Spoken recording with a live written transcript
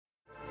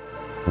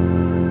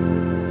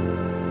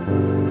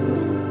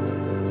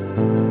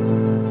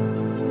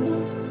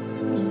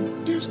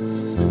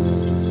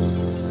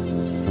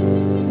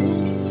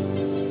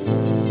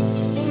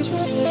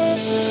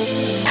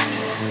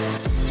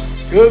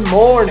Good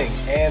morning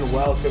and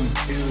welcome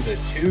to the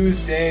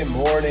Tuesday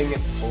Morning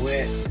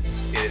Blitz.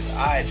 It is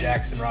I,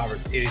 Jackson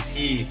Roberts. It is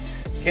he,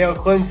 Cale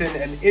Clinton,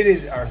 and it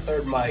is our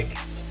third mic,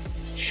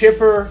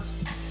 chipper,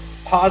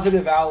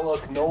 positive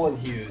outlook, Nolan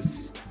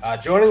Hughes,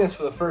 joining us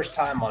for the first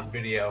time on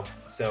video,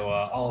 so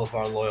all of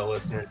our loyal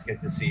listeners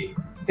get to see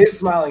his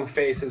smiling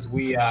face as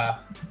we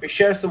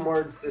share some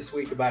words this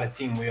week about a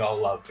team we all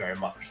love very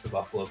much, the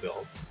Buffalo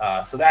Bills.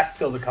 So that's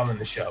still to come in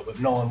the show. But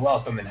Nolan,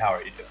 welcome, and how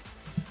are you doing?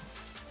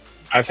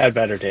 I've had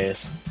better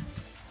days.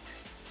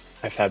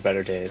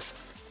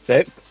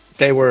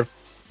 They were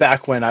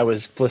back when I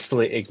was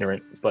blissfully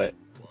ignorant, but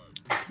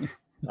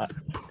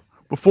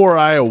before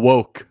I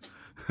awoke,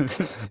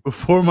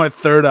 before my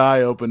third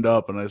eye opened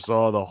up and I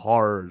saw the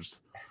horrors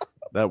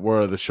that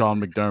were the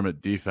Sean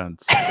McDermott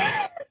defense.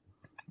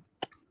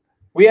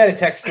 We had a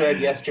text thread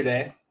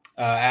yesterday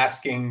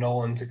asking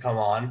Nolan to come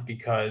on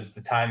because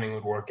the timing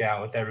would work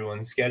out with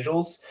everyone's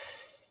schedules.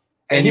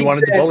 And he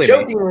wanted to bully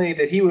jokingly me.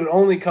 That he would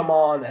only come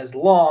on as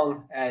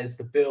long as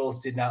the Bills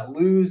did not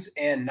lose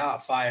and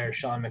not fire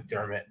Sean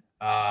McDermott.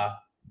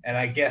 And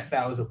I guess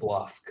that was a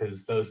bluff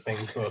because those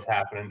things both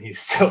happened and he's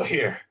still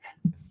here.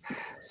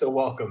 So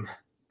welcome.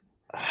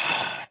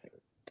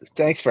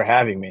 Thanks for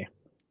having me.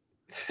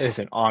 It's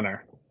an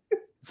honor.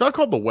 It's not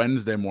called the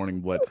Wednesday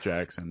Morning Blitz,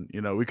 Jackson.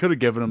 You know, we could have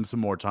given him some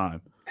more time.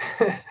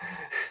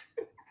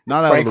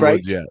 Not out of the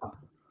woods yet.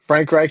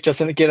 Frank Reich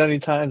doesn't get any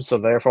time, so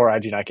therefore I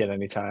do not get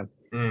any time.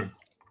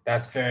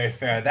 That's very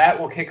fair. That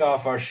will kick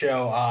off our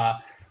show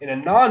in a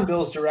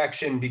non-Bills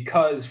direction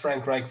because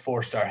Frank Reich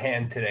forced our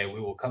hand today.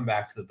 We will come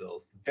back to the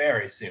Bills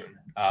very soon.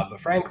 But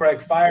Frank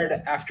Reich fired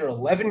after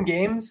 11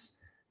 games,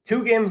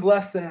 2 games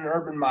less than an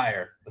Urban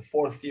Meyer, the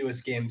 4th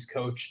fewest games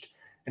coached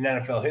in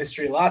NFL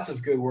history. Lots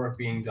of good work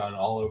being done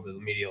all over the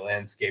media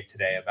landscape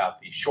today about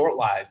the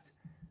short-lived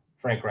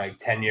Frank Reich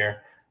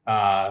tenure,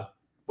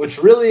 which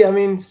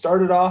really,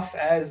 started off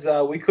as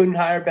we couldn't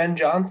hire Ben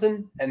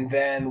Johnson, and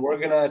then we're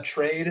going to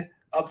trade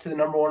up to the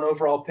number 1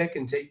 overall pick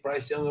and take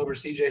Bryce Young over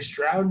CJ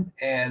Stroud.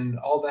 And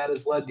all that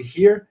has led to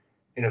here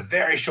in a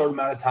very short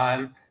amount of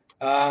time.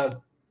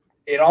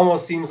 It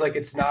almost seems like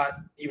it's not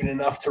even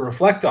enough to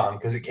reflect on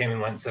because it came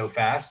and went so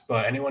fast.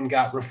 But anyone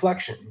got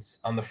reflections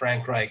on the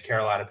Frank Reich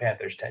Carolina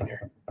Panthers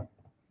tenure?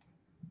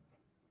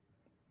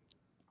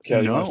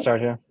 Joe, you want to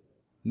start here?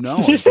 No,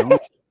 I don't.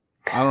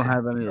 I don't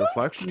have any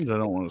reflections. I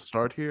don't want to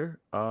start here.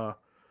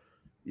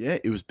 Yeah,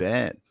 it was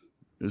bad.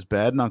 It was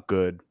bad, not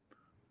good.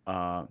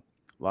 A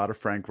lot of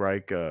Frank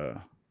Reich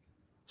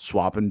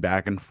swapping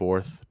back and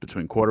forth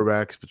between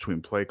quarterbacks,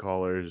 between play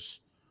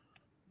callers.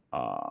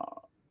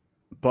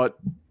 But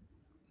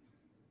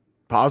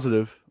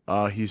positive,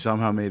 he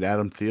somehow made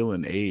Adam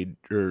Thielen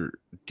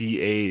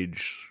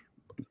de-age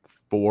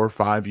 4 or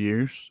 5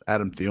 years.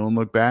 Adam Thielen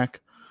looked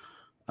back.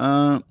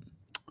 Yeah,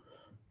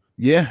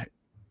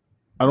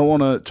 I don't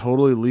want to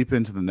totally leap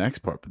into the next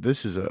part, but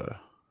this is a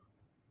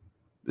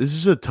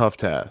tough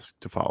task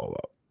to follow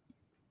up.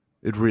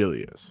 It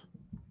really is.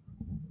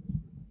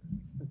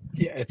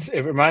 Yeah,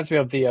 it reminds me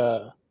of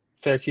the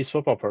Syracuse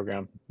football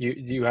program.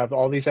 You have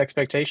all these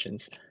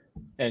expectations,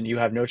 and you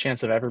have no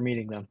chance of ever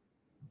meeting them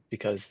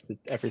because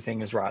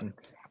everything is rotten.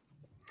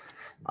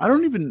 I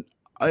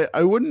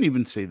wouldn't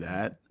even say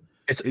that.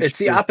 It's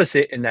the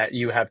opposite in that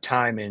you have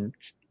time in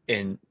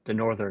the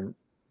northern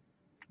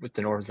with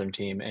the northern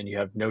team, and you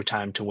have no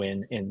time to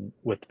win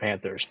with the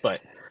Panthers. But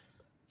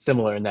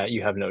similar in that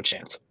you have no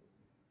chance.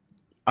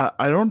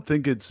 I don't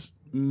think it's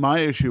my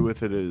issue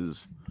with it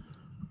is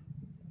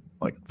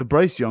like the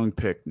Bryce Young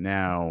pick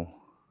now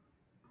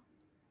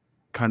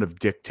kind of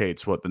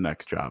dictates what the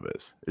next job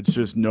is. It's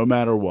just no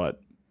matter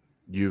what,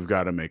 you've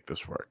got to make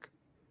this work.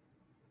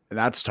 And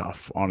that's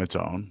tough on its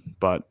own,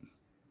 but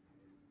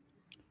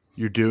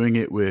you're doing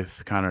it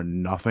with kind of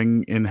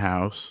nothing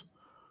in-house.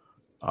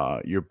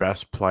 Your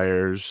best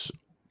players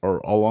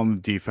are all on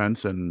the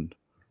defense, and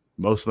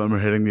most of them are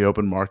hitting the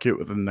open market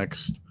within the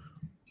next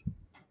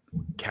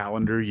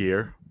calendar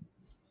year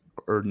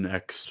or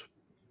next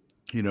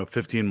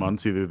 15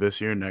 months, either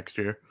this year or next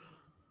year.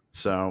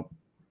 So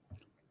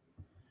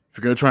if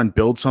you're going to try and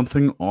build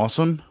something,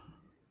 awesome.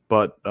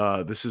 But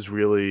this is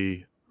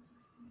really,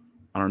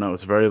 I don't know,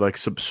 it's a very like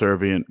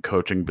subservient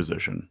coaching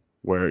position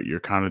where you're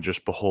kind of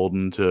just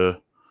beholden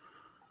to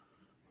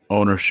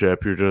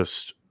ownership.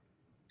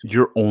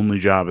 Your only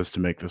job is to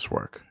make this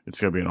work. It's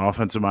going to be an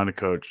offensive-minded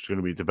coach. It's going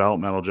to be a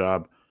developmental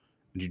job.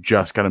 And you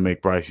just got to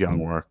make Bryce Young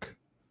work.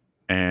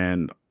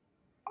 And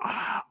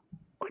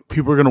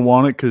people are going to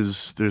want it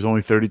because there's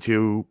only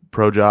 32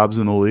 pro jobs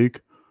in the league.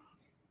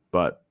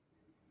 But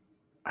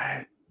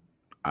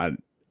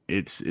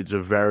it's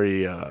a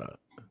very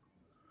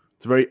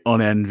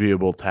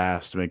unenviable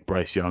task to make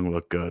Bryce Young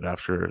look good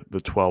after the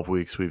 12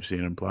 weeks we've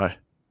seen him play.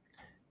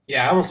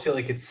 Yeah, I almost feel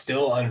like it's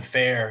still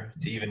unfair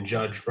to even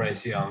judge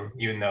Bryce Young,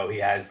 even though he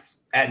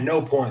has at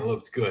no point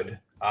looked good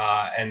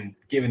And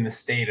given the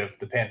state of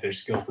the Panthers'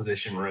 skill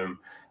position room,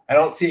 I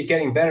don't see it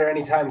getting better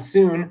anytime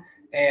soon.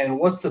 And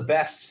what's the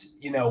best,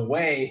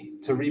 way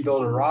to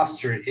rebuild a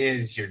roster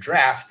is your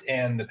draft.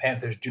 And the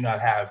Panthers do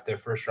not have their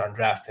first round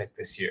draft pick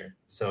this year.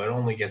 So it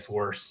only gets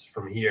worse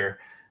from here.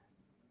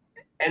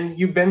 And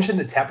you mentioned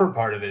the Tepper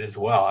part of it as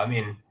well. I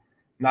mean,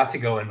 not to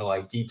go into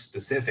like deep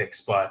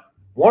specifics, but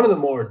one of the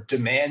more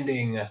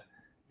demanding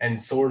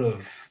and sort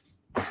of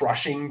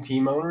crushing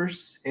team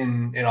owners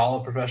in all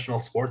of professional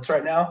sports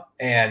right now.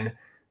 And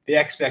the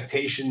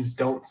expectations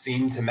don't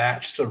seem to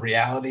match the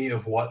reality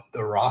of what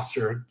the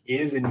roster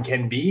is and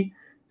can be.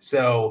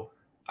 So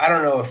I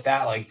don't know if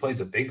that like plays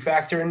a big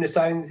factor in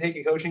deciding to take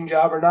a coaching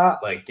job or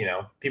not. Like,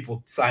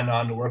 people sign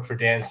on to work for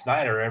Dan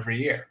Snyder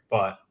every year,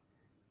 but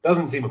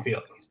doesn't seem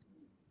appealing.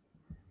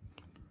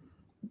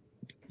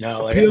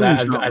 No, like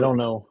I don't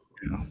know.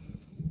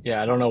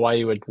 Yeah, I don't know why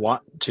you would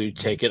want to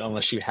take it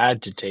unless you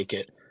had to take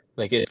it.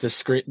 Like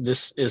this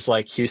is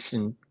like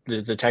Houston,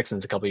 the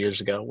Texans a couple years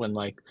ago when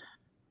like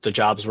the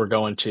jobs were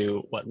going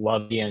to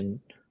Lovey and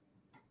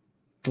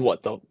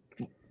the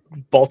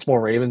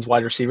Baltimore Ravens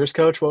wide receivers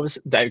coach. What was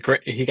that?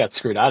 Great, he got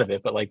screwed out of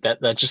it, but like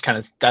that just kind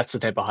of that's the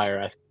type of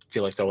hire I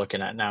feel like they're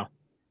looking at now.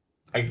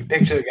 I can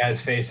picture the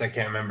guy's face. I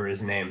can't remember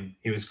his name.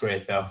 He was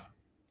great though.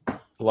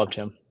 Loved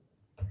him.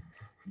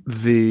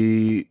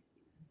 The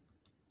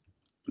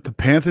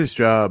Panthers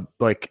job,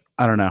 like,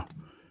 I don't know.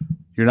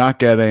 You're not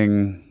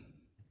getting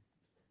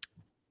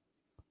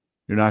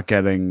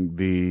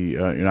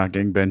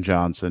Ben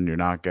Johnson. You're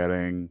not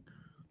getting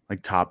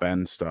like top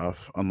end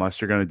stuff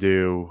unless you're going to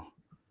do,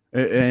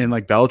 and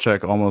like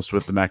Belichick almost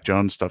with the Mac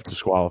Jones stuff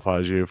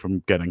disqualifies you from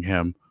getting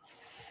him,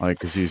 like,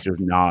 because he's just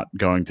not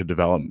going to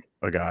develop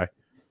a guy,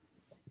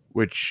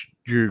 which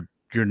your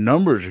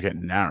numbers are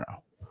getting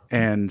narrow.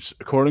 And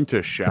according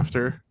to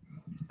Schefter,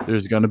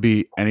 there's going to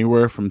be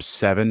anywhere from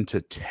 7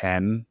 to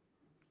 10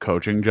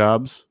 coaching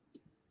jobs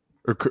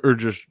or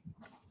just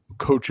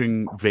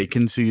coaching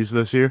vacancies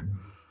this year,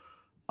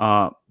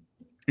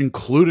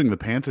 including the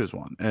Panthers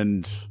one.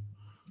 And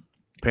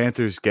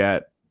Panthers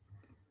get,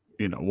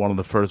 one of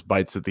the first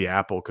bites at the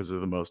apple because they're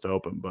the most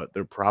open, but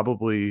they're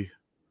probably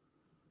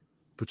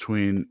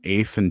between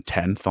 8th and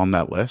 10th on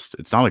that list.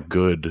 It's not a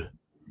good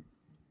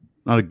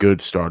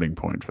starting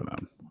point for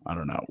them. I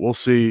don't know. We'll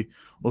see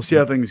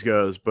how things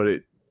goes, but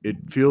it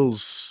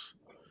feels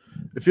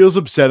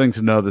upsetting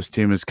to know this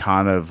team is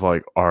kind of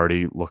like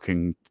already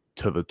looking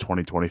to the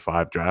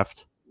 2025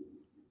 draft,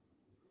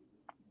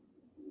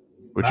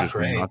 which is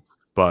great, nuts,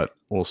 but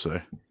we'll see.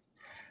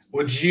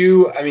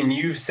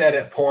 You've said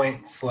at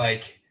points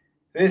like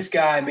this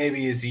guy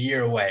maybe is a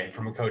year away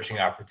from a coaching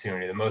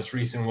opportunity. The most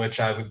recent which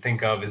I would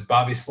think of is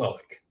Bobby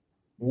Slowick.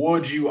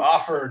 Would you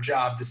offer a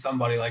job to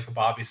somebody like a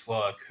Bobby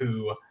Slowick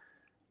who,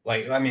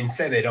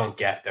 say they don't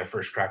get their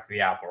first crack of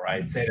the apple,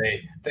 right?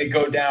 Say they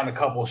go down a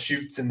couple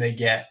shoots and they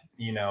get,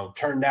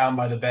 turned down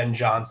by the Ben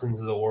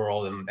Johnsons of the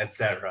world and et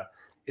cetera.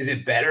 Is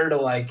it better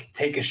to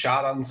take a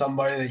shot on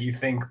somebody that you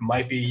think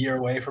might be a year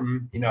away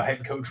from,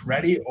 head coach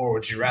ready, or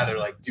would you rather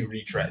do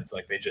retreads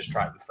like they just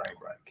tried with Frank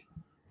Reich?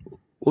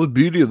 Well, the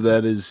beauty of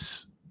that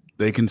is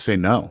they can say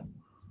no.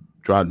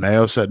 John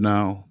Mayo said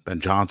no. Ben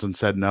Johnson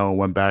said no.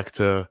 Went back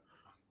to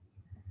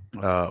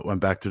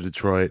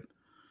Detroit.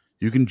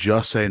 You can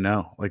just say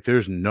no. Like,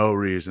 there's no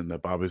reason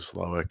that Bobby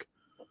Slowick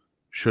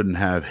shouldn't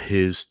have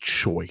his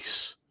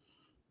choice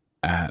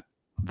at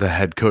the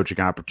head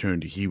coaching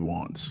opportunity he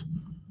wants.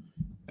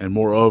 And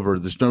moreover,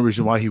 there's no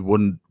reason why he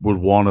would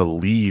want to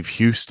leave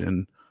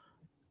Houston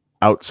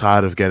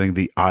outside of getting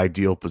the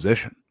ideal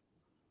position.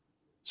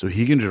 So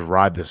he can just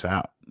ride this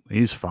out.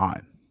 He's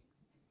fine.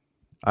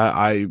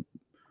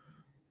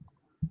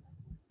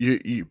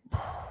 You're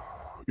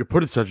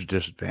put at such a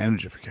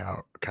disadvantage for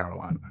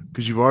Carolina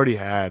because you've already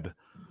had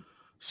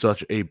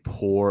such a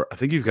poor. I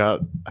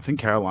think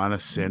Carolina,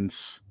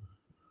 since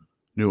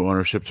new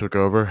ownership took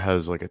over,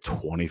 has like a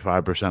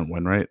 25%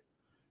 win rate.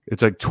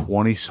 It's like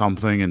 20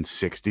 something and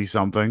 60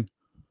 something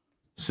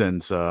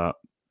since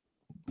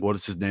what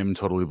is his name? I'm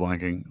totally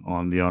blanking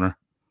on the owner.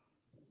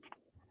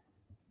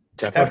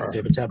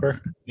 David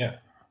Tepper.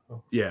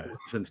 Yeah,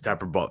 since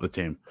Tepper bought the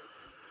team.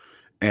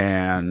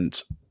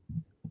 And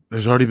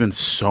there's already been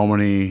so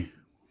many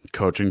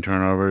coaching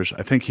turnovers.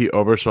 I think he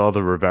oversaw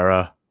the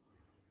Rivera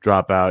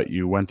dropout.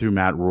 You went through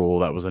Matt Rule.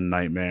 That was a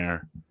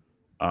nightmare.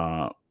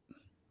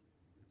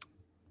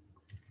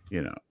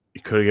 You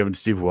could have given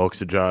Steve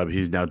Wilkes a job.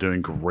 He's now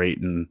doing great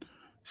in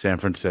San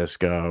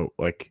Francisco.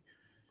 Like,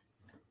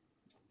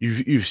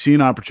 you've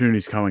seen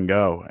opportunities come and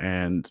go,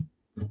 and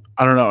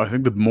I don't know. I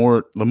think the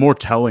more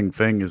telling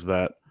thing is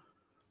that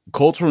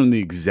Colts were in the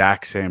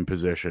exact same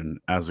position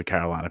as the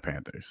Carolina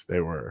Panthers.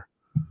 They were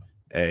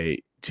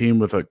a team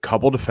with a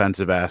couple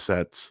defensive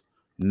assets,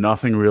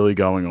 nothing really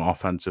going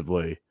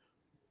offensively,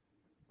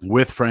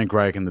 with Frank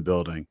Reich in the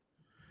building,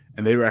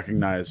 and they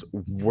recognize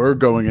we're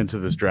going into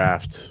this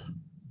draft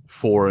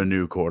for a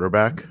new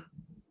quarterback,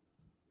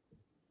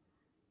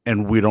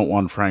 and we don't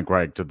want Frank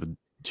Reich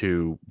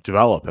to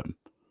develop him.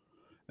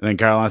 And then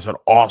Carolina said,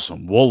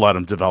 awesome, we'll let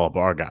him develop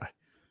our guy.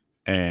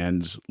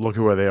 And look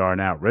at where they are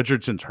now.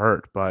 Richardson's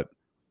hurt, but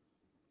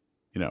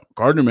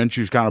Gardner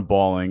Minshew's kind of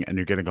balling, and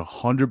you're getting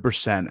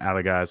 100% out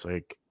of guys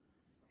like,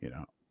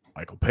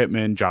 Michael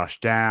Pittman, Josh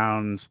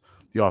Downs.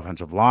 The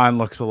offensive line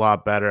looks a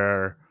lot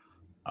better.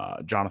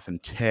 Jonathan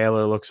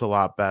Taylor looks a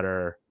lot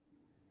better.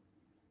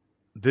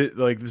 This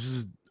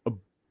is a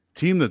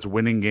team that's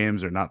winning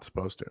games they're not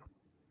supposed to.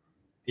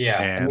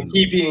 Yeah, and the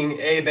key being,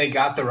 they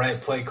got the right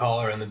play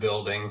caller in the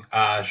building.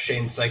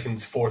 Shane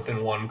Steichen's 4th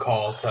and 1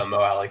 call to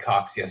Mo Alley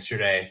Cox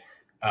yesterday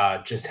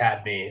just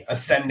had me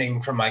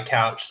ascending from my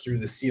couch through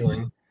the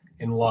ceiling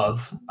in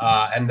love.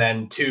 And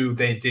then 2,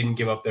 they didn't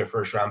give up their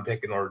first-round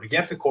pick in order to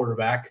get the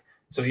quarterback.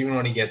 So even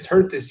when he gets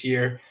hurt this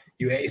year,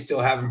 you A, still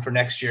have him for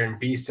next year, and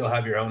B, still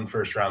have your own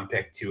first-round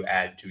pick to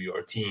add to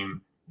your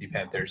team. The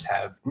Panthers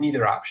have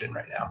neither option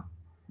right now.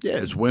 Yeah,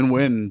 it's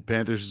win-win.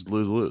 Panthers is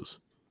lose-lose.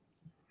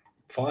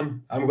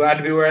 Fun. I'm glad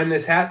to be wearing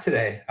this hat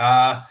today.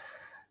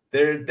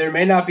 There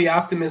may not be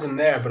optimism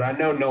there, but I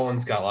know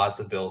Nolan's got lots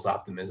of Bills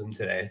optimism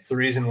today. It's the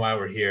reason why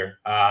we're here.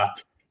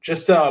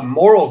 Just a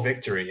moral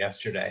victory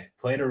yesterday.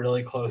 Played a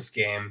really close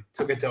game.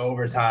 Took it to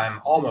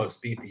overtime.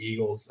 Almost beat the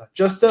Eagles.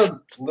 Just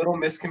a little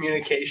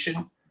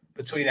miscommunication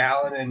between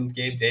Allen and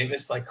Gabe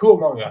Davis. Like, who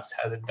among us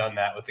hasn't done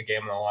that with the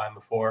game on the line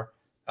before?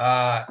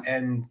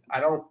 And I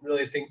don't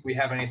really think we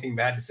have anything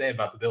bad to say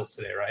about the Bills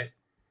today, right?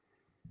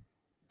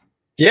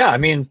 Yeah, I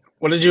mean,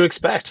 what did you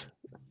expect?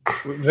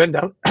 We've been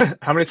down.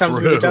 How many times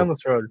have we been down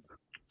this road?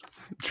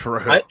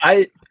 True.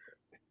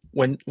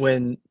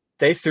 When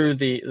they threw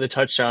the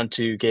touchdown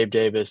to Gabe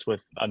Davis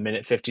with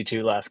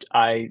 1:52 left,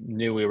 I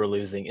knew we were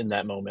losing in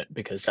that moment,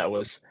 because that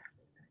was,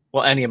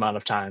 well, any amount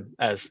of time,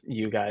 as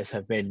you guys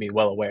have made me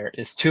well aware,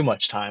 is too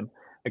much time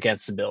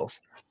against the Bills.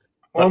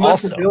 Well,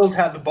 unless the Bills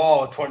have the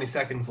ball with 20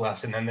 seconds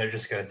left, and then they're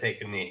just going to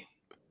take a knee.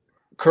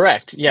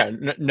 Correct. Yeah,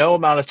 no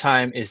amount of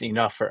time is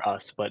enough for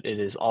us, but it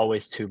is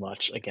always too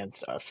much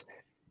against us.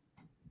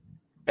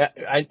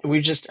 How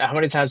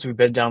many times have we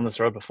been down this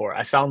road before?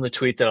 I found the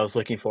tweet that I was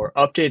looking for.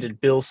 Updated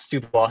Bills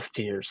stupid loss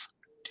tiers.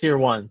 Tier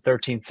 1,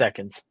 13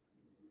 seconds.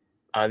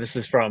 This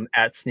is from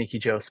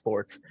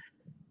 @SneakyJoeSports.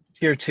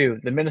 Tier 2,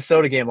 the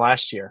Minnesota game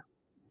last year.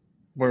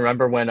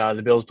 Remember when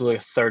the Bills blew a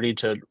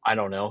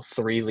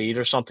 30-3 lead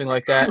or something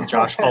like that?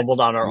 Josh fumbled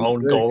on our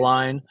own goal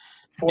line.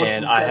 4th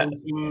and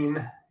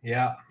 17.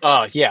 Yeah.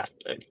 Oh, yeah.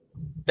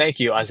 Thank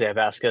you, Isaiah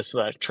Vasquez,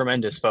 for that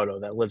tremendous photo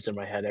that lives in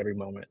my head every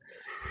moment.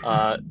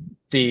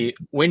 The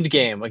wind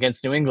game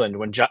against New England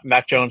when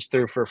Mac Jones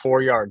threw for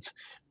 4 yards.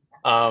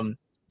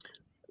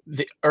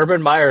 The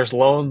Urban Meyer's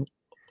lone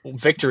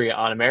victory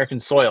on American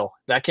soil,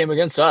 that came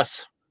against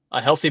us,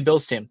 a healthy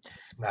Bills team.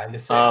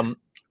 9-6.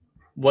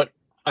 What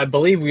I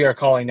believe we are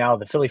calling now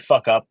the Philly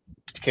fuck up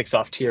kicks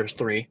off tier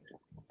 3.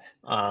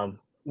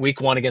 Week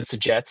 1 against the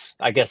Jets.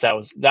 I guess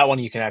that one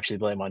you can actually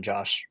blame on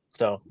Josh.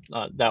 So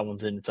that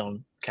one's in its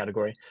own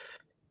category.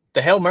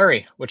 The Hail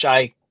Murray, which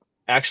I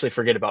actually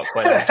forget about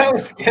quite often. That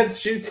was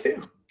against you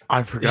too.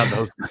 I forgot that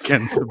was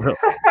against the Bills.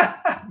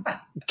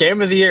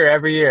 Game of the year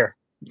every year.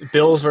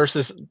 Bills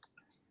versus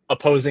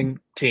opposing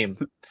team.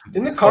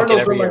 Didn't the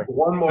Cardinals win like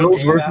one more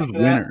Bills game versus after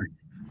winner.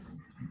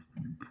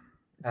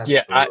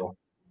 That?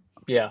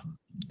 Yeah.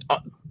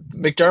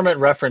 McDermott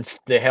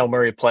referenced the Hail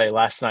Murray play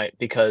last night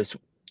because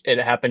it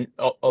happened.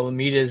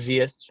 Olamide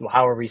Zaccheaus,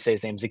 however you say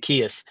his name,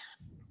 Zaccheaus,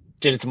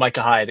 did it to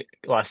Micah Hyde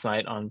last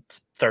night on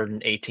 3rd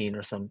and 18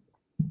 or something.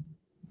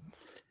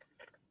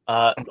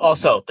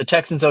 Also, the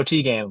Texans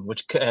OT game,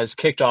 which has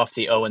kicked off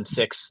the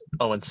 0-6,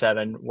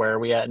 0-7. Where are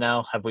we at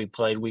now? Have we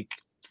played week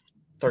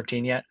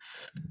 13 yet?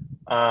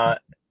 The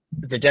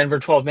Denver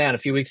 12-man a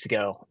few weeks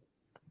ago.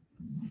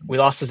 We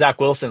lost to Zach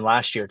Wilson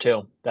last year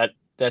too. That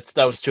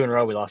was 2 in a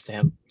row we lost to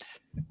him.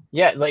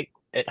 Yeah,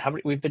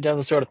 we've been down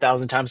this road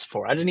 1,000 times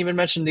before. I didn't even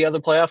mention the other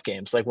playoff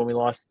games, like when we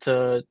lost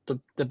to the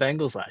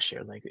Bengals last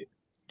year. Like,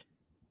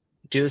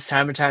 do this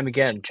time and time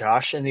again.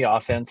 Josh and the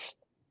offense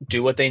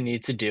do what they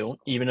need to do,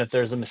 even if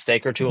there's a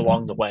mistake or two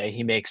along the way.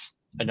 He makes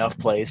enough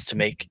plays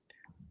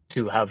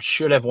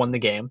should have won the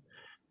game,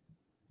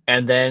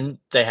 and then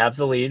they have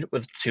the lead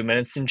with 2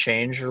 minutes and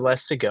change or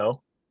less to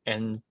go,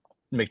 and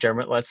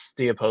McDermott lets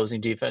the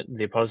opposing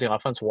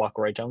offense walk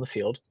right down the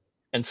field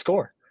and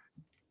score.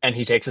 And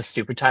he takes a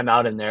stupid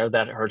timeout in there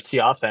that hurts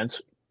the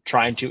offense,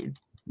 trying to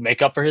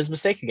make up for his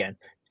mistake again.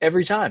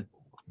 Every time.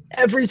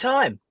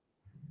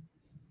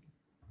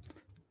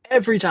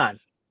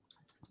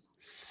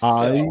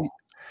 So.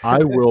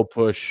 I will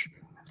push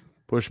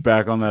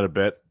back on that a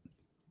bit.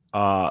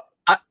 Real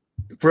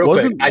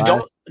quick,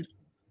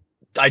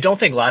 I don't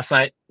think last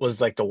night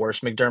was like the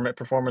worst McDermott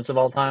performance of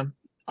all time.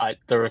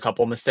 There were a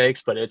couple of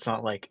mistakes, but it's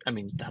not like, I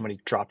mean, how many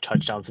dropped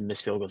touchdowns and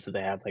missed field goals did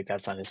they have? Like,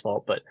 that's not his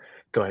fault, but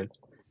go ahead.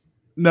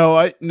 No,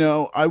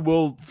 I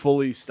will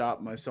fully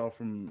stop myself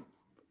from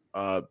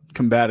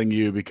combating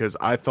you, because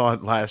I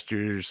thought last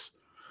year's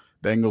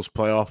Bengals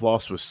playoff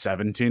loss was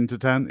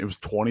 17-10. It was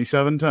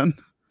 27-10.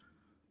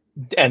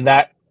 And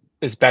that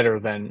is better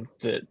than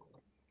it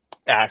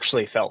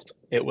actually felt.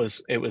 It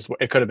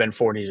could have been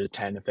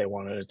 40-10 if they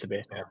wanted it to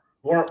be. Yeah.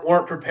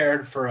 Weren't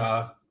prepared for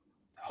a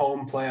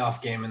home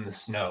playoff game in the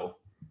snow.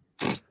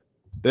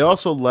 They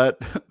also let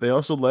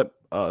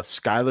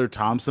Skylar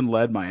Thompson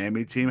led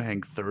Miami team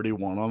hang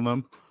 31 on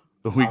them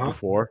the week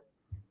before.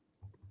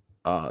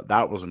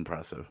 That was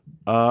impressive.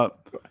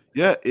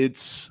 Yeah,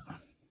 it's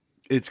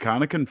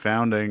kind of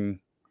confounding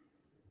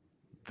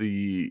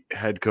the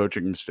head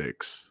coaching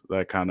mistakes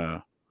that kind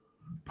of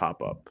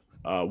pop up.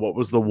 What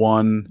was the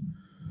one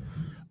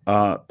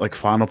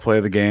final play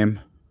of the game?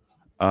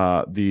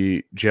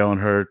 The Jalen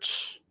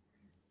Hurts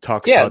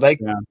touchdown.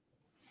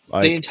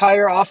 The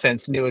entire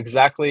offense knew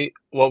exactly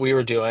what we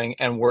were doing,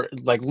 and we're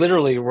like,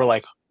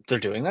 they're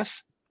doing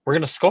this. We're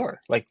gonna score.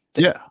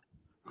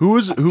 Who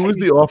was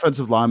the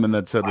offensive lineman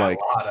that said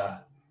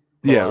Mailata.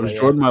 It was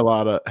Jordan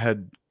Mailata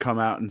had come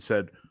out and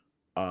said,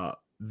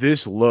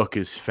 this look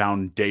is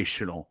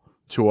foundational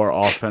to our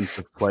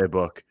offensive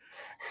playbook.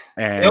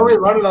 And they only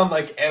run it on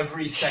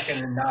every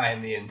 2nd and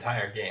 9 the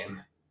entire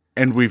game.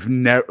 And we've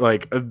never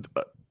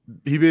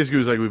he basically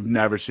was like, we've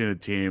never seen a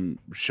team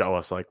show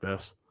us like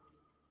this.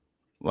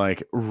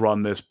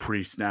 Run this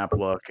pre-snap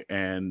look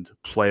and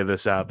play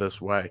this out this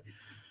way.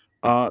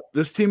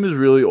 This team is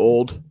really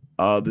old.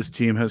 This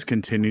team has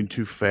continued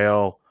to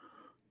fail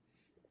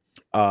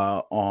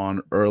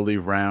on early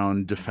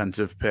round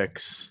defensive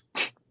picks,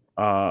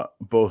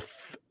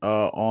 both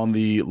on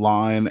the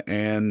line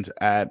and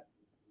at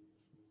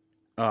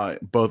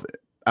both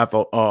at the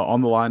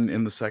on the line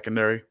in the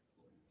secondary.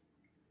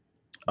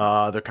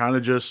 They're kind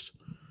of just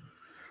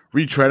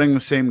retreading the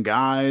same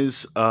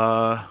guys.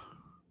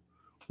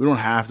 We don't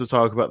have to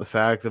talk about the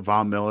fact that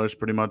Von Miller is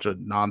pretty much a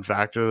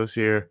non-factor this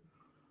year.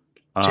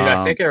 Dude,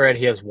 I think I read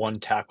he has 1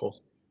 tackle.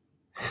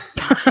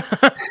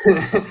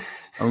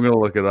 I'm going to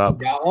look it up.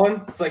 Got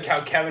one? It's like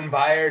how Kevin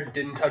Byard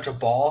didn't touch a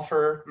ball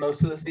for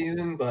most of the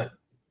season, but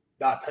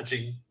not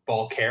touching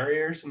ball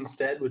carriers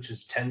instead, which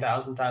is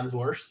 10,000 times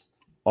worse.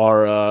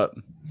 Our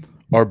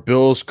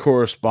Bills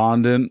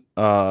correspondent,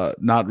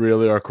 not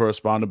really our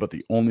correspondent, but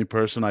the only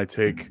person I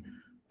take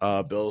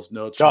Bills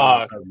notes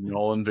from,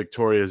 Nolan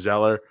Victoria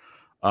Zeller,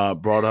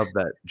 brought up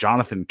that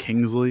Jonathan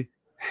Kingsley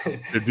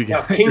should be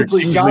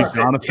Kingsley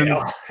Jonathan.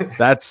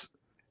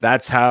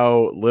 That's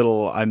how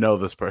little I know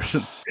this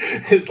person.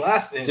 His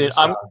last name is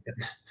Jonathan.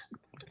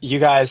 You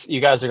guys are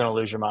going to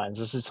lose your minds.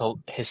 This is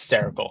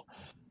hysterical.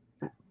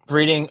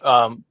 Reading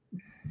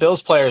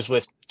Bills players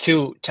with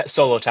 2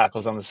 solo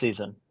tackles on the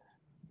season.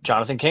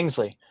 Jonathan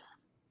Kingsley.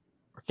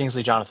 Or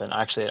Kingsley Jonathan.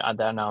 Actually,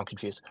 now I'm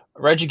confused.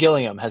 Reggie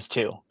Gilliam has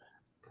 2.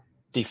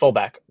 The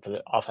fullback for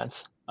the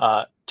offense.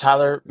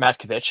 Tyler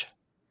Matkovich.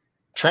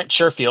 Trent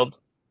Sherfield.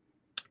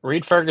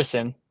 Reed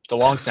Ferguson, the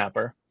long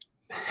snapper.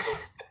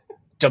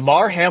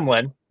 Damar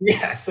Hamlin.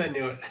 Yes, I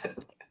knew it.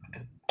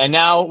 And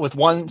now with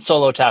 1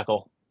 solo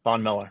tackle,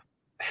 Von Miller.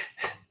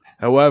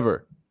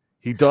 However,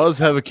 he does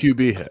have a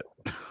QB hit.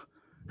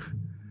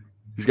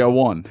 He's got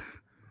 1.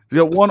 He's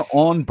got 1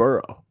 on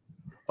Burrow.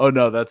 Oh,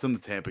 no, that's in the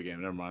Tampa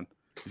game. Never mind.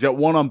 He's got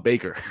 1 on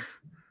Baker.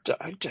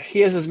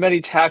 He has as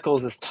many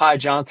tackles as Ty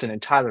Johnson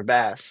and Tyler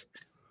Bass.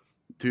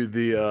 Dude,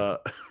 the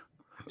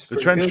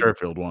Trent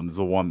Sherfield one is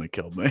the one that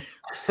killed me.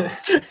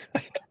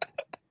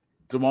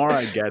 DeMar,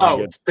 I get it.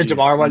 Oh, the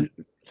DeMar one.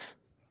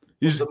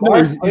 He's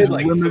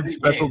limited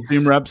special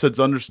team reps. It's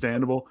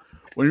understandable.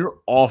 When your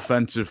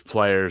offensive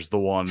player is the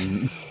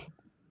one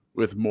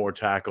with more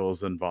tackles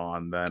than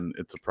Vaughn, then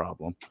it's a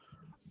problem.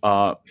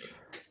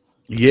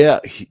 Yeah.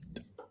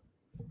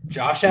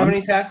 Josh have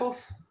any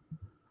tackles?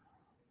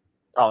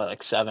 Probably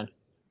 7.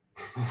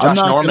 Josh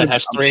Norman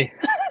has 3.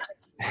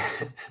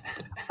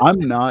 I'm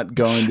not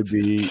going to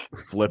be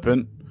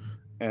flippant,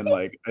 and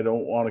I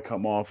don't want to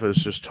come off as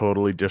just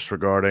totally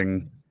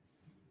disregarding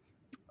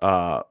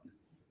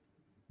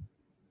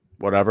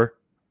whatever.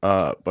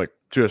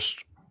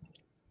 Just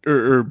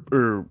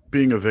or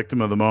being a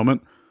victim of the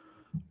moment.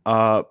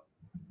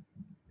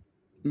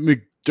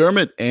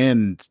 McDermott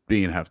and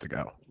Bean have to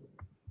go.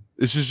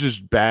 This is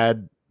just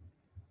bad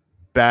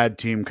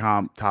team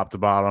comp top to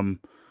bottom.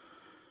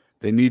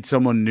 They need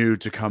someone new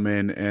to come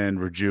in and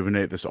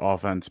rejuvenate this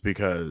offense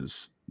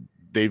because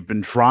they've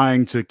been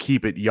trying to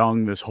keep it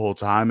young this whole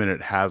time and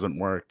it hasn't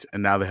worked.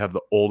 And now they have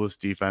the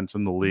oldest defense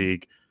in the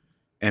league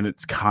and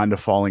it's kind of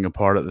falling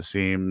apart at the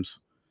seams.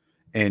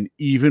 And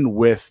even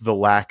with the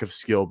lack of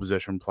skill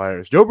position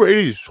players, Joe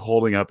Brady's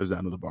holding up his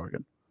end of the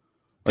bargain.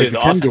 Dude, the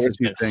Ken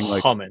Dorsey thing,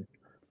 humming.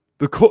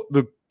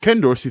 The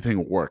Ken Dorsey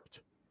thing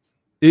worked.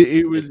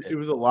 It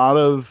was a lot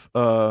of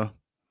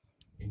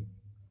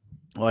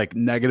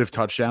negative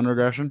touchdown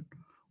regression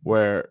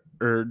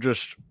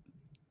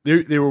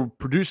they were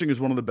producing as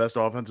one of the best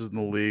offenses in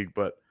the league,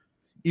 but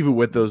even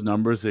with those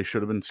numbers, they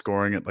should have been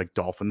scoring at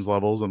Dolphins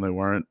levels and they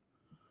weren't.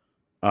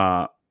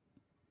 But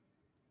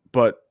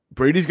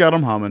Brady's got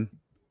them humming.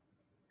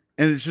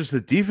 And it's just the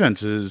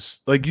defense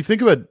is you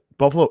think about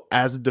Buffalo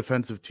as a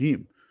defensive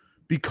team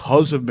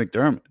because of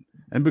McDermott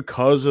and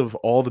because of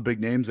all the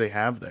big names they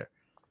have there.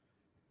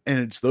 And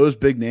it's those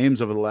big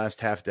names over the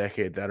last half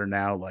decade that are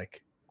now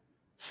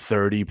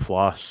 30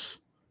 plus,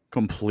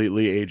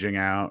 completely aging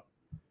out.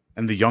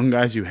 And the young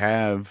guys you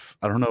have,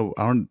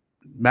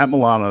 Matt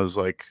Milano is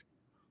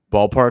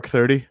ballpark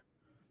 30.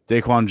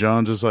 Daquan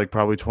Jones is like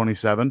probably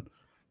 27.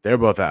 They're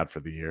both out for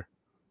the year.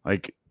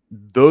 Like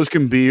those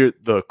can be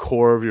the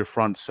core of your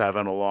front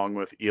seven along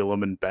with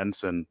Elam and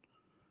Benson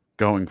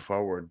going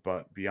forward.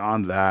 But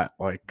beyond that,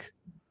 like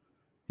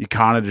you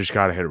kind of just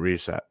got to hit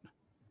reset.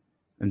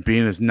 And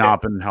Bean has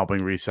not been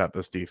helping reset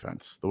this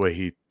defense the way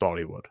he thought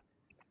he would.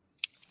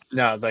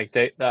 No, like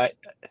the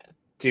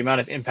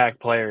amount of impact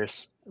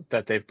players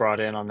that they've brought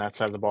in on that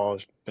side of the ball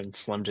has been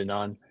slim to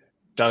none.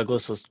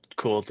 Douglas was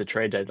cool at the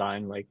trade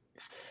deadline. Like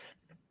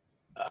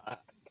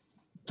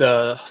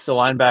the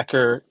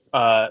linebacker,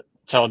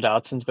 Terrell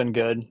Dotson's been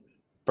good.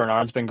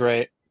 Bernard's been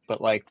great, but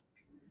like,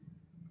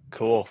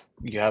 cool.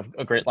 You have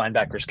a great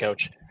linebackers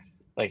coach.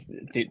 Like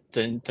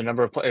the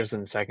number of players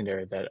in the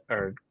secondary that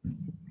are,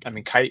 I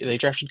mean, they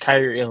drafted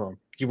Kyrie Elam.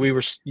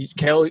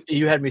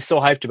 You had me so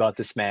hyped about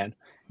this man,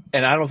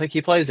 and I don't think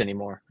he plays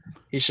anymore.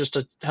 He's just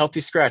a healthy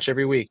scratch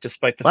every week,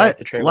 despite the fact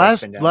that Trey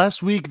White's been down.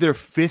 Last week, their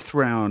 5th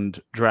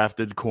round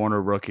drafted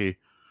corner rookie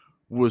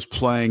was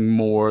playing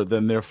more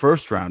than their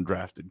 1st round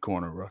drafted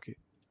corner rookie.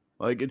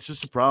 Like, it's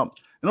just a problem.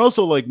 And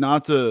also, like,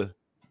 not to,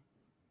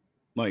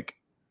 like,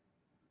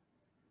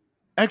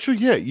 actually,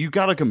 yeah, you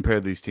got to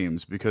compare these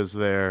teams because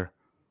they're,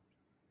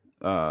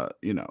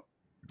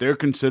 they're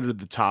considered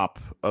the top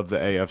of the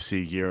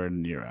AFC year in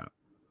and year out.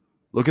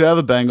 Look at how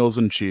the Bengals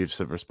and Chiefs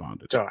have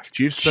responded.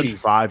 Chiefs spent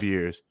 5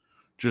 years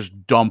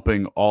just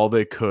dumping all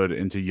they could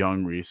into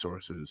young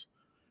resources,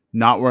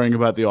 not worrying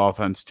about the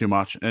offense too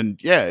much. And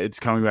yeah, it's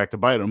coming back to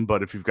bite them.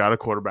 But if you've got a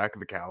quarterback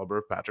of the caliber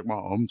of Patrick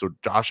Mahomes or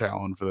Josh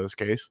Allen for this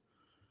case,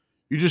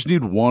 you just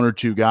need 1 or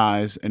 2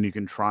 guys and you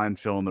can try and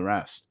fill in the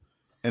rest.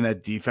 And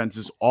that defense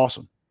is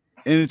awesome.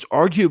 And it's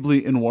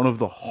arguably in one of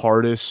the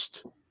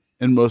hardest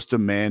and most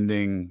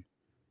demanding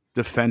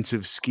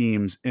defensive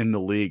schemes in the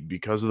league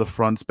because of the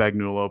front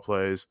Spagnuolo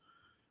plays,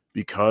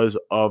 because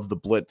of the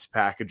blitz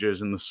packages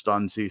and the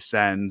stunts he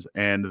sends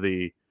and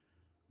the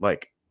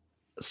like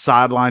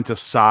sideline to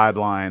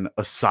sideline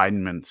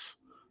assignments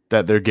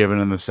that they're given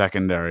in the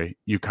secondary.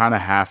 You kind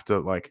of have to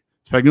like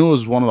Spagnuolo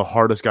is one of the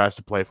hardest guys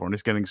to play for, and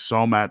he's getting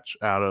so much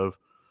out of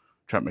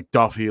Trent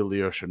McDuffie,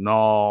 Leo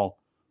Chenal,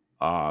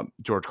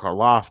 George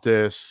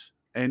Karlaftis,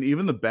 and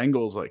even the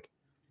Bengals. Like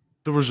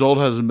the result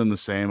hasn't been the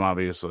same,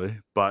 obviously,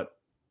 but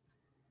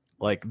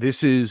like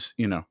this is,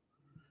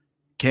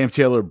 Cam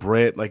Taylor,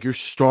 Britt, like you're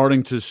just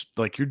starting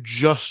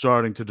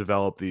to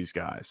develop these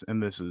guys.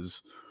 And this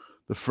is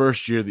the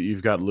first year that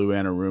you've got Lou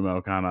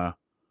Anarumo kind of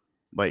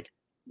like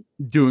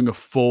doing a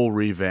full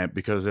revamp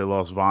because they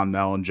lost Von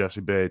Mel and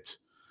Jesse Bates.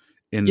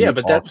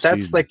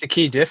 That's like the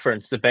key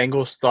difference. The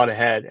Bengals thought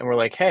ahead and we're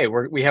like, hey,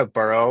 we have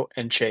Burrow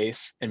and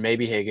Chase and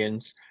maybe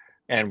Higgins,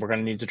 and we're going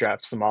to need to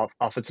draft some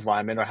offensive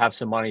linemen or have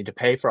some money to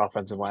pay for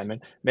offensive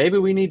linemen. Maybe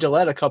we need to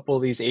let a couple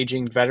of these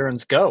aging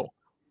veterans go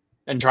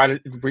and try to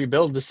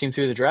rebuild this team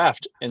through the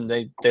draft. And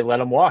they let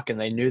them walk, and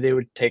they knew they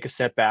would take a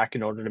step back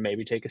in order to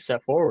maybe take a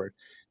step forward.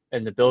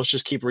 And the Bills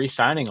just keep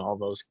re-signing all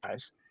those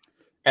guys.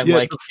 And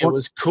it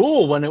was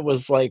cool when it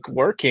was like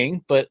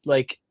working, but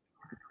like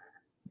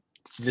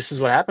this is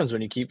what happens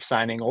when you keep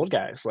signing old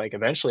guys. Like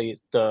eventually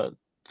the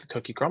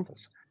cookie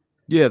crumbles.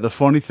 Yeah, the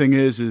funny thing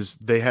is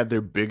they had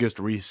their biggest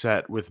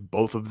reset with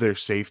both of their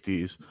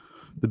safeties.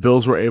 The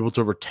Bills were able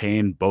to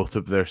retain both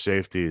of their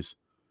safeties.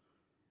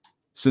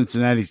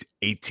 Cincinnati's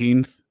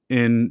 18th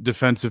in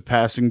defensive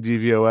passing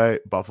DVOA.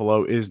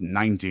 Buffalo is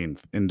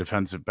 19th in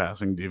defensive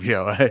passing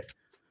DVOA.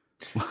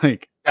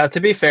 Like, now, to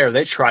be fair,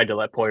 they tried to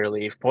let Poyer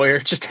leave.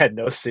 Poyer just had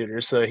no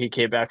suitors, so he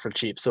came back for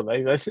cheap. So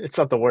it's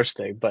not the worst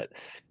thing, but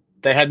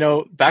they had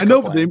no backup. I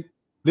know, but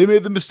they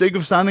made the mistake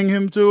of signing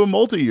him to a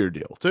multi-year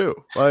deal too.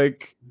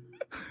 Like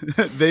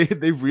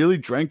they really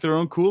drank their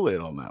own Kool-Aid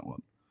on that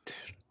one.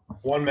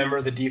 One member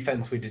of the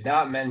defense we did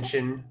not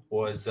mention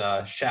was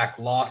Shaq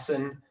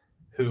Lawson,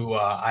 who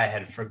I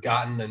had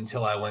forgotten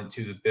until I went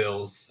to the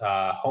Bills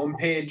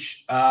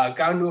homepage.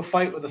 Got into a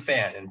fight with a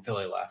fan in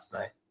Philly last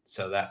night.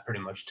 So that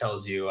pretty much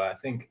tells you, I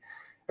think,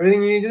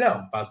 everything you need to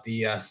know about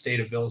the state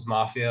of Bills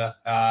Mafia.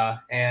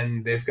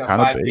 And they've got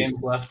 5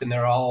 games left, and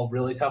they're all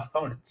really tough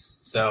opponents.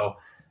 So,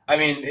 I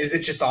mean, is it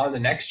just on the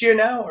next year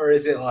now? Or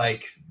is it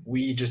like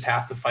we just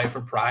have to fight for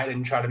pride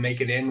and try to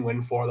make it in,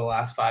 win 4 of the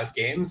last 5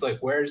 games? Like,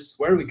 where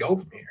do we go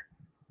from here?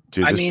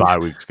 Dude, this bye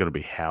week's going to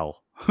be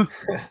hell.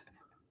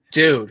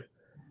 Dude,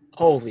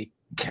 holy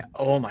cow.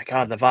 Oh, my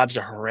God. The vibes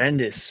are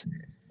horrendous.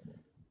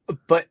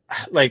 But,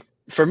 like,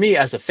 for me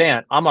as a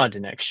fan, I'm on to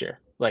next year.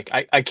 Like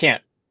I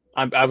can't.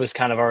 I was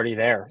kind of already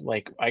there.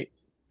 Like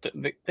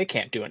they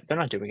can't do it. They're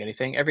not doing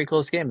anything. Every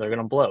close game they're going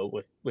to blow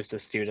with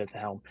this dude at the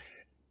helm.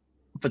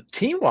 But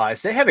team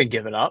wise, they haven't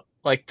given up.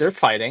 Like they're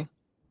fighting.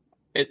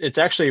 It's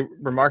actually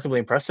remarkably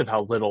impressive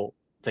how little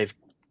there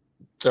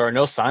are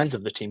no signs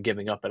of the team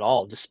giving up at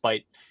all,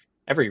 despite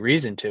every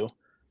reason to.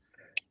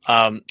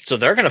 So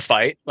they're going to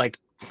fight. Like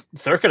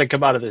they're going to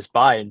come out of this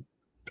bye and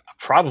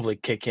probably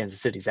kick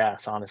Kansas City's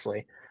ass,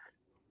 honestly.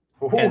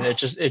 Ooh. And it's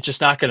just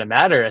not going to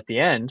matter at the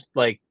end.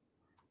 Like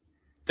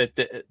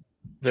that,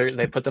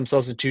 they put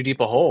themselves in too deep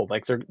a hole.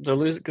 Like they're going to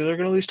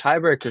lose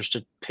tiebreakers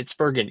to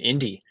Pittsburgh and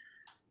Indy.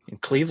 in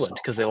Cleveland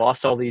because they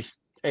lost all these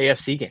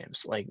AFC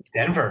games. Like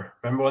Denver.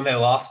 Remember when they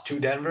lost to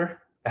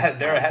Denver?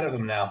 They're ahead of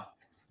them now.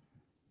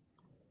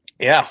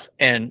 Yeah,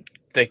 and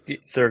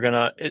they're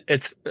gonna.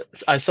 It's.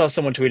 I saw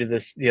someone tweeted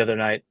this the other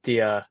night.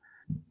 The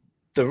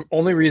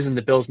only reason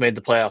the Bills made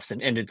the playoffs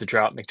and ended the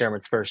drought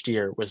McDermott's first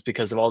year was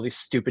because of all these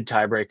stupid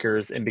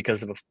tiebreakers and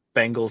because of a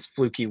Bengals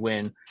fluky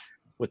win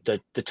with the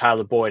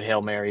Tyler Boyd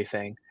Hail Mary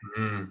thing.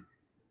 Mm.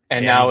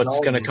 And now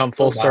it's going to come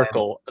full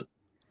circle.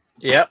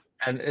 Yep,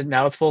 and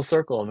now it's full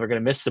circle, and they're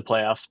going to miss the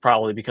playoffs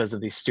probably because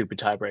of these stupid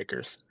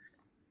tiebreakers,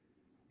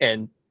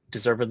 and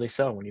deservedly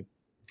so when you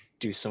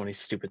do so many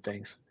stupid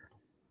things.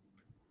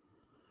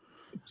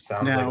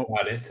 Sounds like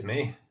about it to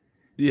me.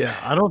 Yeah,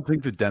 I don't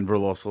think the Denver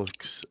loss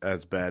looks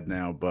as bad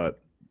now, but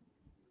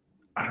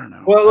I don't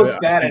know. Well, it looks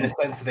bad in a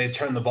sense that they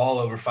turned the ball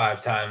over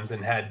 5 times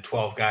and had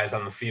 12 guys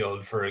on the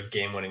field for a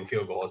game-winning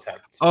field goal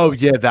attempt. Oh,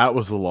 yeah, that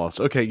was the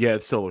loss. Okay, yeah,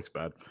 it still looks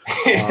bad.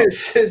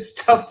 It's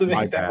tough to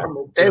make that one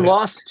look good. They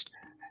lost.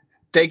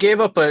 They gave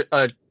up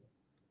a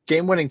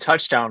game-winning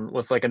touchdown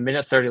with like a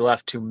minute 30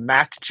 left to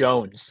Mac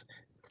Jones.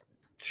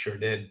 Sure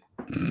did.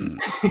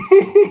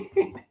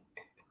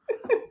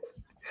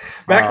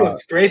 Mac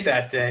looks great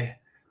that day.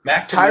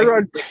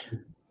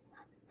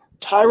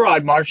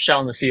 Tyrod marched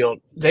down the field.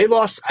 They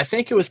lost, I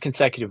think it was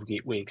consecutive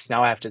weeks.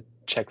 Now I have to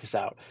check this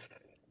out.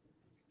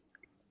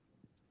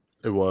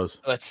 It was.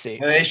 Let's see.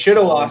 And they should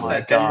have lost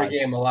that Denver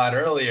game a lot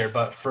earlier,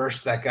 but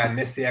first that guy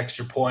missed the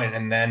extra point,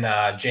 and then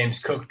James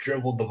Cook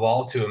dribbled the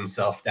ball to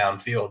himself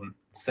downfield,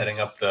 setting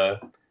up the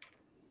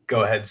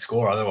go-ahead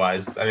score.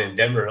 Otherwise, I mean,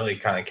 Denver really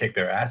kind of kicked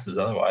their asses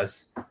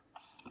otherwise.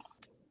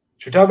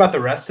 Should we talk about the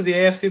rest of the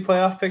AFC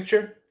playoff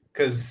picture?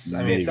 Because,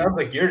 I mean, it sounds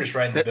like you're just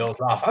writing the Bills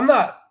off. I'm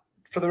not,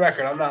 for the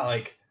record, I'm not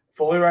like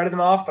fully writing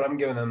them off, but I'm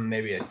giving them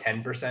maybe a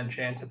 10%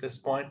 chance at this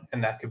point,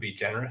 and that could be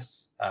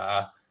generous.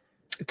 The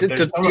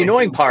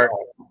annoying part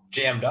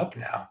jammed up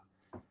now.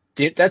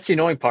 That's the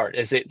annoying part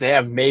is that they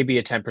have maybe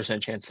a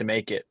 10% chance to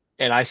make it,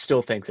 and I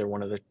still think they're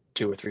one of the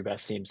 2 or 3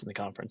 best teams in the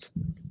conference.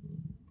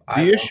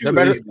 The issue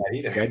is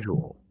the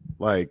schedule.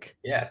 Like,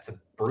 yeah, it's a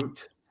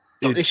brute.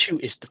 The issue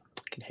is the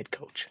fucking head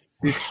coach.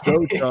 It's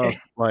so tough.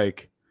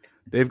 Like,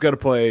 they've got to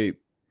play.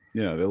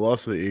 They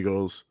lost to the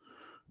Eagles,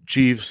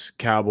 Chiefs,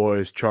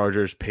 Cowboys,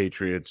 Chargers,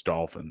 Patriots,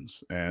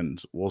 Dolphins,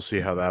 and we'll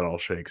see how that all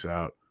shakes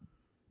out.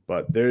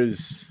 But you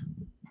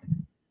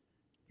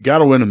got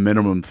to win a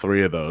minimum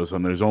 3 of those,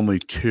 and there's only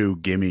 2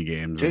 gimme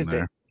games in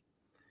there.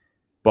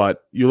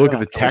 But you look at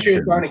the Texans.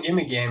 You're trying a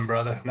gimme game,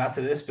 brother. Not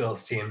to this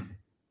Bills team.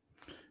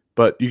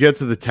 But you get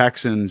to the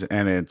Texans,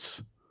 and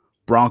it's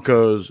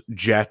Broncos,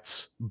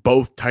 Jets,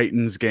 both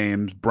Titans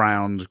games,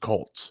 Browns,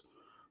 Colts.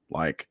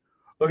 Like,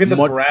 look at the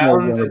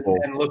Browns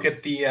and look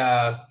at the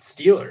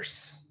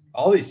Steelers.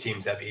 All these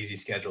teams have easy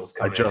schedules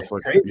coming. I just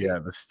looked at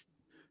the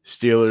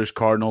Steelers,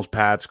 Cardinals,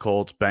 Pats,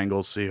 Colts,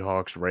 Bengals,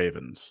 Seahawks,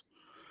 Ravens.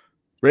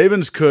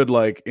 Ravens could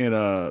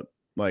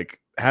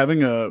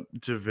having a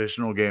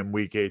divisional game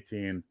week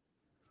 18,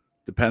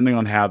 depending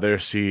on how their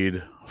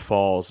seed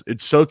falls.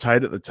 It's so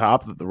tight at the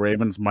top that the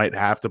Ravens might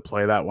have to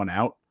play that one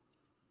out,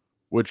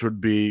 which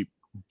would be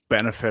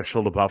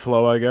beneficial to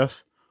Buffalo, I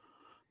guess.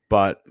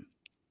 But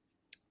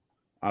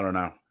I don't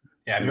know.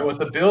 Yeah, I mean, what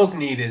the Bills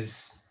need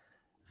is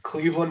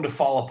Cleveland to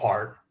fall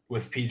apart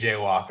with PJ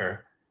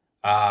Walker.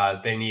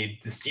 They need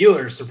the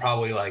Steelers to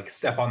probably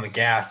step on the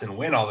gas and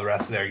win all the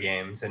rest of their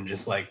games and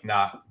just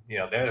not,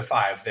 they're the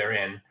 5, they're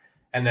in.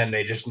 And then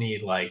they just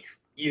need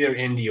either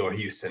Indy or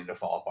Houston to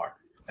fall apart.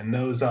 And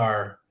those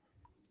are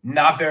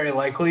not very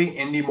likely.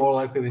 Indy more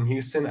likely than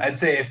Houston. I'd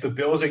say if the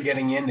Bills are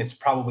getting in, it's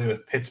probably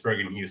with Pittsburgh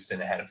and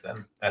Houston ahead of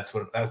them. That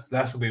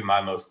would be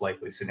my most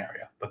likely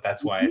scenario. But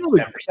that's why it's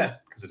 10%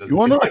 because it doesn't. You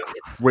want to know like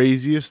the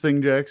craziest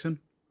thing, Jackson?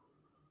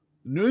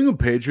 New England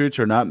Patriots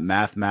are not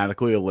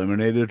mathematically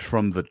eliminated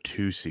from the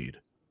 2 seed.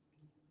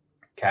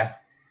 Okay.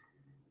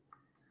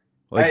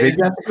 Is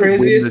that the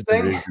craziest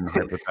thing?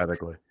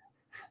 Hypothetically,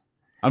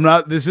 I'm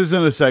not. This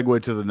isn't a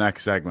segue to the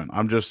next segment.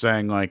 I'm just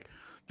saying,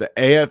 the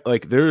AF,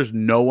 there is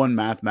no one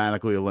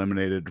mathematically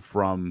eliminated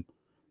from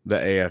the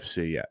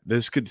AFC yet.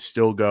 This could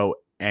still go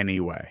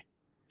anyway.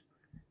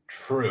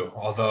 True,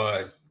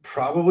 although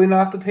probably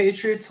not the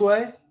Patriots'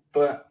 way,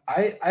 but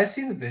I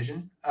see the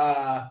vision.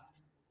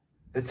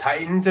 The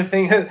Titans are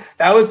thinking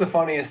that was the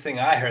funniest thing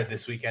I heard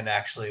this weekend.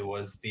 Actually,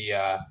 was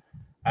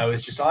I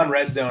was just on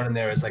Red Zone and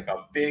there was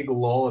a big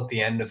lull at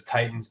the end of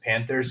Titans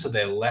Panthers, so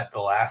they let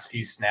the last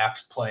few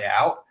snaps play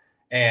out.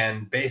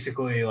 And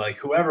basically,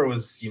 whoever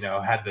was,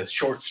 had the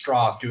short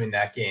straw of doing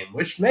that game,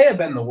 which may have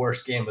been the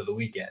worst game of the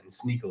weekend,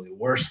 sneakily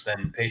worse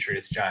than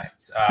Patriots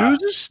Giants. It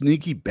was a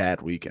sneaky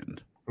bad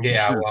weekend.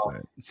 Yeah,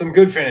 some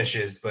good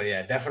finishes, but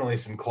yeah, definitely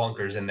some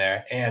clunkers in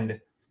there. And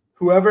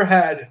whoever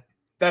had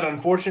that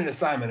unfortunate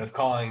assignment of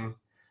calling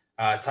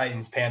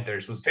Titans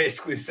Panthers was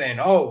basically saying,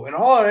 oh, in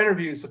all our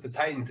interviews with the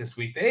Titans this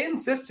week, they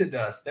insisted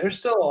to us they're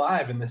still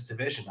alive in this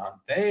division hunt.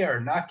 They are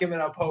not giving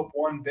up hope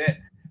one bit.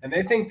 And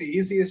they think the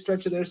easiest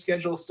stretch of their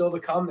schedule is still to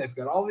come. They've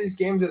got all these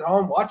games at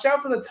home. Watch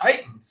out for the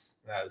Titans.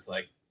 And I was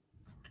like,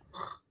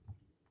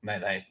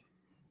 night.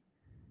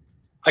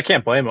 I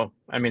can't blame them.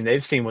 I mean,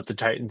 they've seen what the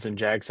Titans and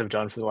Jags have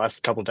done for the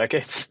last couple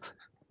decades.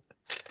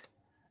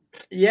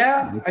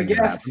 Yeah, I Making it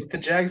guess happen. with the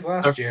Jags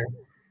last year.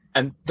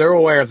 And they're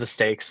aware of the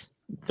stakes.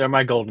 They're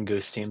my golden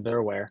goose team. They're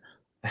aware.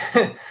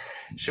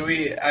 Should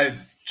we? I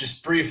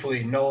just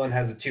briefly. Nolan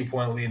has a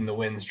 2-point lead in the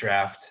wins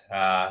draft.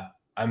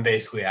 I'm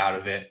basically out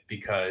of it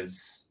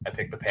because I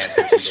picked the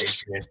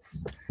Panthers and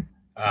Patriots.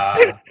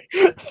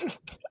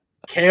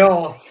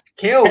 Kale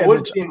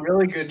would be in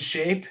really good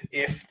shape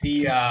if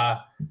the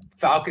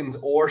Falcons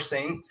or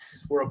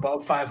Saints were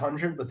above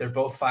 500, but they're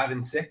both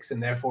 5-6,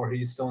 and therefore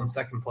he's still in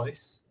second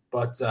place.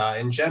 But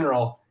in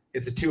general,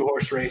 it's a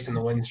 2-horse race in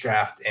the wins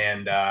draft,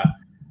 and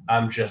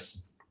I'm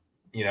just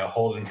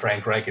holding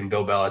Frank Reich and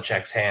Bill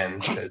Belichick's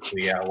hands as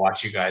we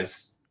watch you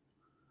guys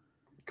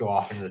go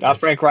off into the Not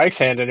Frank Reich's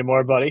hand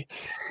anymore, buddy.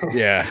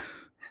 Yeah.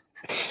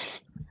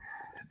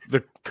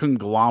 The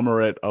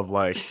conglomerate of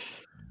like,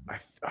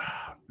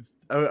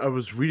 I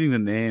was reading the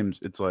names.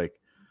 It's like,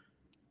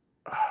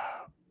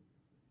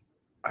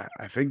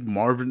 I think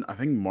Marvin,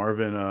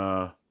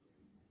 not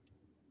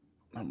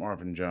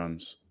Marvin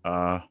Jones.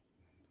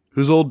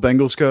 Who's the old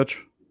Bengals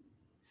coach?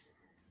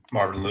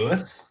 Marvin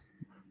Lewis.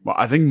 Well,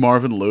 I think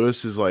Marvin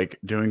Lewis is like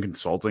doing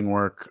consulting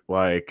work.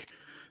 Like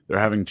they're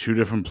having 2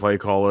 different play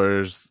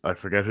callers. I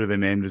forget who they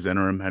named as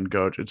interim head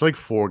coach. It's like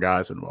 4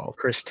 guys involved.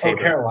 Chris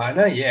Tabor.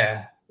 Carolina,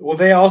 yeah. Well,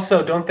 they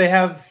also don't they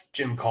have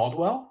Jim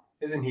Caldwell?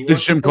 Isn't he?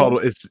 It's Jim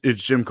Caldwell.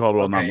 It's Jim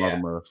Caldwell, Okay, not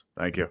Marvin Lewis.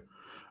 Thank you.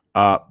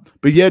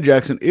 But yeah,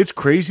 Jackson, it's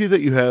crazy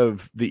that you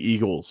have the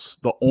Eagles,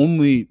 the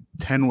only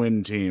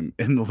 10-win team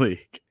in the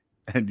league,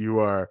 and you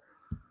are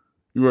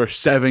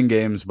 7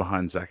 games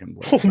behind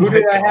second place. Who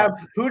did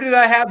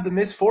I have the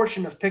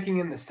misfortune of picking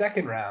in the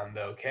second round,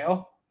 though,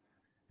 Kale?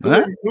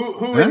 Who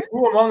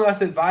among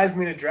us advised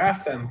me to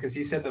draft them? Because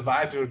he said the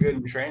vibes were good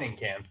in training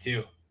camp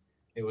too.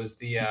 It was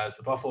the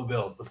Buffalo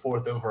Bills, the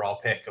 4th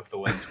overall pick of the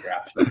wins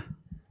draft.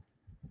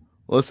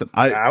 Listen,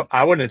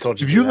 I wouldn't have told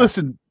you.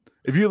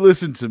 If you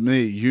listened to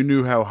me, you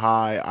knew how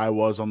high I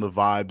was on the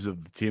vibes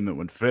of the team that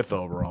went 5th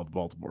overall, the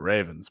Baltimore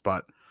Ravens.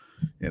 But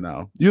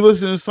you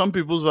listen to some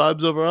people's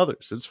vibes over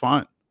others. It's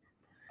fine.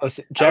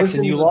 Listen,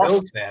 Jackson, you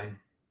lost.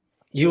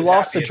 You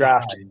lost the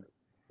draft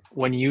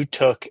when you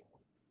took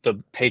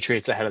the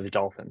Patriots ahead of the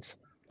Dolphins.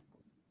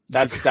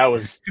 That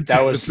was in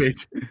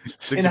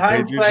hindsight. In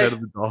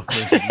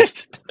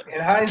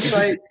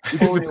hindsight,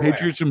 the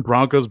Patriots and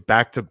Broncos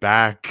back to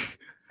back.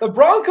 The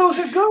Broncos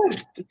are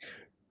good.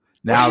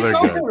 Now they're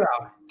good.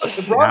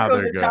 The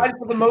Broncos are tied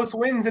for the most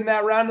wins in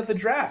that round of the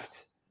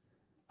draft.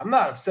 I'm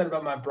not upset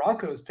about my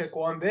Broncos pick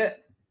one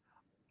bit.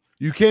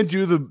 You can't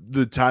do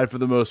the tie for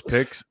the most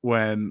picks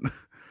when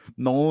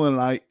Nolan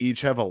and I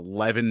each have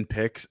 11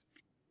 picks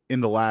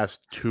in the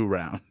last 2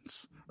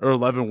 rounds. Or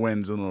 11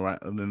 wins in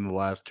the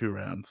last 2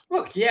 rounds.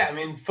 Look, yeah, I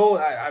mean,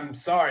 I'm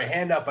sorry,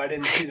 hand up. I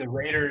didn't see the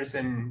Raiders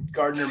and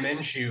Gardner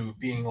Minshew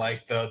being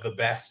like the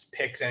best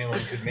picks anyone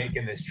could make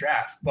in this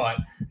draft. But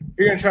if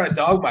you're gonna try to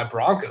dog my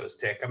Broncos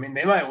pick, I mean,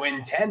 they might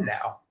win 10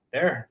 now.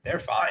 They're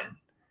fine.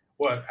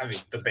 What I mean,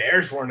 the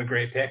Bears weren't a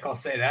great pick. I'll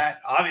say that.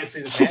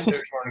 Obviously, the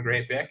Panthers weren't a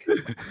great pick.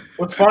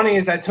 What's funny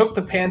is I took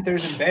the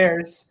Panthers and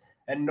Bears,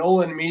 and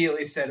Nolan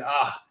immediately said,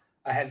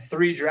 I had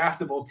 3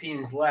 draftable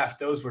teams left.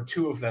 Those were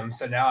 2 of them.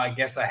 So now I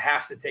guess I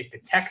have to take the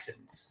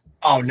Texans.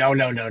 Oh, no.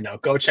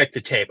 Go check the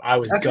tape. I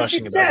was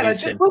gushing about Houston. I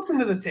just listened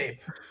to the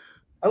tape.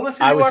 I was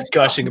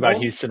gushing about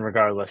Houston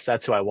regardless.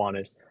 That's who I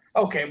wanted.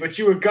 Okay, but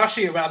you were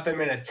gushing about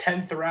them in a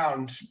 10th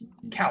round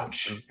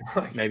couch.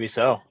 Maybe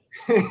so.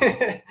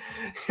 I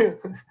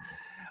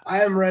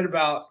am right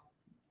about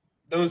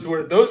those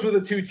were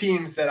the 2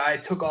 teams that I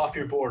took off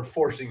your board,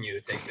 forcing you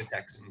to take the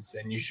Texans,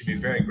 and you should be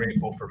very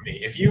grateful for me.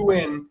 If you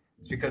win,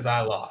 it's because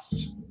I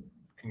lost.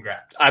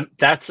 Congrats.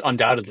 That's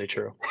undoubtedly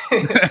true.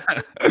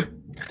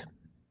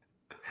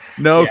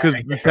 No, because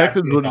the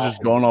Texans would have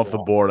just gone off the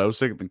board. I was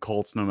taking the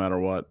Colts no matter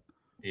what.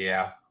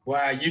 Yeah.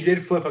 Well, you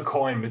did flip a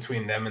coin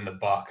between them and the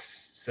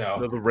Bucks. So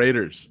the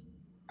Raiders.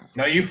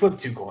 No, you flipped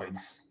 2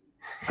 coins.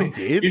 I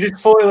did? You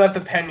just fully let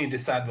the penny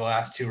decide the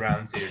last 2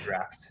 rounds of your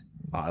draft.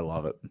 I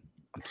love it.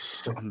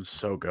 I'm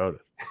so goated.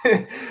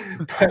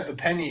 But the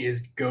penny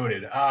is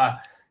goated.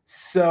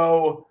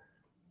 So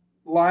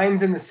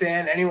lines in the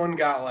sand, anyone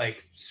got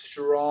like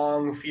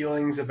strong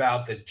feelings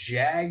about the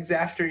Jags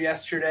after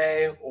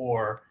yesterday,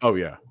 or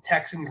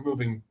Texans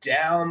moving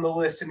down the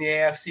list in the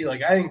AFC?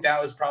 Like, I think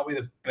that was probably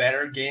the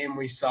better game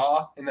we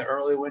saw in the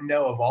early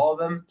window of all of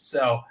them.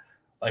 So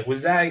like,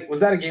 was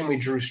that a game we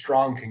drew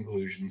strong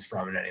conclusions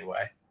from in any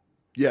way?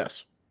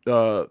 Yes.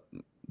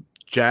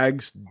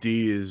 Jags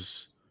D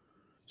is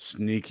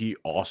sneaky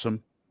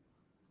awesome.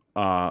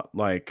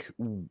 Like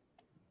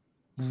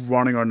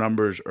running our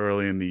numbers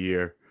early in the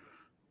year.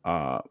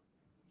 The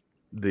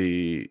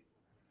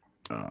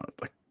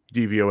like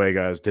DVOA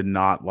guys did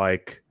not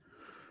like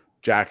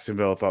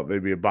Jacksonville, thought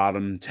they'd be a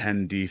bottom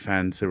 10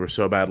 defense. They were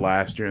so bad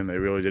last year and they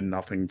really did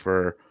nothing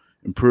for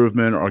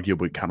improvement,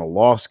 arguably kind of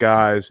lost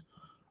guys.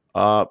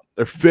 They're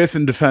 5th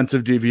in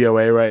defensive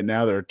DVOA right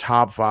now. They're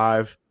top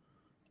 5.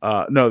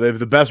 No, they have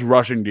the best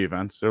rushing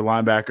defense. Their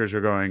linebackers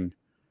are going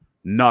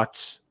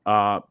nuts.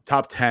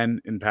 Top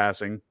 10 in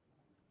passing.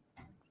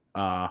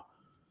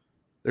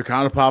 They're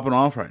kind of popping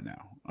off right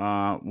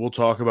now. We'll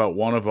talk about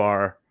one of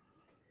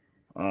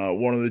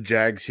the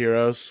Jags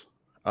heroes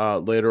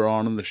later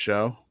on in the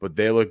show, but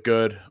they look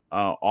good.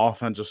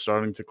 Offense is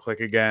starting to click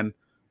again.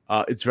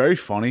 It's very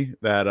funny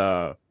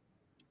that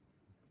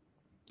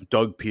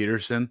Doug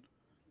Peterson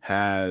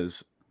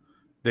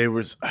did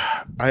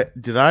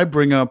I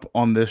bring up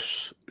on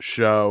this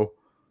show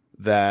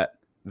that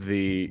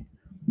the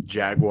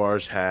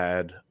Jaguars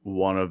had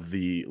one of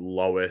the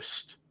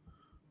lowest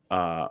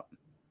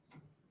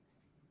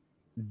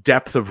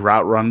depth of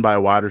route run by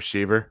a wide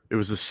receiver? It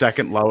was the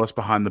second lowest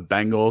behind the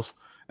Bengals,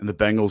 and the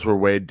Bengals were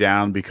weighed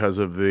down because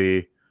of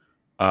the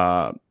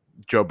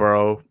Joe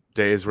Burrow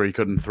days where he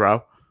couldn't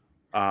throw.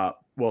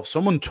 Well,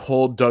 someone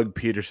told Doug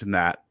Peterson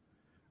that,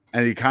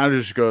 and he kind of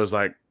just goes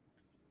like,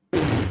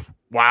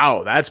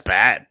 wow, that's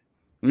bad.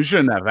 We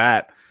shouldn't have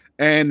that.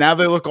 And now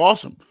they look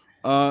awesome.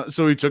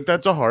 So he took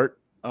that to heart.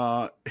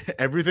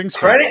 Everything's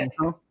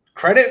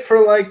credit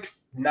for like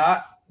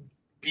not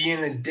being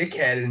a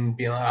dickhead and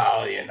being like,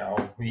 oh,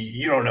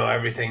 you don't know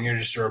everything. You're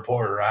just a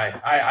reporter.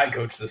 I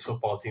coach this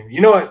football team.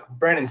 You know what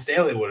Brandon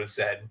Staley would have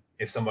said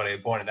if somebody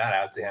had pointed that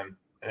out to him.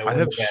 I'd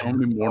have so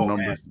many more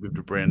numbers to give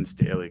to Brandon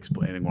Staley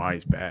explaining why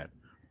he's bad.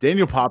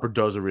 Daniel Popper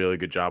does a really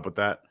good job with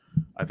that.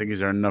 I think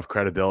he's earned enough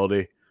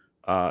credibility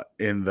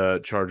in the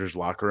Chargers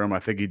locker room. I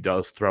think he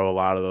does throw a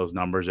lot of those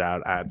numbers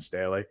out at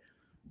Staley.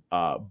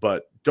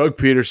 But Doug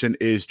Peterson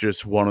is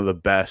just one of the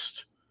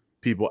best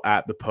people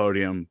at the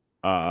podium.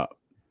 I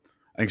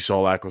think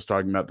Solak was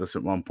talking about this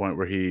at one point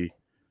where he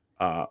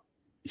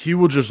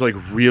will just like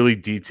really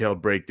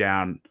detailed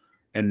breakdown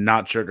and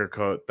not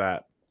sugarcoat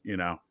that,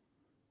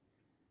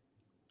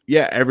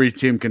 yeah, every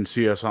team can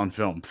see us on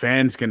film.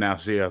 Fans can now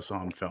see us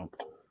on film.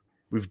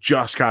 We've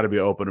just got to be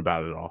open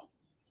about it all.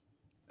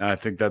 And I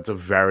think that's a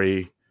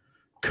very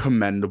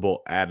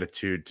commendable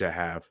attitude to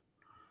have.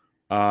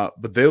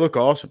 But they look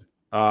awesome.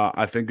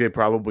 I think they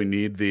probably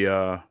need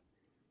the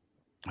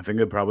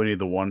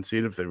 1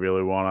 seed if they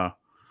really want to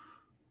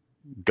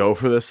go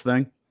for this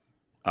thing,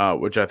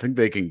 which I think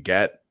they can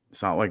get.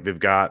 It's not like they've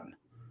got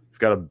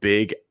a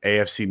big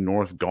AFC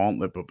North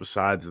gauntlet, but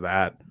besides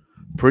that,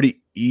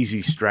 pretty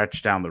easy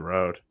stretch down the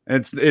road.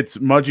 And it's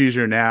much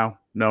easier now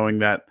knowing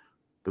that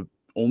the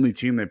only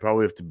team they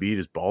probably have to beat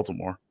is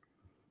Baltimore.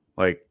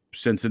 Like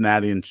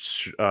Cincinnati and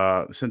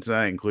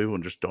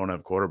Cleveland just don't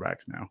have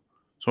quarterbacks now.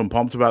 So I'm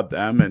pumped about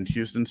them, and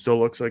Houston still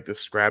looks like the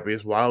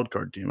scrappiest wild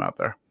card team out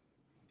there.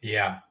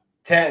 Yeah.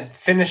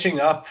 Finishing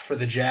up for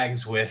the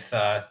Jags with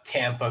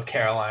Tampa,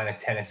 Carolina,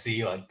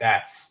 Tennessee, like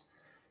that's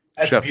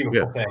a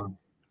beautiful thing.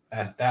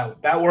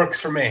 That works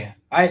for me.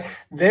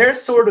 They're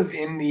sort of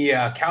in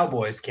the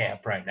Cowboys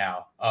camp right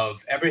now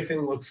of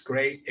everything looks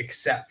great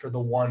except for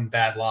the one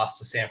bad loss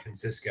to San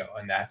Francisco,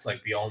 and that's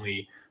like the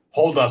only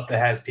holdup that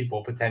has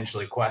people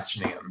potentially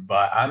questioning him.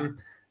 But I'm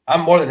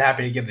more than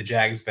happy to give the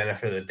Jags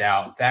benefit of the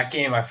doubt. That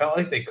game, I felt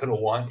like they could have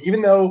won,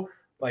 even though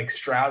like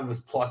Stroud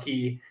was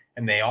plucky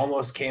and they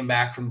almost came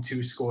back from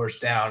 2 scores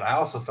down. I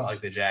also felt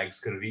like the Jags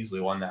could have easily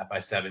won that by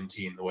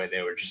 17, the way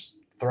they were just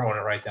throwing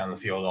it right down the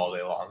field all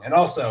day long. And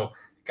also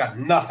got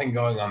nothing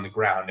going on the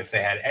ground. If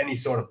they had any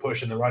sort of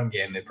push in the run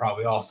game, they'd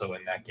probably also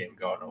win that game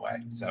going away.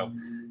 So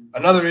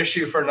another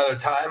issue for another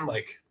time.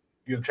 Like,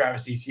 you have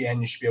Travis Etienne,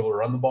 you should be able to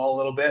run the ball a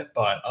little bit.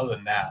 But other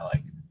than that,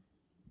 like,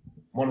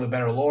 one of the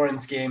better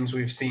Lawrence games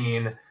we've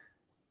seen.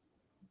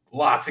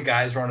 Lots of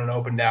guys running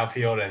open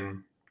downfield,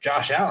 and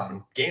Josh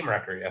Allen, game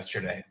record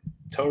yesterday.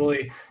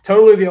 Totally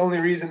the only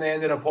reason they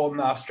ended up holding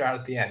off Stroud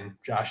at the end.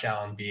 Josh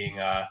Allen being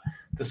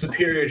the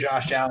superior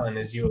Josh Allen,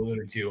 as you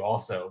alluded to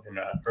also in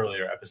an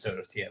earlier episode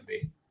of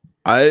TMB.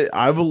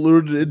 I've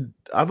alluded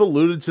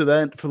to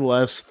that for the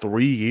last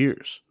 3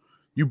 years.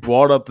 You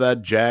brought up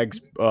that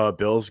Jags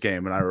Bills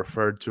game, and I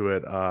referred to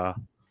it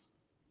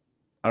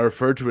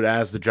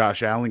as the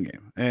Josh Allen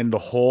game. And the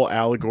whole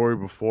allegory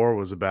before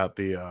was about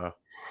the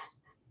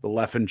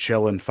Leffen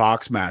Chill and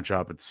Fox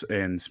matchup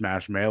in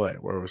Smash Melee,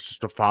 where it was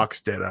just a Fox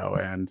ditto,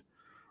 and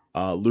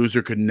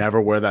loser could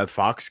never wear that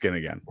Fox skin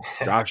again.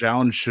 Josh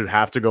Allen should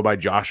have to go by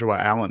Joshua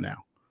Allen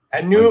now. I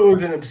knew it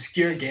was an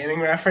obscure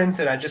gaming reference,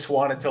 and I just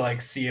wanted to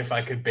like see if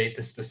I could bait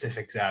the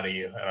specifics out of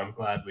you, and I'm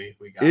glad we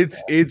got it.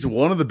 It's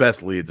one of the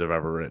best leads I've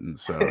ever written,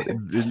 so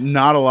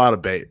not a lot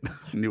of bait.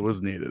 It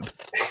was needed.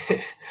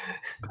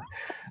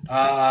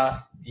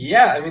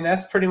 Yeah, I mean,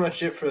 that's pretty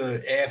much it for the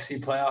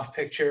AFC playoff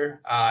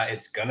picture.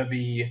 It's going to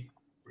be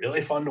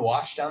really fun to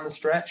watch down the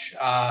stretch.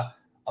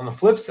 On the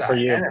flip side,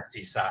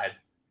 NFC side,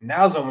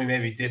 now's when we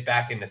maybe dip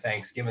back into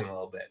Thanksgiving a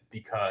little bit,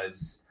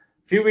 because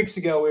a few weeks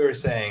ago we were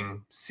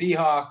saying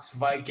Seahawks,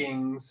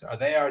 Vikings, are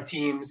they our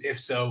teams? If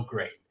so,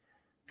 great.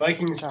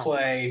 Vikings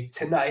play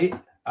tonight.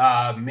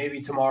 Maybe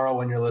tomorrow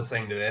when you're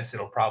listening to this,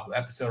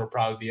 episode will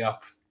probably be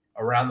up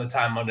around the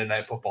time Monday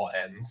Night Football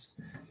ends.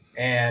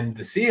 And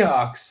the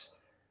Seahawks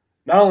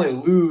not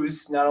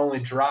only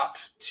drop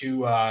to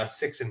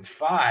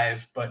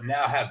 6-5, but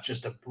now have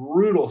just a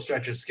brutal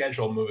stretch of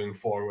schedule moving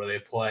forward where they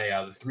play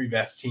the 3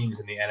 best teams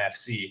in the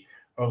NFC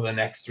over the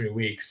next 3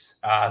 weeks.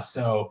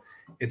 So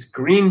it's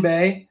Green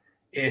Bay.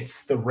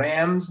 It's the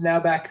Rams now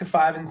back to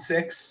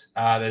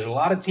 5-6. There's a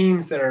lot of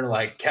teams that are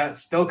like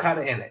still kind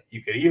of in it.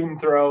 You could even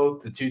throw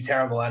the 2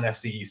 terrible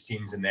NFC East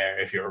teams in there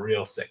if you're a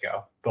real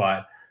sicko.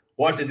 But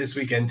what did this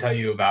weekend tell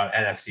you about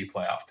NFC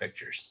playoff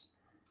pictures?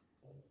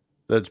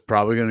 That's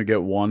probably going to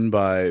get won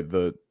by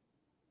the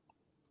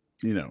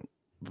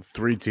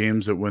 3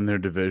 teams that win their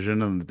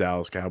division and the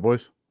Dallas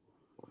Cowboys.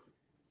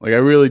 Like, I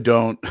really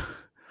don't.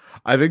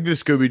 I think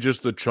this could be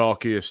just the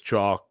chalkiest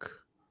chalk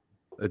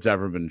that's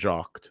ever been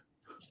chalked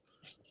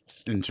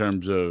in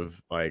terms of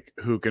like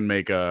who can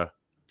make a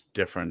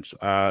difference.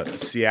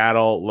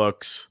 Seattle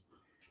looks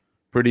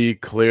pretty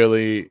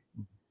clearly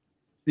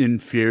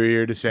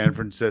inferior to San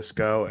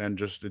Francisco and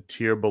just a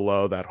tier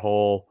below that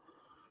whole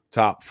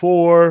top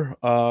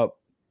 4.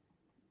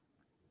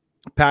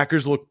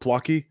 Packers look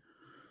plucky.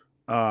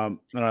 And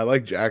I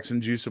like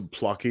Jackson's use of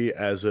plucky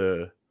as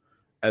a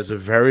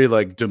very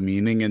like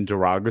demeaning and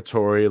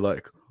derogatory,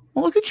 like,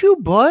 well, look at you,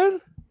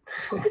 bud.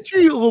 Look at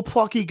you little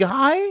plucky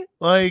guy.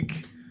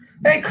 Like,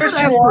 hey,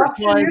 Christian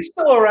Watson, you're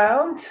still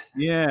around.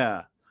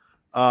 Yeah.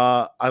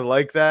 I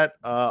like that.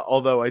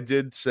 Although I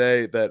did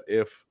say that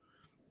if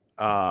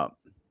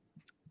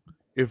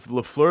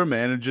LaFleur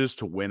manages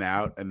to win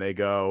out and they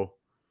go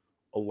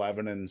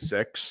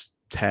 11-6,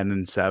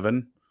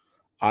 10-7,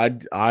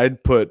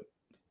 I'd put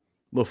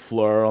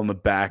LaFleur on the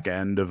back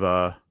end of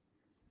a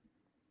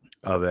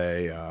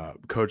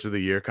coach of the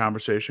year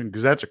conversation,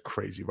 because that's a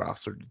crazy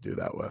roster to do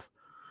that with.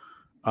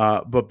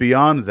 But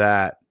beyond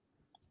that,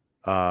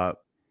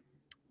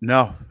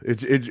 no,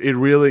 it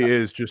really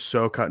is just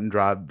so cut and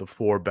dry. The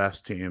 4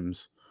 best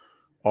teams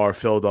are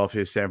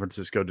Philadelphia, San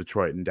Francisco,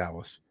 Detroit, and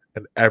Dallas,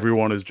 and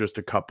everyone is just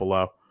a cut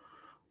below.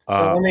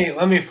 So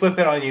let me flip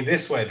it on you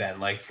this way then.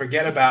 Like,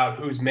 forget about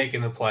who's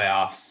making the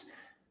playoffs.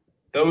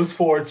 Those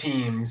 4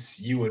 teams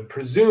you would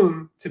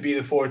presume to be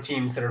the 4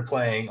 teams that are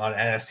playing on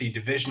NFC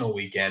divisional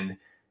weekend.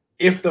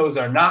 If those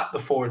are not the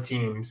 4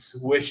 teams,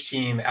 which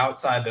team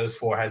outside those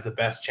 4 has the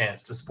best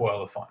chance to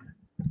spoil the fun?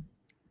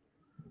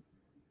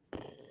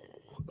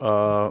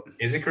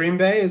 Is it Green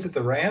Bay? Is it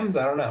the Rams?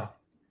 I don't know.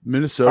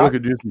 Minnesota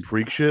could do some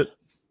freak shit.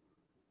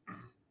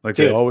 Like,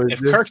 dude, they always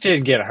if do. Kirk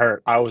didn't get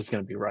hurt, I was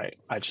going to be right.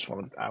 I just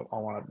want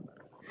to.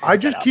 I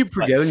just keep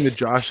forgetting that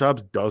Josh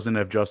Dobbs doesn't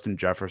have Justin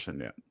Jefferson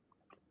yet.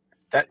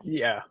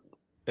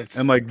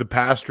 And like the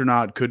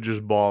Pasternaut could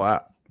just ball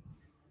out.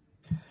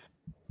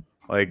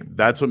 Like,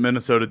 that's what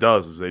Minnesota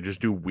does, is they just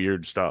do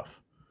weird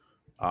stuff.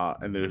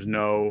 And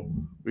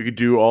we could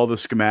do all the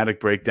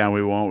schematic breakdown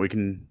we want. We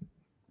can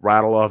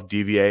rattle off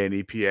DVA and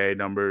EPA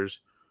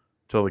numbers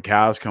till the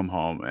cows come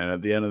home. And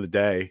at the end of the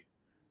day,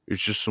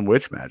 it's just some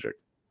witch magic.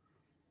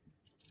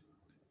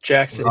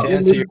 Jackson, to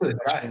answer your question,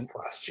 the Giants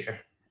last year,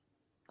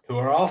 who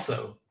are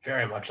also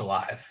very much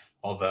alive,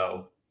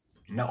 although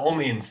not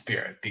only in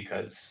spirit,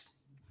 because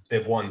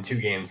they've won 2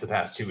 games the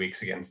past 2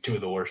 weeks against 2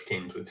 of the worst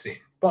teams we've seen,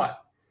 but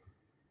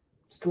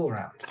still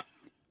around.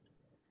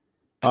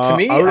 To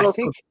me, I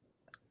think.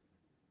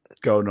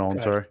 Go, Nolan.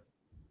 Sorry.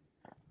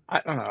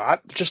 I don't know. I'm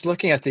just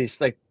looking at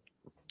these, like,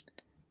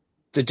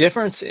 the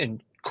difference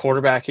in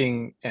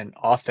quarterbacking and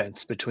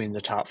offense between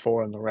the top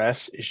 4 and the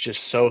rest is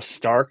just so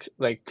stark.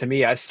 Like, to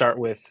me, I start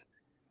with.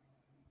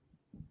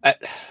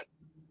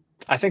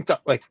 I think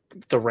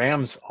the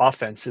Rams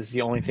offense is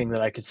the only thing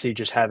that I could see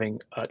just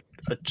having a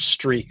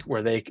streak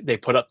where they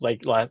put up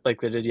like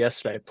they did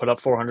yesterday, put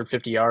up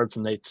 450 yards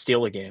and they'd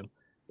steal a game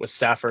with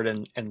Stafford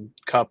and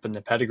Kupp and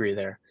the pedigree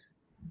there.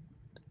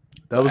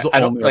 That was the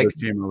only other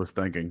team I was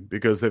thinking,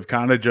 because they've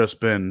kind of just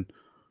been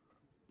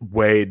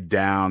weighed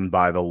down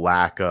by the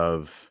lack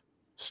of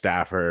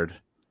Stafford,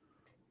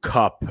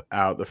 Kupp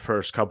out the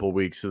first couple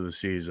weeks of the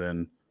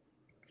season.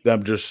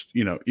 Them just,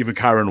 even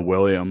Kyron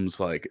Williams,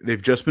 like,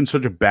 they've just been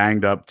such a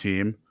banged up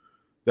team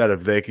that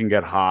if they can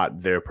get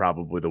hot, they're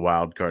probably the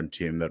wild card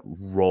team that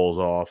rolls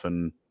off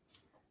and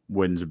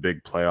wins a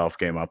big playoff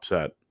game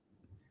upset.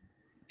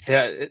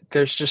 Yeah,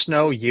 there's just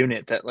no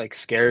unit that like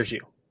scares you.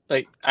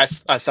 Like,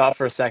 I thought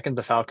for a second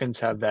the Falcons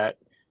have that,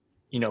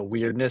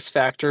 weirdness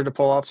factor to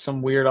pull off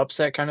some weird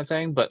upset kind of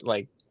thing, but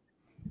like,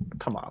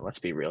 come on, let's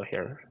be real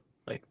here.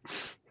 Like,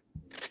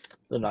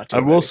 they're not. I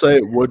will say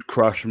it would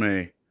crush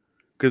me,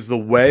 because the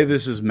way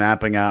this is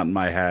mapping out in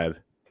my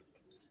head,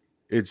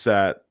 it's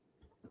that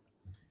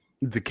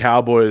the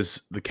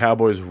Cowboys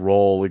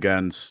roll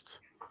against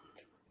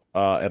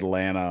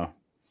Atlanta.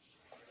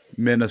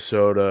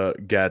 Minnesota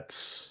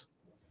gets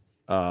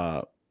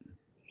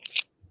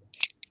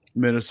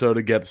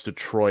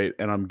Detroit,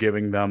 and I'm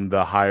giving them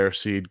the higher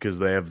seed because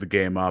they have the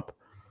game up.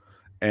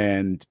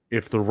 And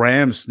if the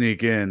Rams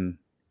sneak in,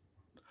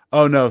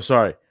 oh no,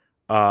 sorry,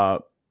 I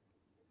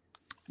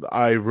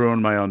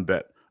ruined my own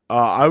bit.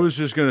 I was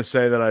just going to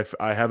say that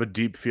I have a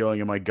deep feeling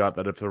in my gut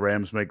that if the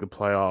Rams make the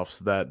playoffs,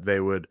 that they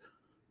would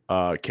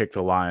kick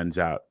the Lions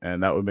out,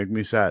 and that would make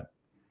me sad.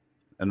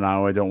 And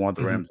now I don't want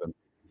the Rams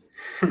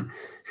in.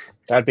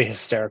 That'd be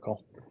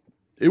hysterical.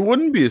 It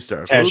wouldn't be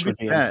hysterical. It would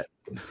be bad.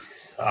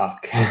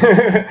 Suck.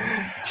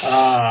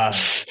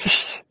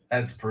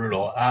 That's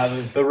brutal.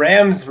 The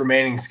Rams'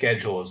 remaining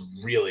schedule is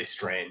really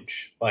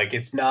strange. Like,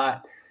 it's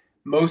not –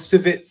 most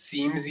of it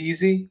seems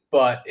easy,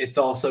 but it's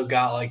also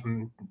got, like,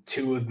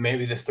 two of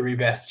maybe the three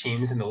best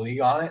teams in the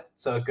league on it.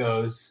 So it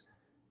goes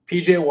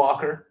P.J.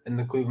 Walker and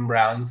the Cleveland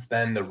Browns,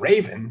 then the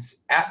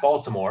Ravens at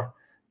Baltimore.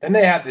 Then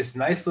they have this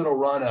nice little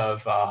run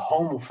of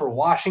home for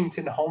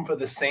Washington, home for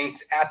the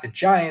Saints, at the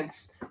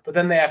Giants, but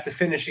then they have to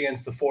finish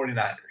against the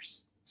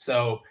 49ers.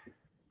 So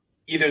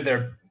either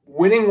they're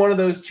winning one of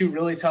those two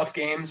really tough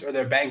games or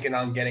they're banking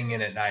on getting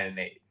in at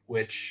 9-8,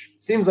 which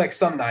seems like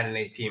some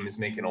 9-8 team is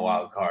making a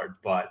wild card,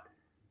 but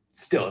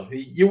still,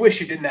 you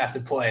wish you didn't have to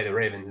play the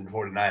Ravens and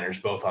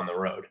 49ers both on the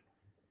road.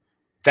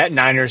 That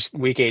Niners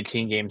Week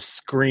 18 game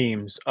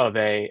screams of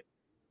the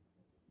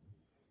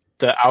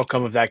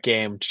outcome of that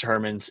game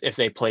determines if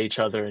they play each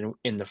other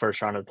in the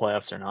first round of the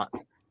playoffs or not.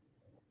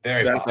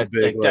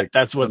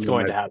 That's what's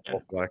going to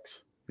happen.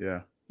 Flex.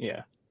 Yeah.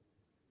 Yeah.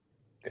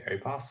 Very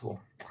possible.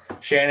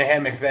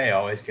 Shanahan McVay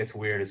always gets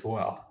weird as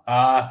well.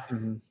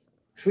 Mm-hmm.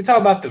 Should we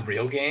talk about the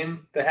real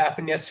game that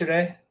happened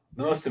yesterday?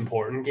 The most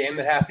important game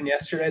that happened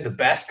yesterday, the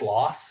best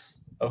loss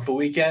of the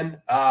weekend.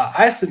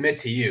 I submit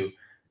to you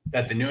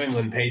that the New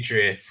England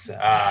Patriots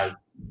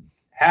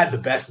had the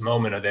best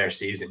moment of their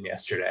season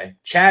yesterday.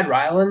 Chad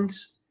Ryland,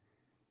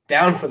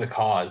 down for the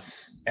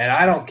cause. And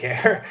I don't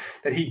care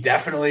that he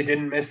definitely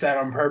didn't miss that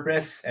on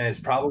purpose and is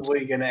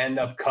probably going to end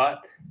up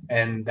cut.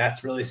 And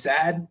that's really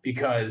sad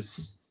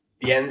because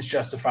the ends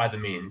justify the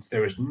means.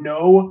 There was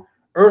no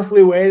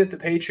earthly way that the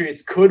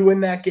Patriots could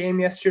win that game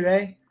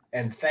yesterday,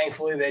 and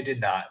thankfully they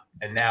did not.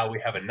 And now we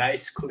have a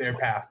nice, clear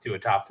path to a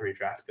top 3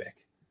 draft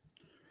pick.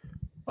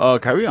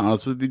 Can I be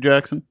honest with you,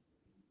 Jackson?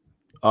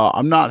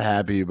 I'm not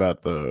happy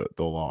about the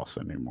loss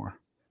anymore.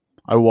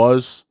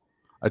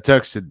 I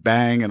texted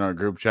bang in our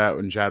group chat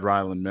when Chad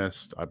Ryland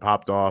missed. I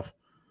popped off.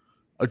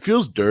 It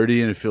feels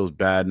dirty and it feels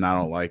bad, and I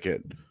don't like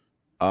it.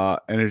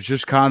 And it's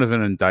just kind of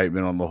an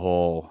indictment on the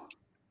whole,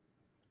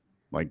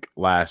 like,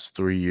 last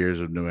 3 years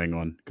of New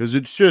England, because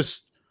it's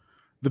just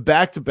the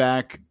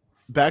back-to-back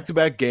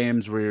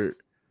games where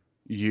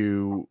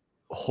you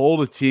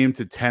hold a team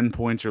to 10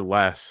 points or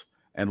less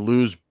and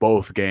lose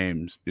both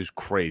games is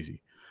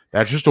crazy.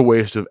 That's just a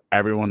waste of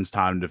everyone's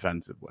time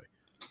defensively.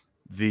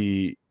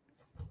 The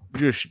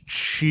just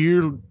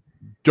sheer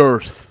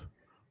dearth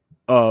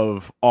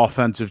of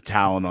offensive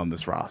talent on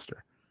this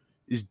roster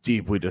is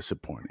deeply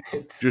disappointing.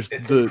 It's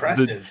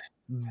impressive.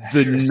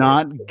 The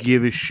not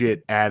give a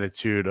shit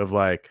attitude of,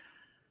 like,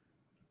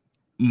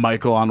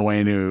 Michael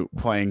Onwenu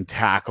playing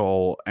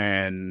tackle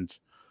and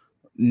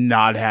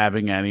not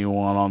having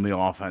anyone on the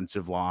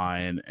offensive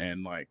line,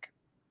 and, like,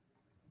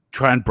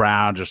 Trent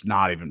Brown just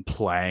not even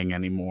playing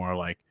anymore.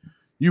 Like,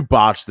 you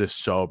botched this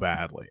so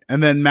badly.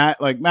 And then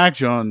Mac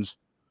Jones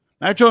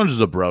is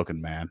a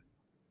broken man.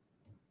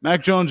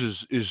 Mac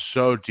Jones is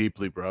so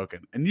deeply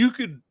broken. And you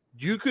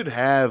could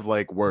have,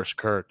 like, worse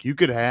Kirk. You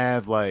could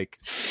have, like,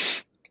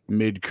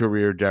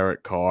 mid-career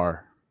Derek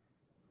Carr.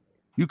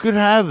 You could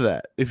have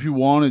that if you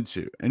wanted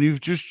to. And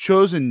you've just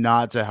chosen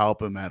not to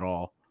help him at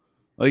all.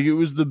 Like, it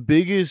was the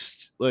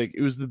biggest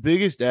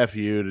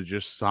FU to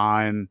just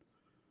sign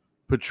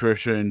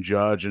Patricia and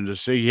Judge and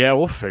just say, yeah,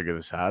 we'll figure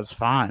this out. It's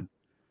fine.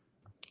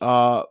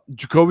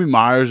 Jacoby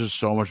Myers is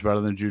so much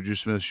better than Juju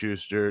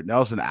Smith-Schuster.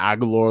 Nelson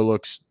Aguilar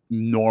looks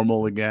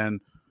normal again.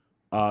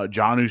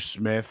 Jonnu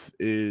Smith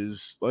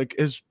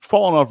has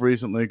fallen off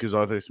recently because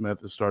Arthur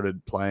Smith has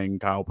started playing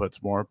Kyle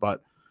Pitts more.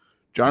 But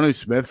Jonnu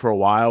Smith for a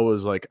while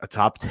was like a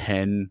top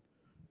 10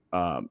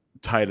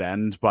 tight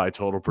end by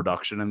total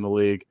production in the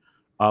league.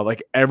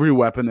 Like, every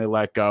weapon they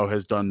let go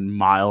has done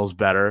miles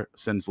better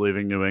since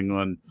leaving New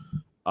England.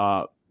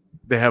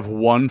 They have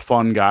one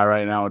fun guy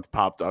right now. It's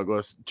Pop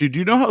Douglas. Dude, do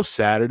you know how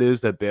sad it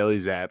is that Bailey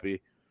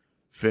Zappi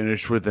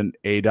finished with an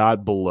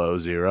ADOT below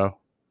 0?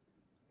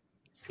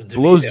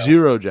 Below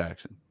 0,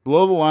 Jackson.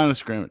 Below the line of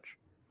scrimmage.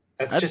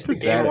 That's just the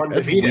game one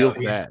DeVito.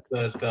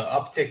 The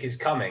uptick is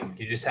coming.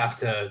 You just have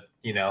to,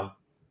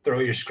 throw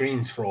your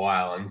screens for a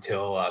while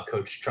until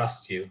coach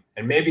trusts you.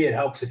 And maybe it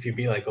helps if you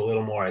be, like, a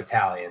little more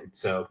Italian.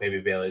 So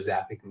maybe Bailey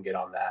Zappi can get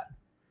on that.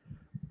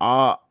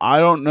 I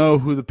don't know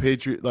who the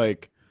Patriot,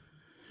 like,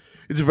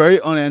 it's a very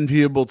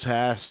unenviable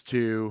task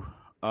to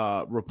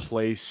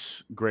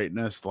replace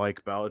greatness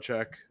like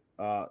Belichick.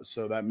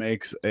 So that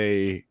makes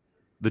the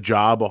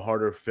job a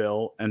harder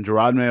fill. And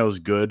Gerard Mayo is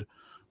good,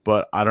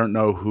 but I don't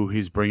know who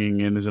he's bringing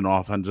in as an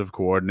offensive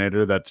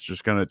coordinator that's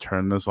just going to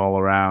turn this all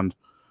around.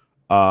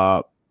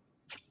 What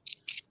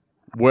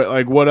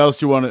else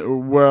do you want to?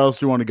 Where else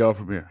do you want to go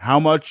from here?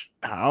 How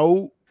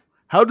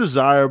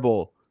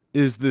desirable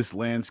is this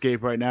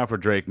landscape right now for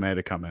Drake May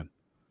to come in?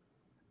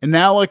 And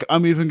now, like,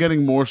 I'm even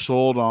getting more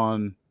sold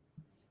on,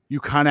 you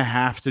kind of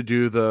have to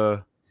do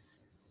the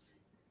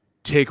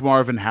take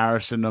Marvin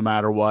Harrison no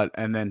matter what,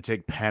 and then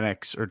take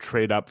Penix or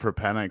trade up for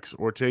Penix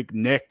or take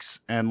Nix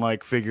and,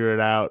 like, figure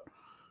it out.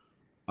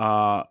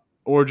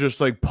 Or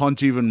just, like,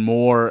 punt even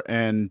more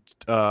and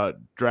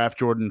draft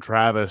Jordan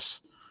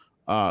Travis,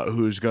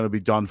 who's going to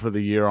be done for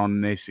the year on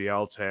an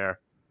ACL tear.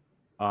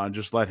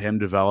 Just let him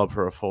develop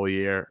for a full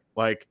year.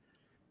 Like,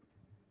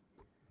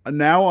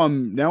 Now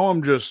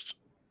I'm just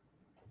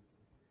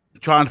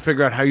trying to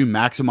figure out how you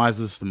maximize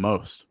this the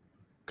most,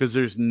 because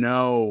there's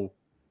no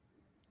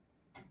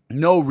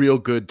real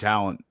good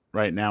talent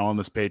right now on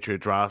this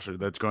Patriots roster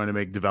that's going to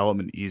make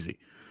development easy.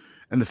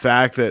 And the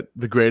fact that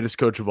the greatest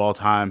coach of all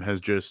time has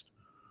just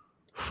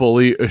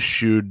fully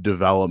eschewed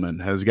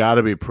development has got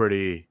to be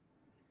pretty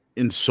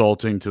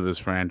insulting to this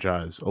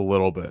franchise a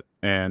little bit.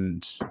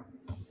 And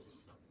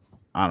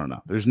I don't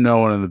know. There's no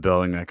one in the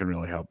building that can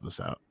really help this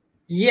out.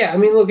 Yeah, I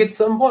mean, look, at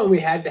some point we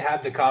had to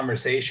have the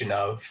conversation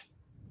of,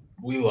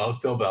 we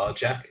love Bill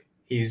Belichick.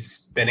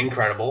 He's been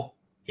incredible.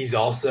 He's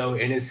also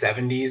in his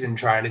 70s and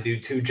trying to do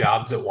two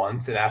jobs at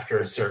once. And after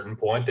a certain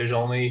point, there's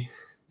only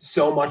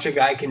so much a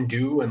guy can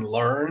do and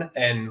learn.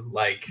 And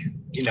like,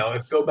 you know,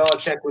 if Bill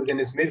Belichick was in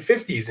his mid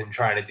 50s and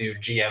trying to do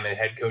GM and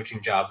head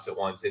coaching jobs at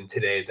once in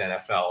today's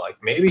NFL, like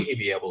maybe he'd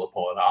be able to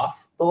pull it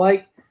off, but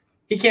like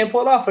he can't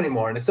pull it off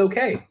anymore. And it's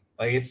okay.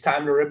 Like it's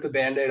time to rip the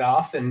Band-Aid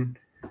off. And,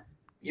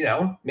 you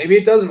know, maybe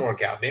it doesn't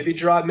work out. Maybe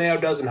Gerard Mayo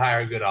doesn't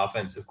hire a good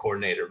offensive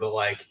coordinator, but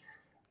like,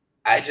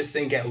 I just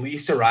think at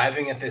least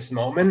arriving at this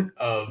moment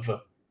of,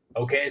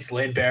 okay, it's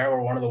laid bare. We're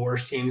one of the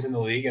worst teams in the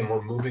league and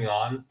we're moving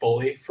on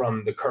fully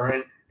from the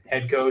current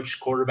head coach,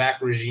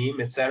 quarterback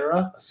regime,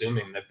 etc.,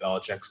 assuming that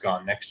Belichick's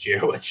gone next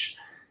year, which,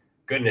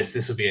 goodness,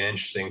 this would be an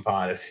interesting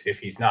pod if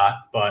he's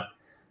not. But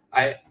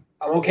I'm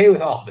okay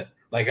with all of it.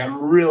 Like, I'm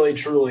really,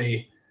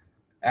 truly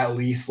at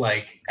least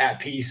like at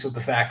peace with the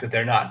fact that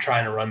they're not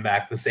trying to run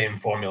back the same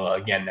formula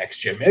again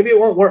next year. Maybe it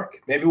won't work.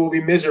 Maybe we'll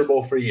be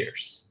miserable for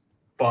years.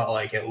 But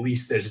like at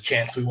least there's a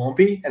chance we won't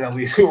be, and at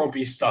least we won't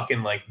be stuck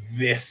in like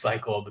this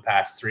cycle of the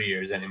past 3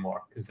 years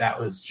anymore, because that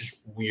was just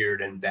weird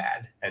and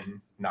bad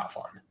and not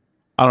fun.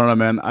 I don't know,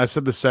 man. I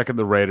said the second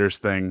the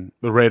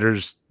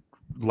Raiders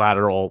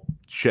lateral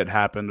shit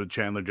happened with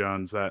Chandler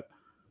Jones, that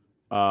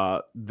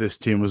this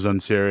team was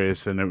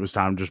unserious and it was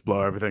time to just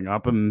blow everything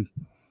up. And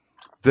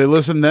if they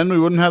listened then, we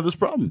wouldn't have this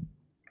problem.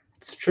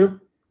 It's true.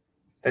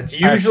 That's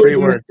usually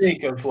the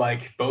mistake of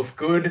like both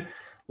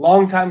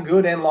long-time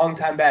good and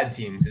long-time bad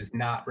teams, is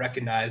not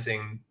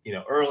recognizing, you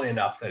know, early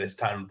enough that it's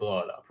time to blow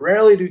it up.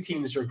 Rarely do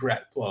teams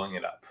regret blowing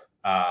it up.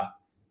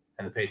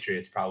 And the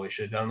Patriots probably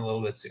should have done it a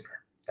little bit sooner.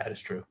 That is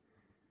true.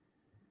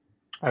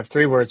 I have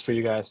 3 words for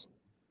you guys.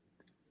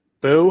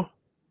 Boo,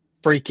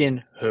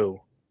 freaking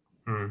who.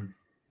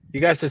 You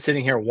guys are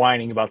sitting here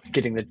whining about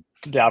getting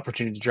the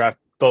opportunity to draft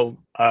both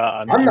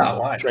I'm not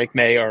whining. Drake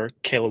May or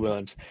Caleb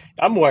Williams.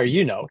 I'm aware,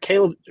 you know.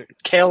 Kale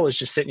is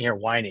just sitting here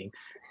whining.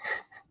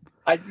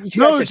 You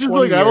guys have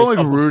 20 years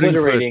of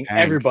obliterating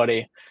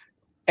everybody,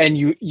 and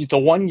you the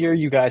 1 year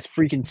you guys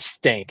freaking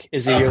stink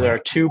is the year there are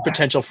 2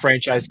 potential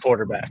franchise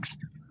quarterbacks.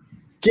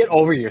 Get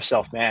over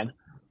yourself, man.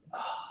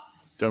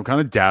 Dude, I'm kind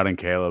of doubting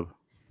Caleb.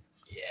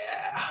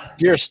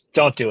 Yeah.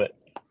 Don't do it.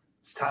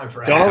 It's time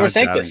for Don't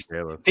overthink this.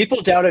 Caleb.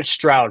 People doubted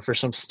Stroud for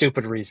some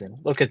stupid reason.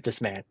 Look at this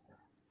man.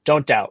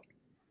 Don't doubt.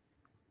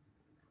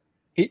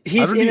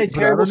 He's in a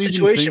terrible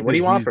situation. What do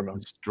you want from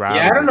him?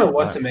 Yeah, I don't know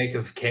what to make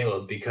of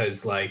Caleb,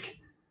 because like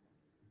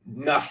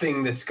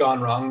nothing that's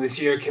gone wrong this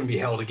year can be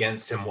held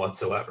against him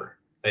whatsoever.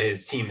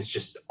 His team is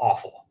just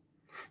awful.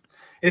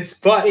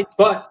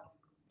 But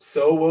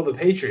so will the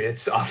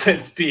Patriots'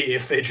 offense be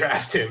if they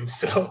draft him.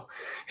 So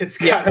it's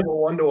kind of a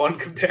 1-to-1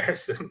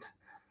 comparison.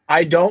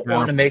 I don't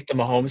want to make the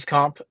Mahomes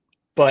comp,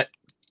 but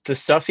the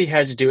stuff he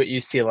had to do at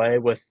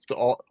UCLA with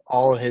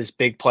all of his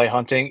big play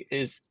hunting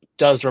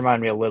does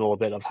remind me a little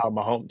bit of how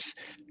Mahomes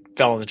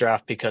fell in the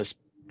draft, because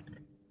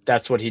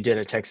that's what he did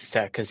at Texas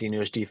Tech, because he knew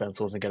his defense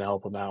wasn't going to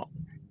help him out.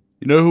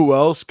 You know who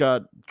else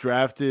got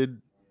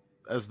drafted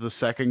as the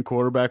second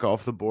quarterback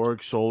off the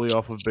board solely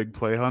off of big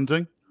play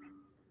hunting?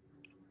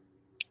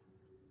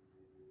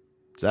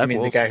 You mean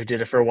Wilson. The guy who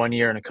did it for 1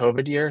 year in a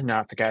COVID year,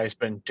 not the guy who's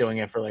been doing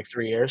it for like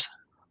 3 years?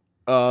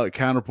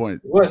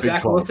 Counterpoint. What,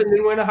 Zach Wilson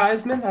didn't win a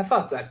Heisman? I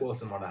thought Zach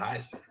Wilson won a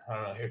Heisman. I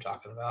don't know what you're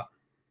talking about.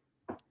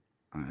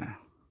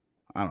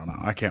 I don't know.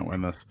 I can't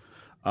win this.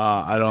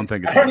 I don't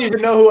think. I don't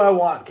even know who I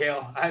want,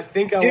 Kale. I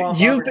think I want.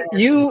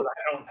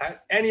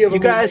 Any of them. You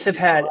guys have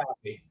had.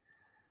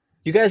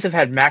 You guys have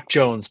had Mac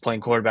Jones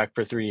playing quarterback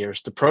for 3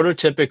 years. The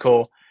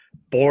prototypical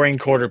boring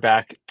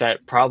quarterback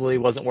that probably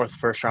wasn't worth the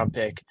first round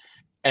pick.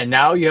 And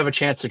now you have a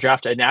chance to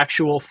draft an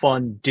actual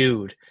fun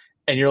dude.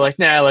 And you're like,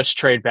 nah, let's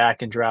trade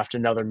back and draft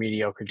another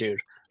mediocre dude.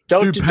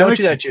 Don't do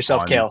that to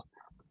yourself, Kale.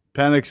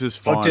 Penix is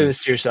fun. Don't do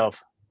this to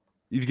yourself.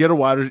 You get a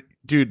wider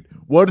dude.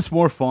 What is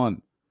more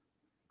fun?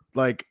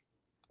 Like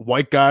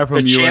white guy from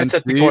UNC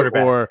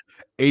or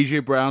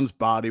AJ Brown's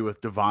body with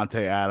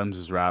Devontae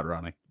Adams' route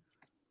running?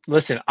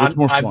 Listen, I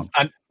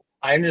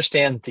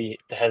understand the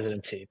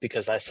hesitancy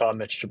because I saw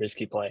Mitch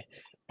Trubisky play,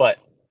 but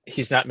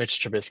he's not Mitch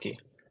Trubisky.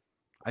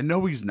 I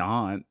know he's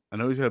not. I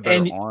know he's got a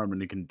better arm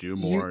and he can do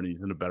more and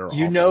he's in a better offense.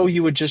 You know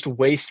you would just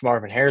waste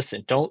Marvin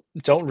Harrison. Don't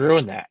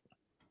ruin that.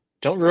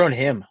 Don't ruin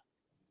him.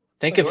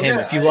 Think of him.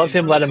 If you love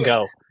him, let him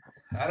go.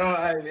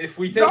 If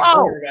we take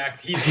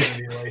quarterback, he's going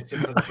to be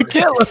wasted. I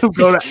can't let him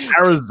go to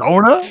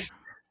Arizona.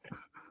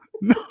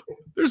 No,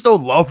 there's no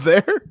love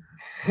there.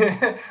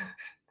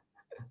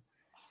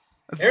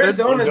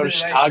 Arizona Go did to a nice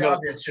Chicago. job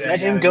yesterday. Let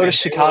him They go were to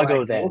Chicago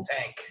like, then. We'll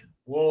tank.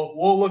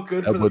 We'll look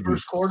good That for the would be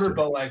first quarter, sick.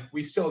 but like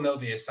we still know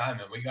the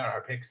assignment. We got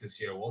our picks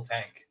this year. We'll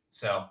tank.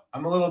 So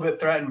I'm a little bit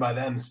threatened by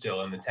them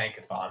still in the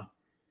tankathon.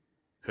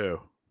 Who?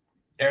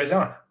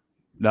 Arizona.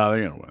 No,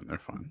 they're gonna win. They're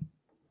fine.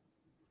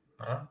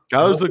 Kyler's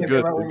Kyler's looked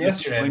good. win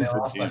yesterday, and they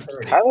lost by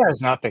 30. Kyler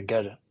has not been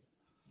good.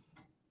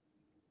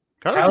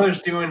 Kyler's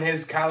doing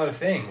his Kyler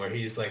thing where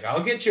he's like,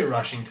 I'll get you a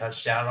rushing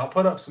touchdown. I'll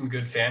put up some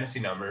good fantasy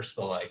numbers,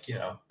 but like,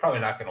 probably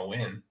not going to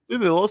win.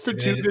 Dude, they lost to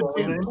two good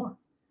teams.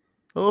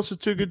 They lost to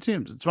two good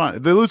teams. It's fine.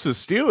 If they lose to the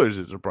Steelers,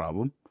 it's a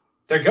problem.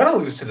 They're going to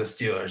lose to the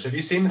Steelers. Have you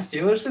seen the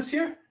Steelers this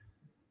year?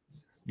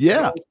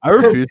 Yeah, I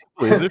refuse to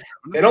believe it.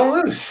 They don't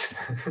lose.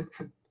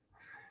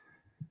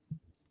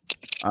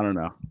 I don't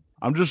know.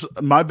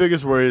 My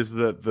biggest worry is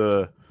that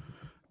the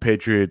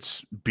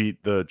Patriots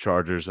beat the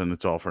Chargers and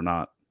it's all for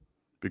naught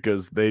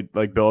because they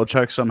like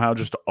Belichick somehow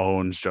just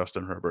owns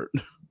Justin Herbert.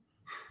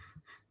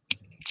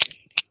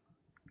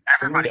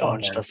 Everybody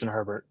owns Justin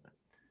Herbert.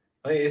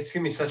 Like, it's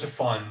gonna be such a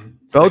fun.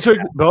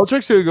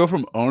 Belichick's gonna go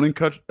from owning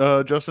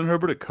Justin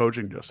Herbert to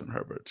coaching Justin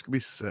Herbert. It's gonna be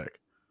sick.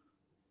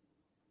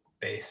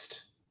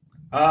 Based.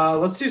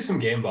 Let's do some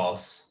game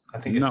balls. I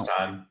think it's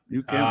time.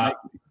 You can't.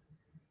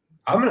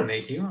 I'm gonna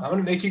make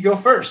you go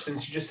first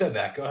since you just said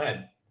that. Go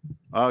ahead.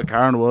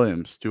 Kyron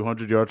Williams,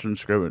 200 yards from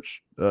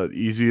scrimmage.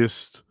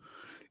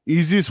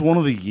 Easiest one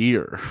of the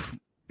year,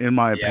 in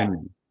my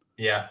opinion.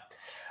 Yeah.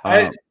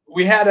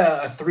 We had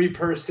a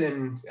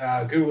 3-person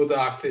Google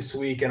Doc this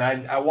week, and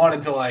I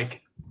wanted to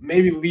like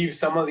maybe leave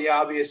some of the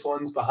obvious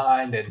ones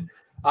behind. And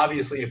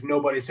obviously, if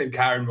nobody said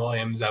Kyron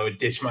Williams, I would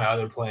ditch my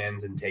other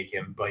plans and take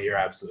him. But you're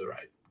absolutely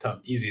right.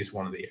 Easiest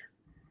one of the year.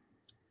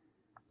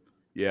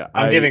 Yeah,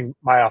 I'm giving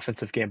my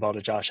offensive game ball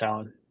to Josh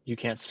Allen. You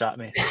can't stop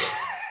me.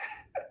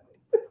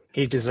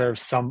 He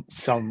deserves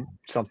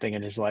something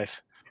in his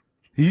life.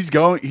 He's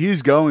going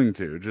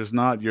to, just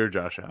not your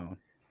Josh Allen.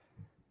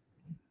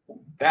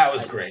 That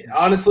was great.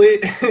 Honestly,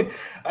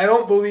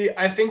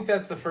 I think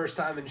that's the first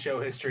time in show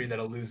history that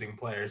a losing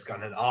player has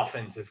gotten an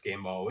offensive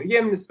game ball. We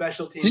gave him the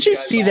special teams. Did you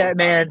see that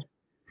man?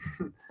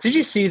 Did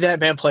you see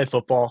that man play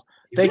football?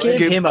 They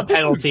gave him a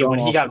penalty when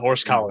he got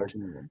horse collared.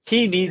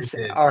 He needs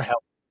our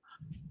help.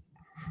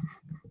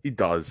 He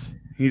does.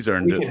 He's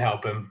earned it. We can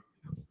help him.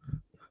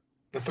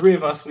 The three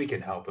of us, we can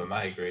help him.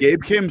 I agree.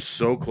 Gabe came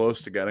so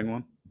close to getting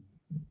one.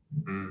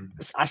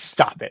 I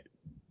stop it.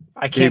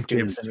 I can't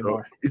do this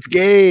anymore. It's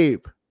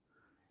Gabe.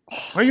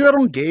 Why are you out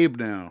on Gabe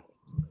now?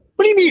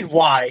 What do you mean,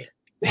 why?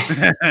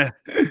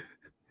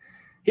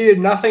 He did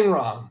nothing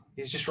wrong.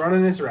 He's just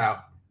running his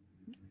route.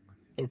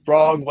 The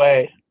wrong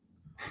way.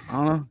 I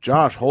don't know.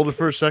 Josh, hold it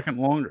for a second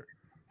longer.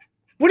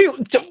 What do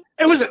you –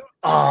 it was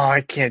 –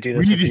 I can't do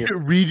this with you.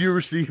 Read your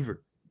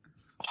receiver.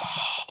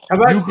 How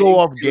about you go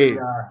off Gabe.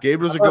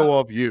 Gabe doesn't go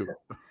off you.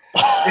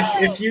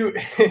 If you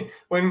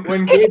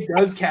when Gabe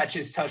does catch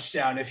his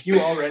touchdown, if you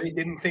already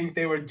didn't think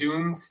they were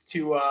doomed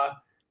to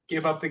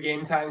give up the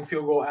game-tying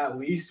field goal at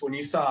least, when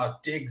you saw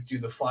Diggs do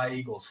the fly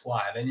Eagles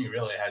fly, then you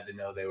really had to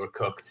know they were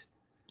cooked.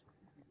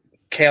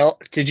 Kale,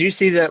 did you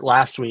see that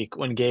last week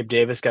when Gabe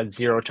Davis got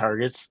 0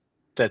 targets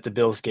that the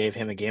Bills gave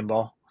him a game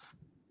ball?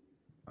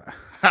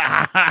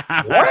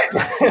 What?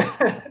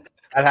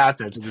 That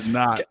happened. It did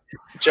not.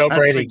 Joe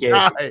Brady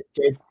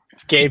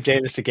gave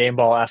Davis a game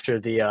ball after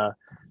the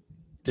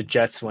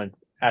Jets win.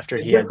 After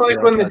he had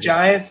like when the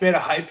Giants made a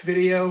hype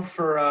video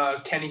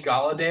for Kenny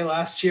Golladay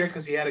last year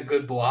because he had a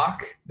good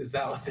block. Is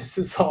that what this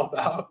is all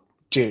about?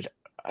 Dude,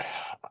 I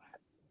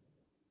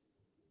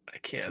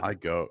can't. I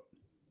go.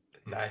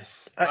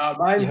 Nice.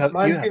 Mine's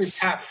going to be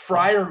Pat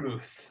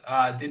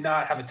Freiermuth. Did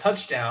not have a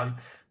touchdown,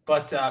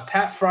 but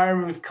Pat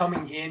Freiermuth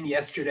coming in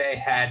yesterday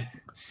had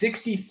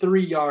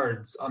 63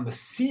 yards on the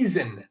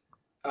season.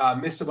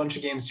 Missed a bunch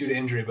of games due to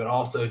injury, but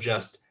also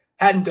just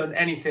hadn't done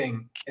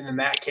anything in the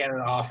Matt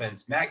Canada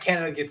offense. Matt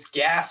Canada gets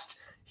gassed.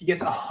 He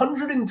gets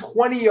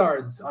 120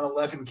 yards on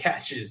 11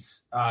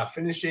 catches,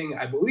 finishing,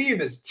 I believe,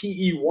 as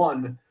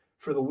TE1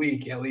 for the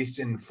week, at least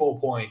in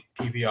full-point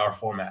PPR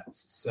formats.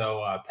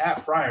 So Pat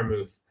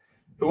Freiermuth,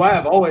 who I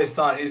have always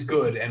thought is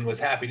good and was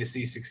happy to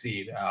see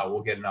succeed,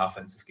 will get an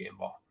offensive game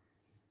ball.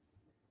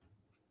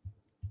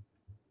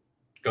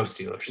 Go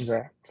Steelers.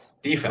 Congrats.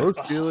 Defense.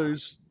 Go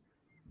Steelers.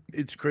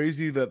 It's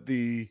crazy that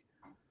the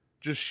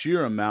just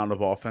sheer amount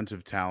of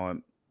offensive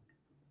talent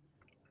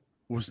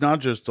was not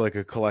just like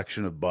a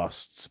collection of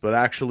busts, but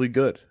actually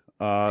good.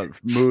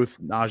 Muth,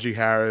 Najee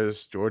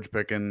Harris, George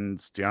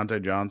Pickens,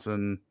 Deontay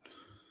Johnson.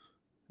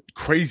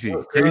 Crazy.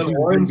 Crazy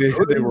thing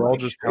they were all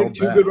just held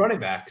two back. Good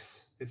running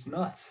backs. It's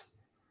nuts.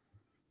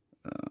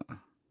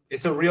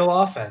 It's a real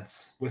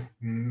offense with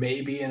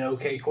maybe an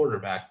okay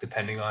quarterback,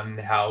 depending on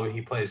how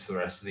he plays for the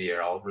rest of the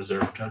year. I'll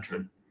reserve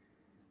judgment.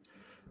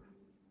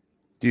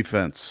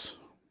 Defense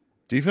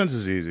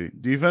is easy.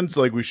 Defense,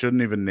 like we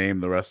shouldn't even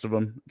name the rest of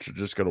them. It should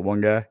just go to one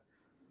guy.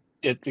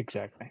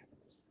 Exactly.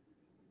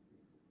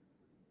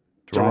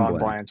 Deron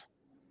Bland.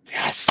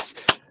 Yes.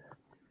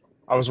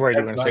 I was worried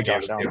you were going to say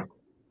Josh Allen.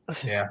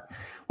 Yeah.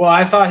 Well,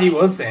 I thought he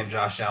was saying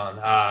Josh Allen.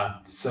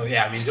 So,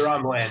 yeah, I mean,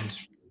 Deron Bland,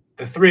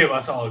 the three of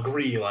us all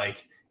agree,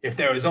 like, if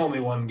there was only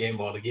one game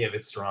ball to give,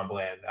 it's Deron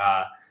Bland.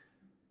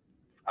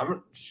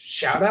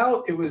 Shout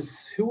out. Who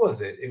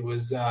was it? It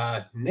was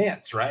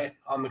Nance, right?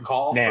 On the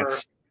call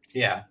Nance.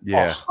 Yeah.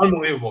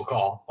 Unbelievable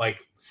call.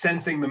 Like,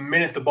 sensing the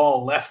minute the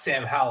ball left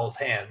Sam Howell's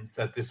hands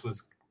that this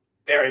was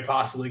very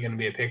possibly going to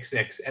be a pick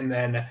six. And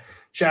then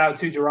shout out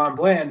to Deron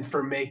Bland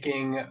for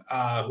making,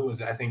 who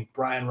was it? I think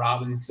Brian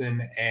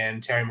Robinson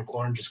and Terry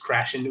McLaurin just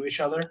crash into each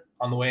other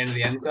on the way into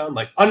the end zone.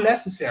 Like,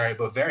 unnecessary,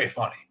 but very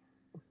funny.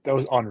 That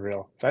was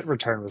unreal. That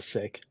return was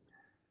sick.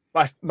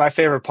 My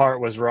favorite part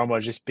was Romo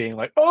just being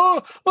like,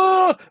 oh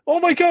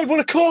my God,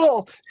 what a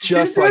call.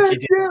 Just like he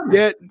did.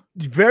 Yeah,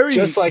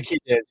 just like he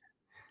did.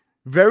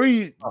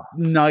 Very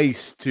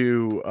nice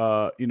to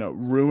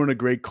ruin a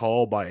great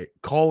call by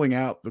calling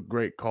out the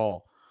great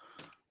call.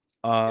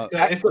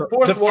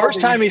 The first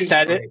time he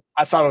said it,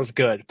 I thought it was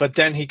good, but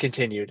then he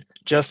continued,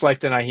 just like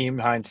the Nyheim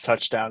Hines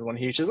touchdown when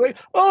he was just like,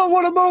 "Oh,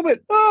 what a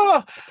moment!"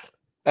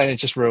 And it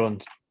just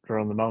ruined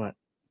the moment.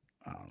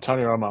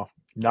 Tony Romo,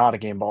 not a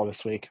game ball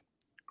this week.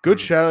 Good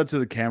shout out to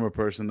the camera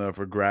person though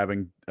for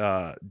grabbing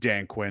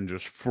Dan Quinn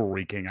just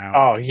freaking out.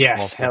 Oh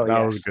yes, hell yes,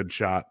 that was a good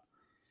shot.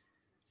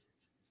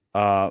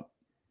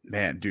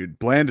 Man, dude,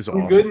 Bland is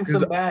awesome. Good and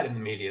some bad in the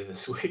media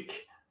this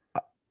week.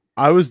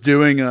 I was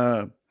doing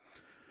an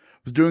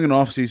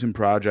off-season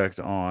project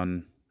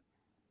on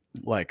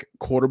like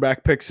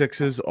quarterback pick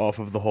sixes off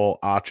of the whole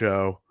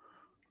Acho.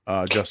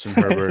 Justin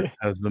Herbert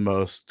has the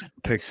most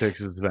pick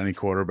sixes of any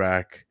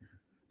quarterback,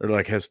 or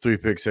like has 3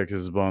 pick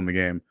sixes blowing the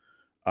game.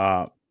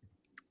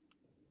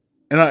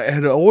 And I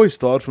had always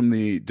thought from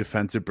the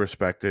defensive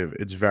perspective,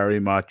 it's very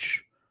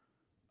much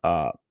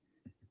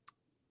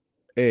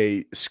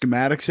a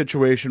schematic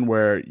situation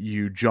where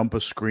you jump a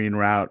screen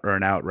route or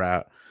an out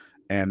route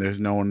and there's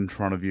no one in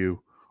front of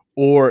you,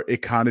 or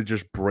it kind of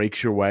just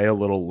breaks your way a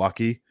little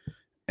lucky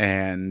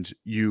and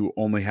you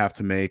only have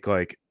to make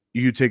like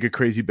you take a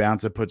crazy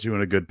bounce that puts you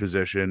in a good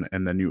position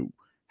and then you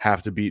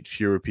have to beat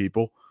fewer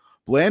people.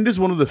 Bland is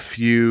one of the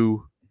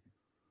few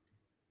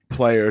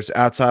players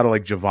outside of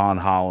like Javon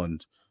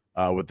Holland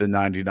with the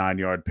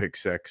 99-yard pick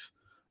six.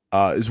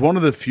 Is one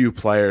of the few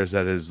players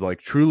that has like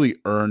truly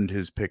earned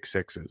his pick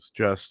sixes.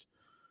 Just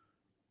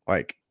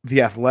like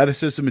the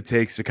athleticism it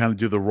takes to kind of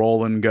do the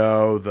roll and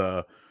go,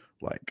 the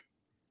like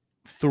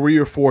 3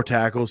 or 4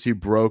 tackles he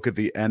broke at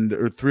the end,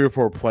 or 3 or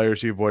 4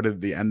 players he avoided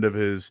at the end of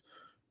his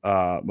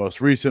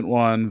most recent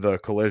one, the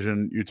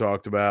collision you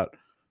talked about.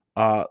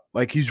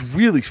 Like he's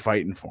really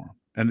fighting for him,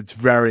 and it's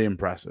very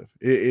impressive.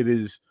 It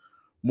is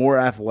more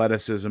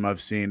athleticism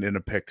I've seen in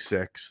a pick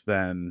six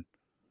than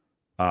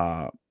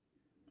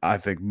I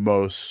think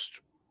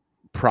most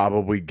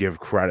probably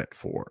give credit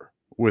for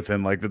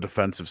within like the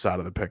defensive side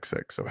of the pick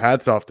six. So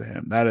hats off to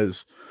him.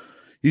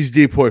 He's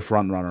depoy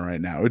front runner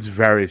right now. It's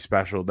very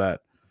special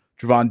that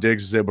Javon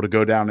Diggs was able to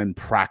go down in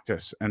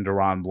practice and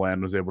Deron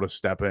Bland was able to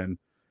step in,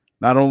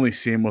 not only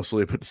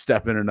seamlessly, but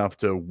step in enough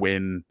to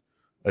win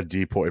a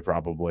depoy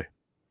probably.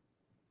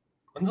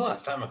 When's the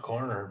last time a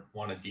corner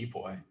won a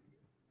depoy?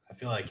 I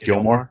feel like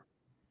Gilmore.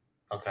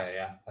 Okay,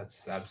 yeah,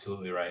 that's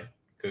absolutely right.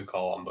 Good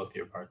call on both of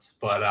your parts.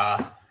 But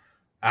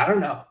I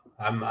don't know.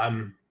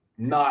 I'm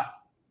not.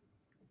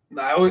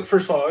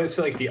 First of all, I always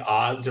feel like the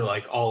odds are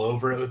like all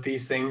over it with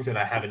these things, and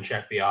I haven't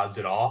checked the odds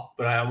at all.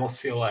 But I almost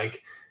feel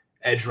like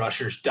edge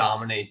rushers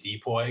dominate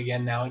depoy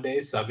again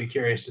nowadays. So I'd be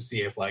curious to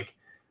see if like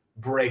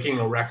breaking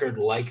a record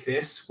like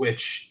this,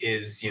 which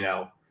is,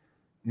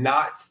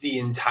 not the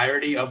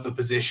entirety of the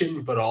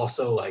position, but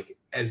also like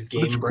as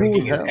game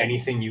breaking as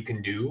anything you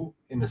can do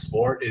in the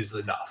sport is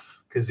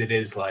enough, because it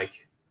is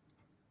like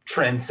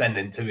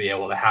transcendent to be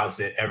able to house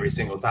it every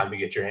single time you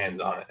get your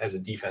hands on it as a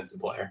defensive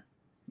player.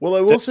 Well,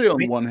 I will say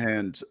on one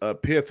hand,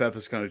 PFF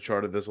has kind of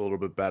charted this a little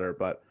bit better,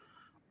 but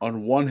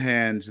on one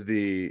hand,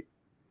 the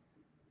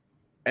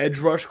edge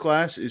rush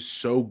class is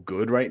so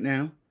good right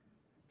now.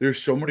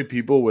 There's so many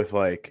people with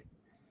like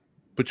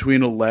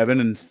between 11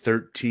 and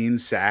 13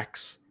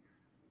 sacks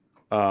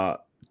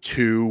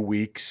 2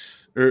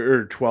 weeks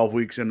or 12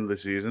 weeks into the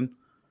season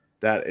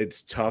that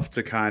it's tough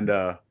to kind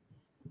of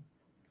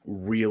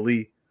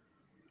really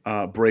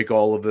break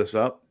all of this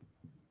up.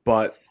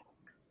 But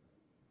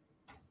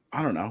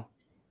I don't know.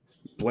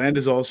 Bland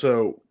is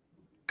also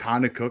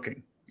kind of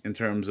cooking in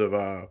terms of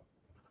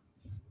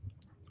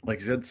like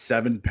I said,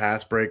 7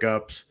 pass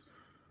breakups.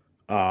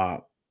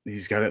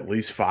 He's got at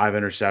least 5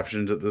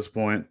 interceptions at this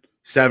point.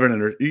 7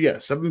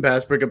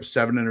 pass breakups,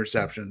 7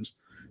 interceptions.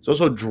 He's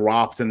also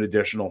dropped an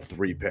additional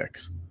 3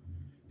 picks.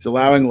 He's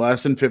allowing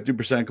less than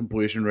 50%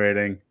 completion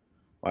rating.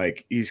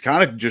 Like he's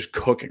kind of just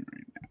cooking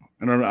right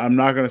now. And I'm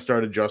not going to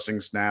start adjusting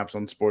snaps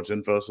on Sports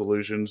Info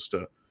Solutions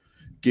to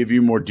give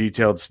you more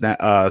detailed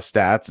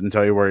stats and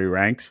tell you where he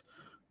ranks.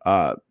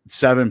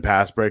 7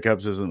 pass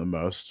breakups isn't the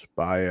most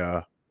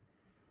by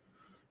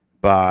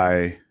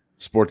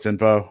Sports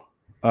Info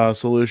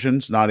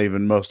Solutions. Not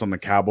even most on the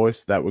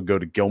Cowboys. That would go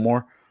to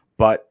Gilmore.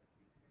 But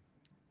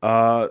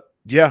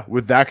yeah,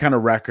 with that kind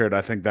of record,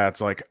 I think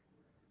that's like,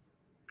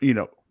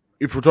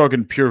 if we're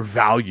talking pure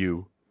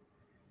value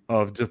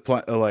of just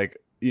like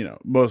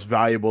most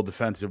valuable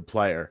defensive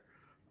player.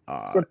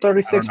 Scored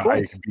 36 I don't know how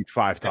you points. can beat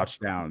 5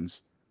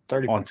 touchdowns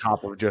 30 on points.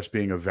 top of just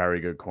being a very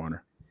good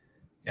corner.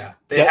 Yeah,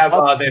 they've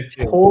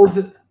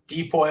pulled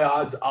depoy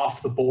odds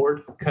off the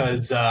board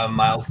because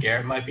Myles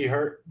Garrett might be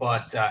hurt.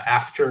 But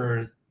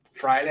after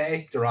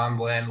Friday, Deron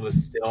Bland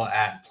was still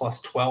at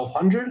plus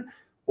 1,200,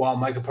 while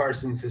Micah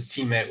Parsons, his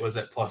teammate, was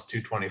at plus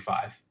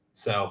 225.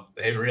 So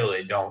they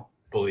really don't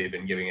believe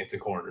in giving it to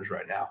corners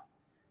right now.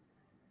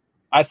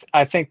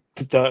 I think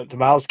the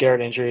Myles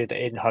Garrett injury,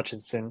 the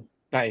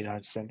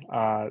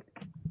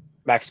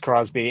Max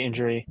Crosby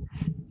injury,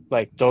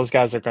 like those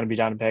guys are going to be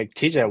down a peg.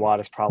 TJ Watt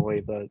is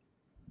probably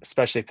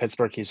especially if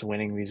Pittsburgh keeps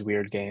winning these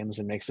weird games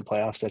and makes the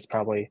playoffs, that's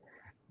probably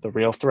the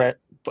real threat.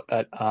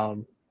 But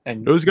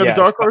and who's got a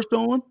dark horse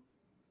stolen?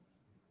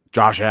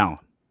 Josh Allen.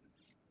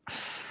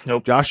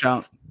 Nope. Josh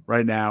Allen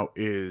right now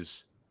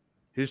is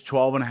his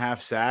 12.5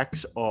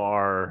 sacks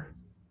are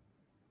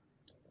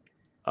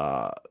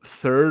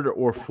third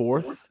or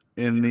fourth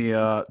in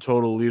the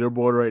total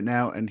leaderboard right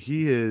now, and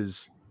he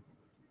is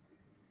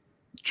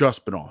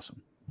just been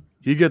awesome.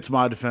 He gets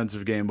my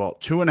defensive game ball.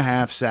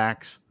 2.5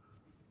 sacks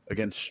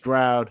against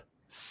Stroud,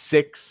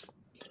 six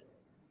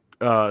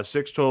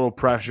total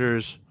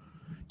pressures,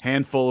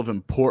 handful of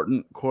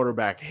important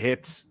quarterback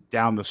hits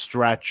down the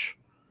stretch.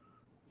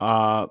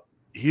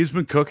 He's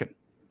been cooking.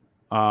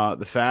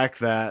 The fact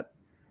that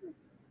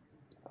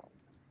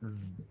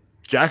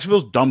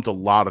Jacksonville's dumped a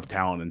lot of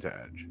talent into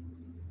edge.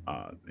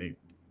 They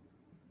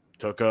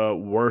took a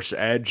worse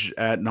edge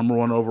at number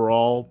 1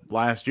 overall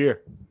last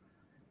year.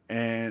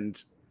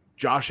 And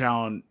Josh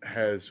Allen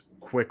has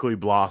quickly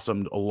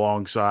blossomed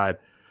alongside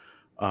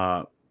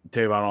Tavon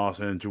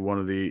Austin into one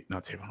of the –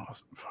 not Tavon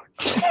Austin.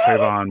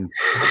 Tavon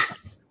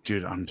 –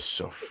 dude, I'm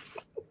so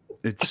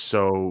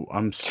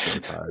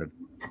tired.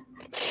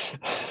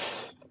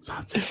 It's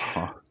not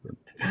Tavon Austin.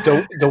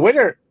 The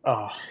winner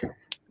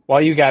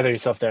while you gather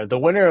yourself there, the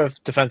winner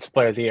of Defensive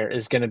Player of the Year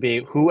is going to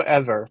be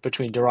whoever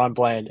between Deron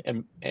Bland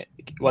and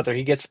whether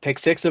he gets pick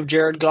 6 of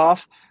Jared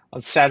Goff on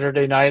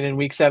Saturday night in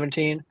Week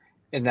 17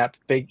 in that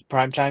big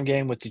primetime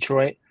game with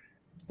Detroit,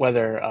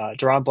 whether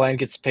Deron Bland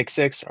gets pick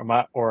 6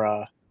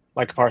 or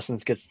Micah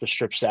Parsons gets the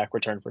strip sack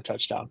return for a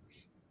touchdown.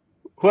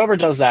 Whoever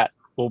does that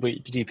will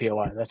be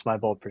DPOI. That's my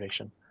bold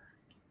prediction.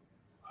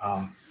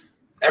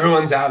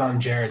 Everyone's out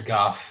on Jared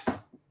Goff.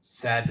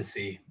 Sad to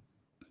see.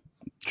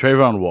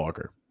 Trayvon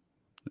Walker.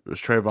 It was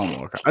Trayvon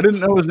Walker. I didn't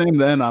know his name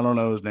then. I don't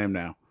know his name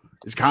now.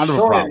 It's kind of a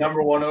problem.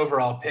 Number 1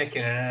 overall pick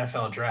in an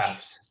NFL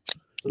draft.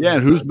 Yeah,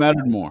 and who's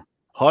mattered more?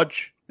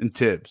 Hutch and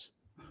Tibbs.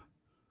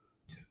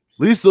 At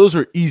least those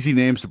are easy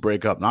names to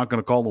break up. Not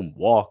going to call them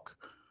Walk.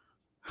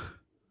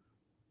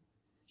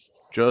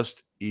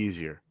 Just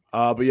easier.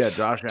 But yeah,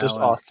 Josh Allen. Just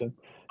Austin.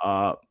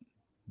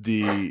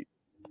 The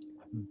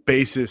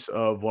basis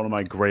of one of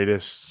my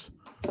greatest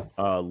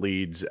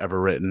leads ever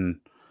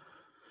written.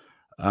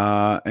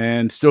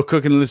 And still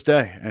cooking to this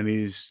day. And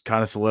he's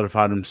kind of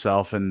solidified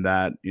himself in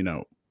that,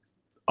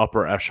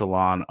 upper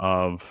echelon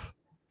of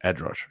edge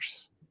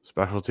rushers.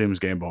 Special teams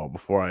game ball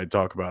before I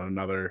talk about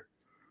another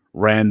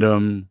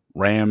random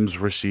Rams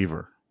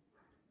receiver.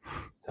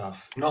 It's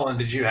tough. Nolan,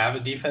 did you have a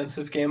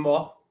defensive game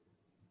ball?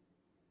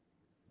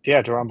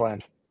 Yeah, Deron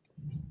Bland.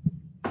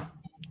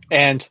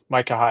 And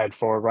Micah Hyde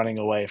for running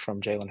away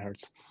from Jalen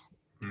Hurts.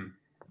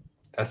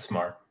 That's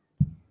smart.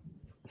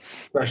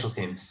 Special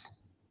teams.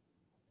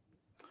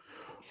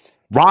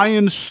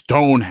 Ryan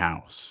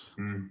Stonehouse.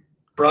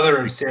 Brother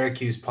of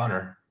Syracuse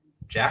punter.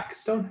 Jack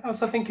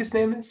Stonehouse, I think his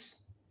name is.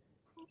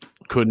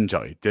 Couldn't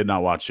tell you. Did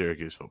not watch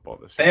Syracuse football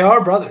this year. They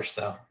are brothers,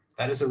 though.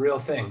 That is a real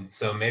thing.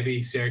 So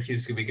maybe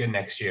Syracuse could be good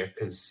next year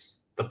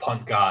because the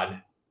punt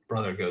god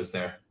brother goes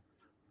there.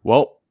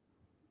 Well,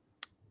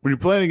 when you're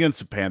playing against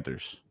the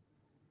Panthers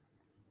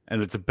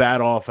and it's a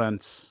bad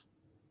offense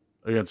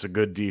against a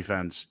good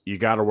defense, you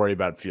got to worry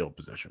about field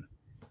position.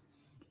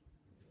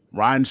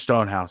 Ryan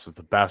Stonehouse is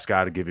the best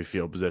guy to give you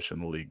field position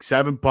in the league.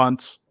 7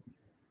 punts,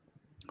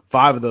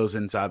 5 of those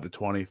inside the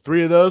 20,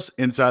 3 of those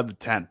inside the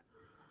 10.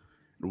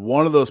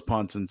 One of those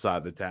punts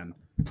inside the 10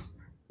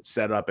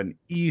 set up an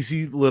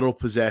easy little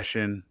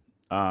possession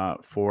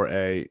for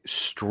a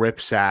strip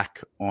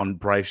sack on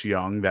Bryce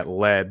Young that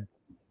led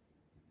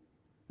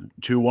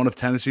to one of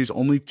Tennessee's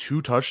only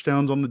 2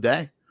 touchdowns on the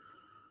day.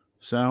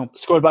 So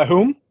scored by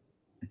whom?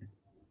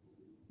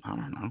 I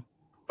don't know.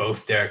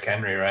 Both Derrick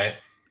Henry, right?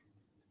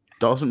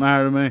 Doesn't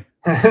matter to me.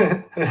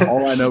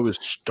 All I know is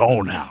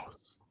Stonehouse.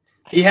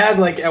 He had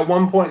at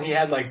one point, he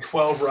had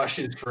 12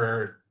 rushes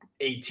for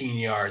 18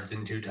 yards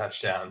and 2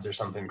 touchdowns or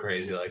something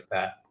crazy like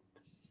that.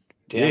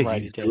 Damn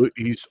right he did.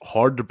 He's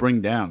hard to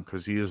bring down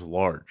because he is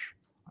large.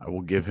 I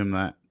will give him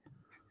that.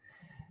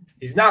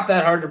 He's not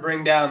that hard to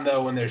bring down,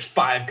 though, when there's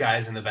 5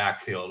 guys in the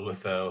backfield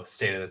with the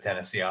state of the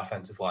Tennessee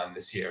offensive line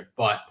this year.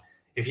 But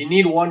if you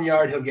need 1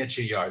 yard, he'll get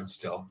you yards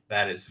still.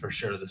 That is for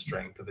sure the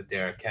strength of a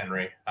Derrick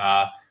Henry.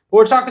 But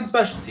we're talking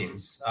special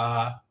teams.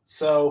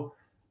 So,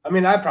 I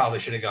mean, I probably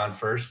should have gone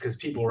first because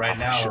people right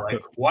now are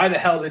like, why the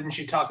hell didn't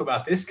you talk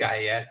about this guy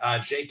yet?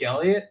 Jake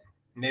Elliott,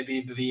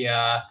 maybe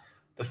the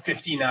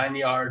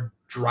 59-yard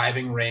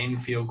driving rain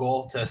field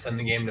goal to send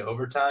the game to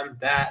overtime.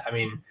 That, I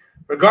mean,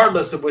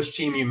 regardless of which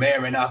team you may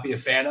or may not be a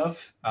fan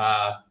of,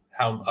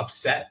 how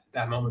upset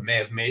that moment may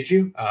have made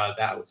you,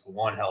 that was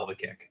one hell of a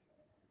kick.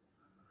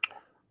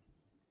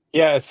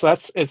 Yeah,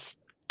 it's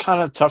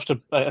kind of tough to,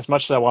 as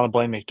much as I want to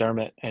blame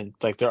McDermott, and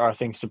like there are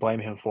things to blame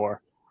him for.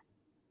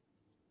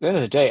 At the end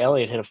of the day,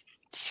 Elliott hit a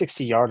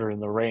 60-yarder in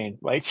the rain.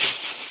 Like,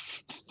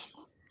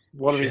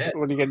 what are you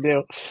gonna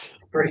do?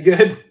 It's pretty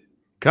good.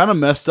 Kind of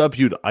messed up.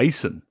 You'd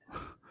ice him.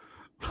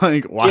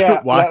 Like,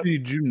 why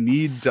did you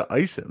need to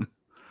ice him?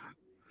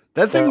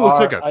 That thing looks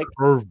like a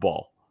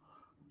curveball.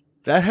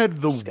 That had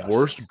the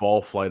worst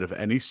ball flight of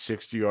any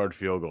 60-yard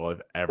field goal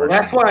I've ever seen.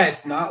 That's why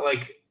it's not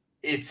like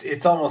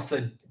it's almost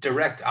the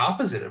direct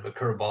opposite of a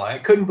curveball. I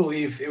couldn't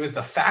believe it was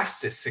the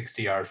fastest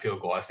 60-yard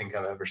field goal I think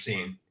I've ever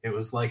seen. It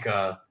was like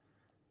a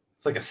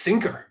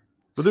sinker.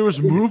 But there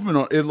was movement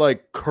on it,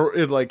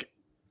 like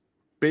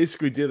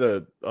basically did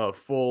a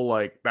full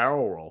like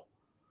barrel roll.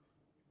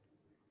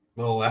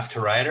 Little left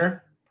to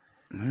righter.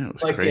 Man,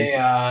 it's like crazy.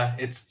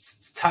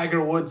 It's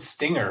Tiger Woods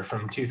stinger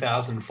from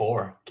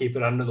 2004. Keep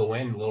it under the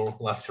wind, little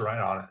left to right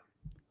on it.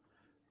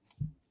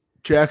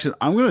 Jackson,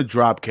 I'm gonna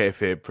drop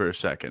kayfabe for a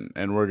second,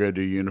 and we're gonna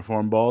do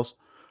uniform balls.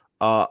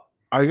 I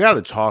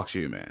gotta talk to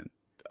you, man.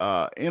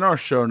 In our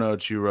show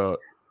notes, you wrote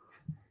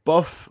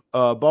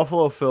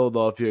Buffalo,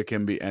 Philadelphia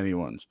can be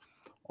anyone's.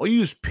 I'll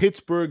use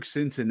Pittsburgh,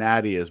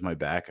 Cincinnati as my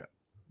backup.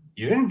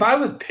 You didn't vibe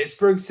with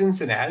Pittsburgh,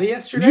 Cincinnati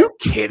yesterday? Are you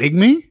kidding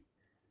me?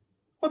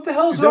 What the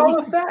hell is wrong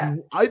with that?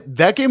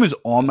 That game is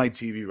on my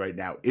TV right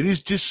now. It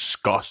is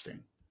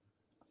disgusting.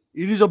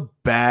 It is a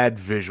bad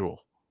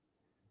visual.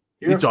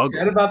 You're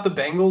upset about the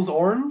Bengals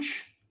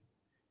orange?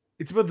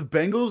 It's about the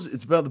Bengals.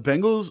 It's about the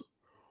Bengals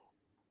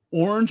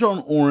orange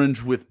on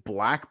orange with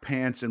black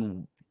pants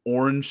and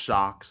orange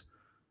socks,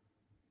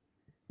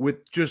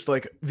 with just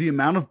like the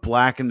amount of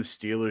black in the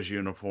Steelers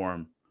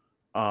uniform.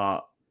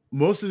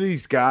 Most of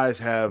these guys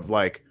have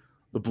like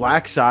the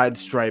black side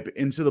stripe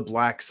into the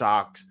black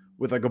socks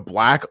with like a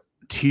black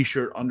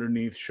t-shirt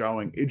underneath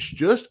showing. It's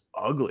just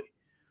ugly.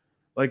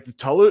 Like the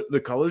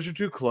colors are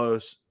too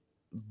close.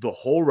 The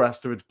whole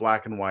rest of it's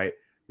black and white.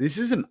 This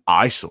is an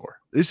eyesore.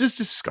 This is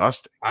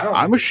disgusting.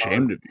 I'm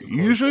ashamed of you.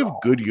 You usually have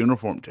good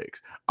uniform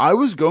takes. I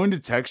was going to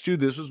text you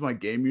this was my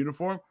game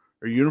uniform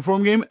or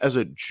uniform game as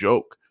a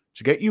joke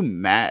to get you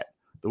mad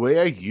the way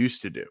I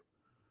used to do.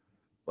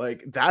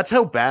 Like, that's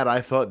how bad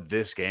I thought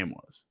this game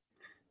was.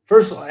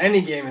 First of all,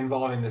 any game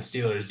involving the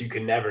Steelers, you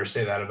can never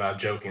say that about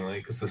jokingly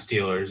because the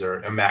Steelers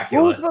are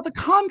immaculate. What about the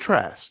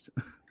contrast?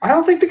 I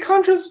don't think the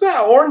contrast is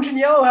bad. Orange and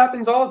yellow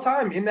happens all the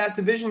time in that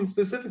division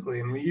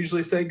specifically, and we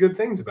usually say good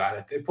things about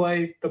it. They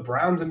play the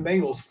Browns and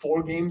Bengals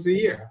 4 games a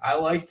year. I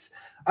liked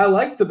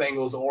the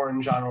Bengals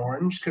orange on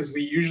orange because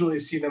we usually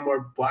see them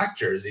wear black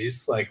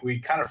jerseys. Like, we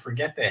kind of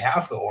forget they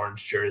have the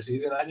orange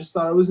jerseys, and I just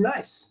thought it was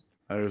nice.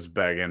 I think it was a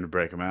bad game to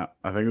break them out.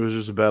 I think it was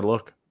just a bad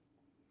look.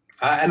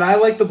 And I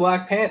like the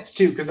black pants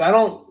too, because I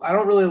don't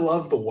really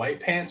love the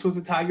white pants with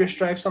the tiger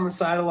stripes on the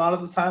side a lot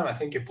of the time. I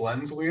think it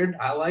blends weird.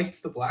 I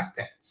liked the black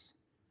pants.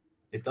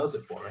 It does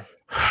it for me.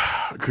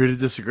 Agree to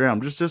disagree.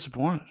 I'm just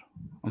disappointed.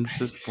 I'm just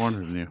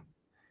disappointed in you.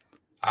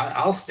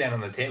 I'll stand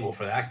on the table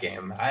for that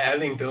game. I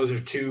think those are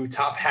 2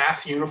 top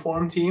half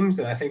uniform teams,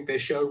 and I think they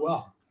showed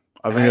well.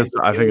 I think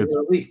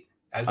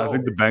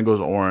the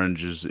Bengals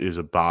orange is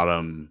a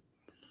bottom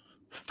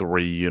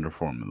 3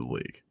 uniform in the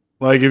league.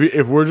 Like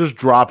if we're just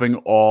dropping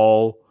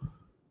all,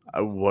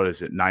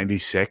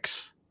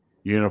 96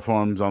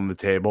 uniforms on the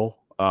table,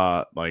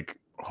 like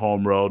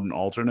home, road, and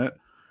alternate.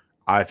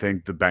 I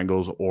think the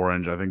Bengals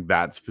orange. I think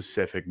that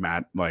specific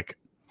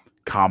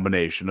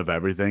combination of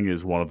everything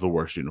is one of the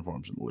worst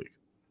uniforms in the league.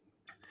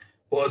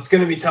 Well, it's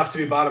going to be tough to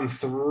be bottom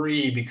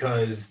 3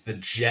 because the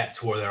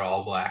Jets wore their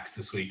all blacks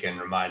this weekend.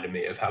 Reminded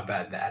me of how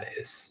bad that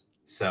is.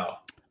 So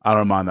I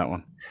don't mind that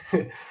one.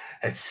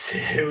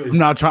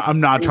 I'm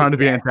not trying to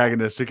be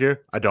antagonistic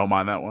here. I don't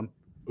mind that one.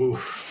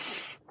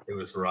 Oof, it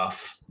was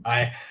rough.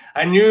 I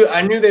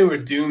knew they were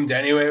doomed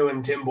anyway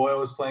when Tim Boyle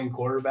was playing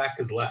quarterback,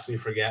 because lest we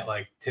forget,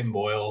 like, Tim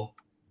Boyle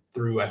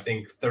threw, I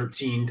think,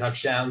 13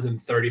 touchdowns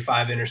and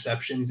 35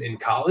 interceptions in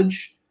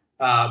college.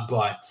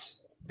 But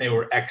they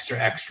were extra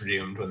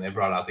doomed when they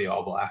brought out the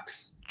All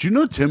Blacks. Do you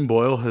know Tim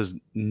Boyle has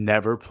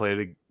never played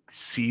a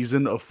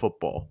season of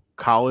football,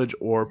 college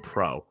or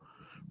pro,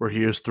 where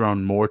he has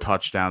thrown more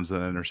touchdowns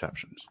than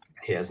interceptions?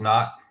 He has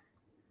not.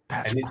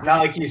 And it's not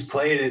like he's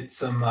played at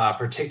some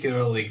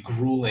particularly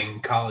grueling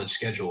college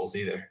schedules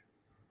either.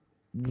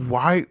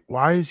 Why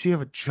does he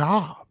have a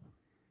job?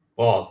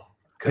 Well,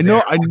 I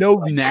know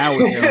now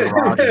with Aaron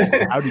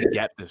Rodgers. How did he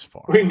get this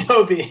far? We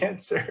know the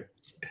answer.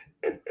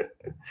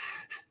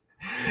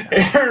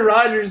 Aaron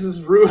Rodgers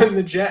has ruined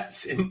the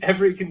Jets in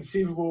every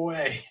conceivable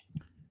way.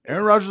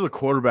 Aaron Rodgers, the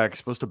quarterback, is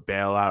supposed to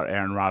bail out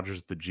Aaron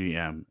Rodgers, the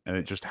GM, and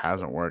it just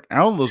hasn't worked.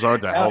 Alan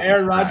Lazard,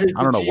 Aaron Rodgers, the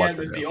GM,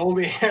 is the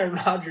only Aaron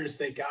Rodgers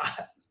they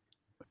got.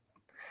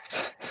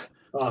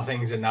 Oh,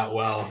 things are not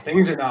well.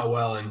 Things are not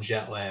well in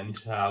Jetland.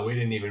 We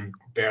didn't even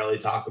barely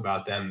talk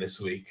about them this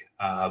week.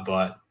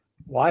 But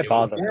why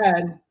bother?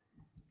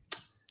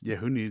 Yeah,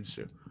 who needs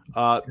to?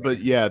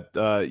 But yeah,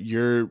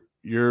 your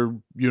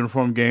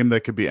uniform game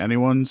that could be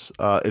anyone's.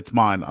 It's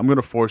mine. I'm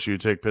gonna force you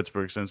to take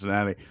Pittsburgh,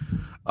 Cincinnati.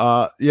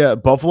 Yeah,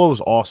 Buffalo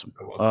was awesome.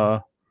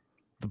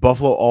 The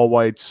Buffalo all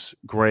whites,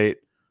 great.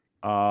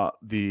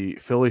 The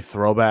Philly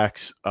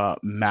throwbacks,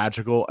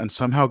 magical, and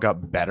somehow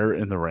got better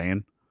in the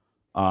rain.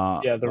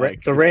 Yeah,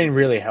 the rain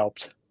really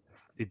helped.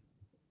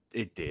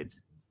 It did.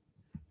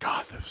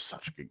 God, that was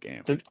such a good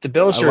game. The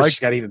Bills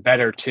just got even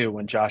better too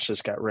when Josh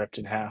just got ripped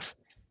in half.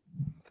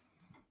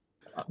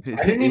 I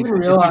didn't even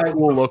realize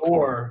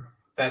before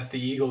that the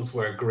Eagles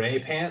wear gray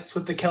pants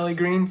with the Kelly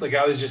greens. Like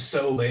I was just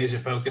so laser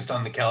focused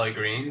on the Kelly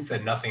greens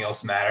that nothing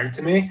else mattered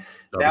to me.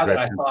 Now that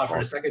I saw it for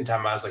a second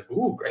time, I was like,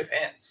 "Ooh, gray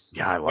pants!"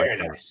 Yeah, I like very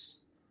them.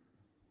 Nice.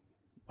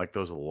 Like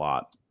those a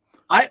lot.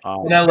 I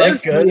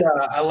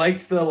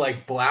liked the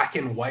like black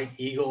and white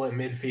eagle at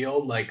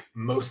midfield, like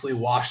mostly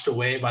washed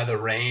away by the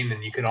rain,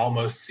 and you could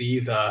almost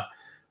see the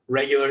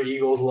regular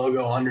Eagles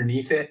logo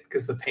underneath it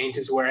because the paint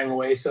is wearing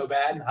away so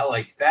bad. I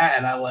liked that,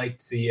 and I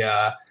liked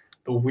the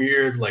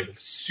weird like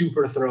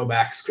super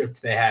throwback script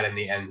they had in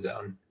the end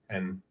zone,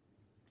 and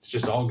it's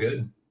just all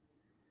good.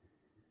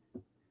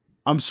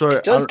 I'm sorry.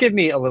 It does give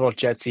me a little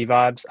Jetsy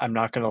vibes. I'm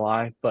not gonna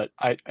lie, but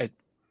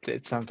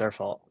it's not their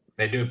fault.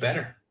 They do it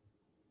better.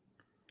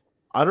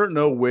 I don't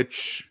know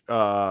which.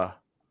 I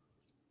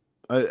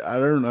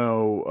don't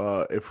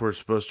know if we're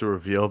supposed to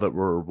reveal that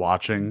we're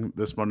watching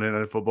this Monday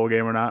Night Football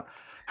game or not.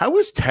 How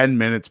was 10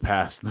 minutes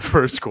past in the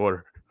first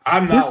quarter?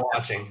 I'm not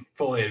watching.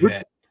 Fully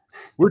admit.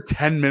 We're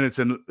 10 minutes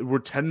in. We're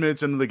 10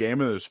 minutes into the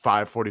game, and there's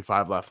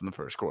 5:45 left in the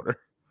first quarter.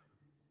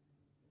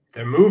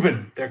 They're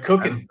moving. They're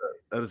cooking.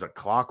 That is a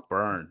clock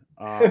burn.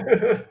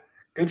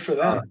 Good for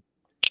them.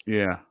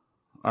 Yeah.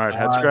 All right.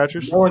 Head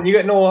scratchers. Nolan, you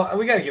got Nolan.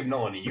 We got to give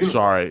Nolan a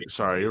uniform.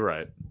 Sorry. You're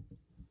right.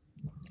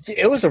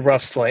 It was a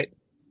rough slate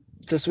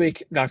this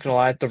week. Not gonna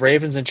lie, the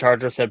Ravens and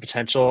Chargers had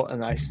potential,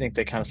 and I think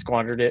they kind of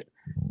squandered it.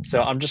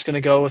 So I'm just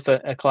gonna go with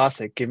a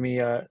classic. Give me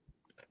the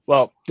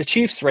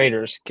Chiefs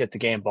Raiders get the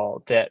game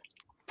ball. That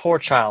poor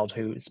child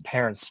whose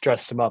parents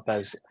dressed him up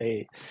as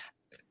a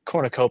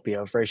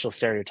cornucopia of racial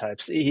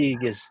stereotypes. He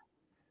is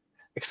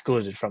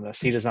excluded from this.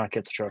 He does not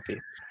get the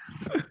trophy.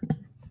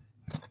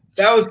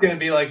 That was going to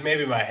be like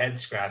maybe my head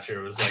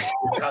scratcher was like,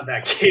 how'd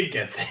that kid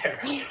get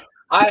there?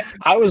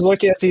 I was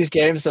looking at these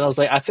games and I was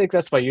like, I think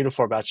that's my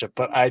uniform matchup,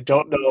 but I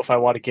don't know if I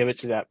want to give it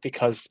to that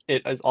because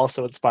it has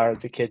also inspired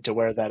the kid to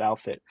wear that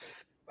outfit.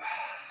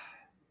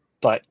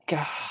 But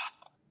God,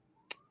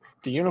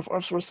 the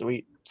uniforms were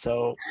sweet.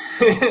 So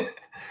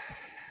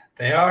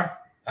they are.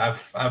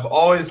 I've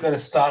always been a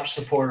staunch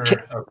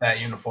supporter of that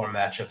uniform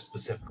matchup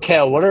specifically.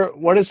 Kale,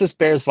 what is this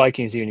Bears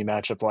Vikings uni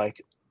matchup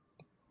like?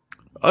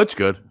 Oh, it's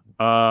good.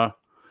 I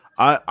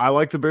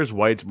like the Bears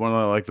whites more than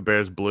I like the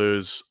Bears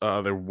blues.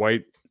 They're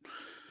white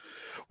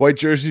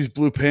jerseys,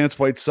 blue pants,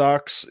 white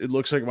socks. It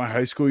looks like my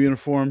high school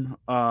uniform.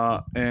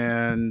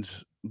 And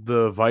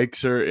the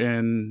Vikes are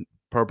in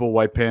purple,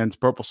 white pants,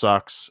 purple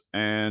socks,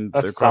 and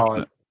that's they're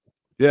solid.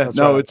 Yeah, that's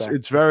no, right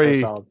it's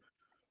very solid.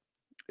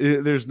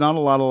 There's not a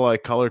lot of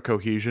like color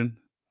cohesion.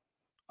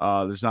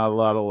 There's not a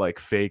lot of like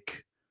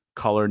fake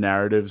color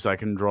narratives I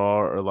can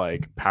draw or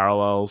like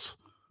parallels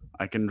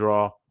I can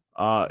draw.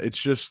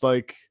 It's just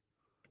like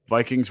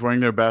Vikings wearing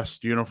their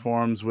best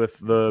uniforms with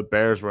the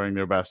Bears wearing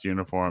their best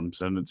uniforms,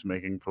 and it's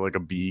making for like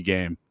a B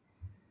game.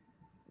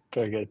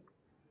 Very good.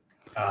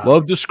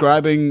 Love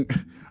describing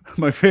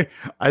my favorite.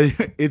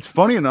 It's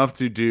funny enough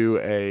to do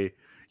a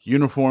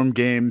uniform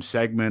game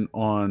segment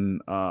on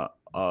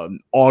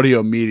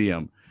audio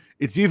medium.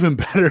 It's even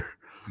better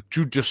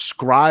to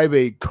describe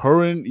a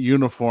current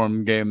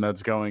uniform game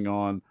that's going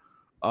on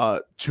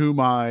to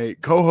my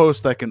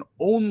co-host that can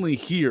only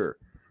hear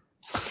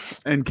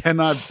and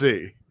cannot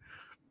see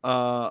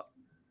on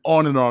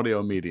an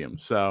audio medium.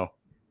 So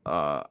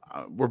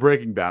we're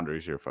breaking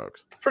boundaries here,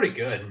 folks. It's pretty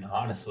good,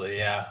 honestly.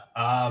 Yeah.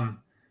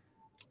 I'm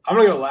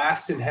going to go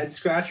last in head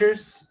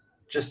scratchers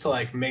just to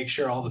like make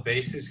sure all the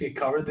bases get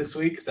covered this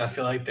week because I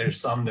feel like there's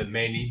some that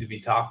may need to be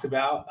talked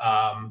about.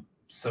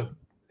 So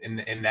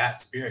in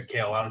that spirit,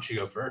 Kale, why don't you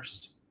go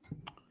first?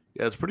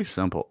 Yeah, it's pretty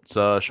simple. It's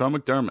Sean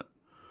McDermott.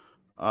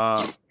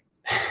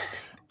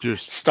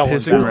 Just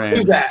pissing rain.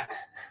 Who's that?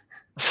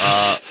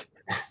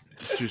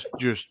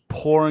 Just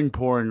pouring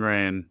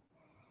rain.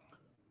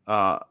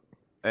 A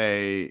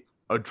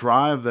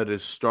drive that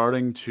is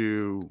starting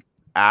to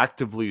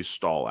actively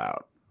stall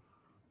out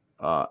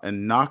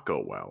and not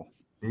go well.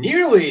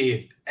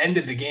 Nearly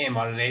ended the game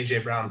on an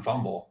AJ Brown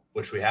fumble,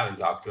 which we haven't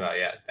talked about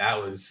yet.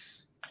 That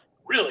was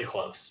really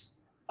close.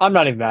 I'm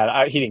not even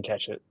mad. He didn't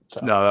catch it. So.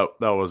 No,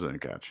 that wasn't a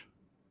catch.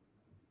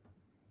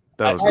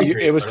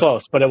 It was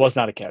close, but it was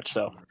not a catch.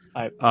 So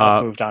I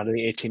moved on to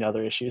the 18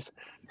 other issues.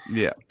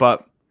 Yeah,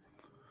 but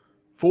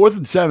 4th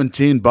and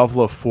 17,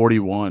 Buffalo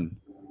 41.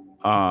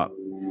 2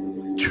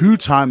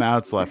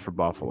 timeouts left for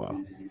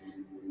Buffalo,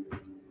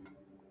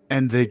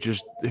 and they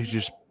just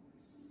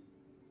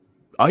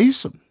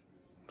ice him.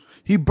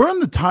 He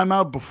burned the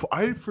timeout before.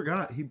 I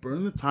forgot he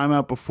burned the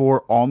timeout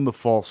before on the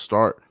false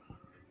start.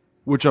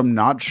 which I'm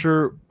not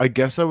sure. I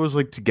guess that was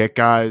like to get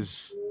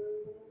guys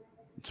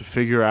to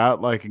figure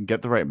out like and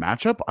get the right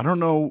matchup. I don't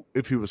know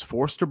if he was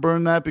forced to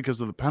burn that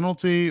because of the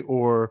penalty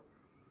or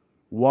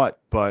what,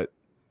 but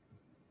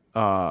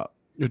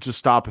it just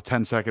stop a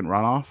 10-second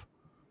runoff.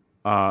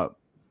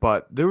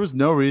 But there was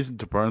no reason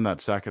to burn that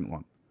second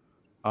one.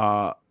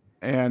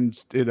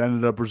 And it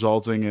ended up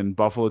resulting in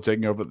Buffalo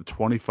taking over the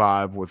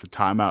 25 with a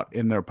timeout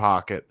in their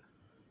pocket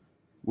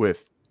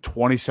with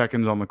 20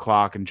 seconds on the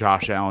clock and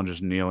Josh Allen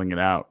just kneeling it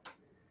out.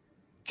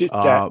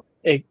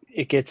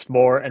 It gets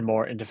more and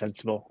more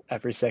indefensible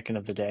every second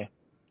of the day.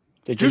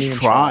 They didn't just even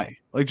try.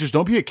 Like, just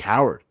don't be a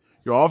coward.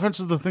 Your offense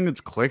is the thing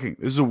that's clicking.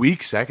 This is a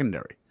weak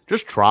secondary.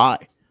 Just try.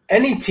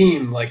 Any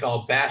team, like,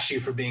 I'll bash you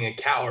for being a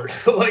coward,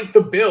 but like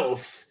the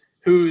Bills,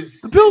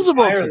 whose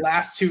entire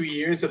last 2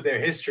 years of their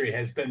history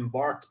has been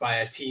marked by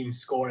a team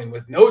scoring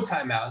with no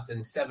timeouts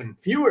and 7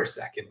 fewer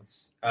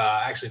seconds.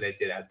 Actually, they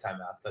did have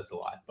timeouts. That's a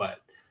lot. But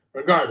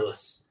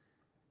regardless,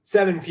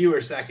 7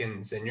 fewer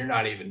seconds and you're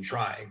not even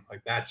trying.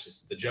 Like, that's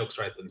just the jokes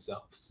write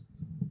themselves.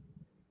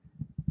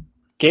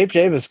 Gabe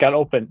Davis got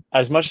open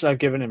as much as I've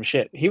given him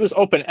shit. He was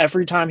open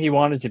every time he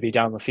wanted to be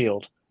down the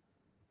field.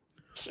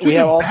 Dude, we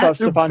also have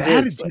Stephon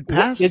Diggs.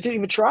 They didn't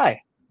even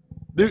try.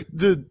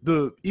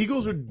 The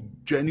Eagles are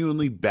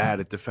genuinely bad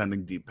at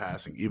defending deep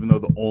passing, even though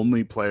the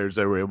only players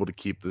they were able to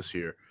keep this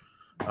year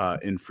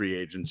in free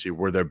agency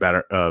were their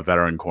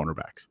veteran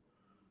cornerbacks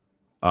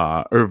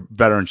or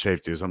veteran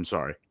safeties. I'm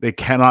sorry. They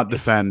cannot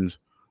defend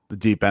the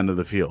deep end of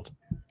the field.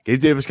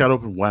 Gabe Davis got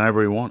open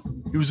whenever he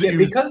wanted. He was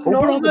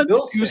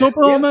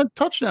open on that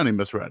touchdown he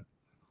misread.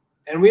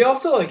 And we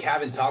also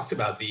haven't talked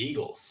about the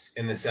Eagles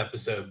in this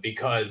episode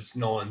because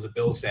Nolan's a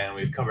Bills fan.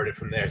 We've covered it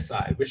from their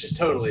side, which is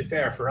totally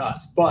fair for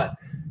us. But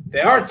they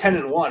are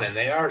 10-1, and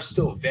they are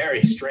still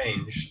very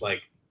strange.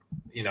 Like,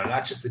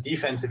 not just the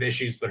defensive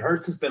issues, but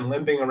Hurts has been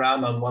limping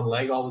around on one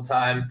leg all the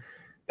time.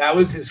 That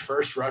was his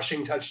first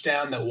rushing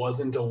touchdown that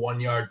wasn't a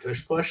 1-yard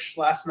tush push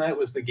last night,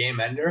 was the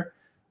game ender.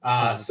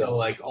 So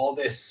all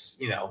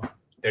this,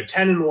 they're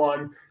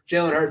 10-1.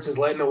 Jalen Hurts is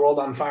lighting the world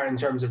on fire in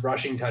terms of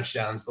rushing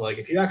touchdowns. But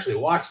if you actually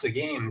watch the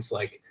games,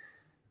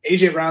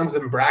 AJ Brown's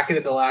been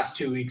bracketed the last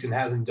 2 weeks and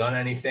hasn't done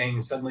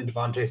anything. Suddenly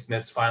Devontae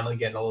Smith's finally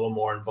getting a little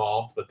more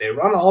involved, but they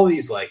run all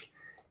these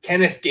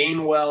Kenneth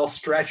Gainwell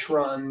stretch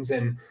runs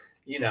and,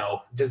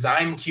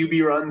 design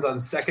QB runs on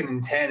 2nd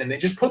and 10. And they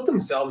just put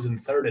themselves in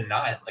 3rd and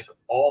 9,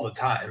 all the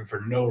time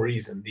for no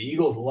reason. The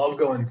Eagles love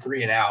going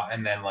 3 and out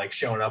and then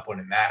showing up when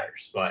it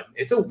matters, but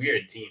it's a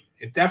weird team.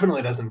 It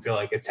definitely doesn't feel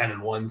like a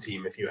 10-1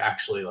 team. If you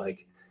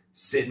actually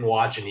sit and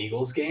watch an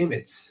Eagles game,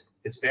 it's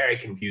very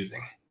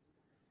confusing,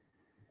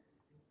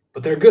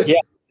 but they're good.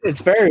 Yeah.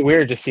 It's very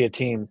weird to see a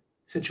team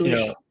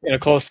situation in a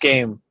close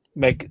game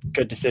make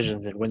good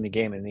decisions and win the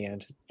game in the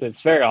end.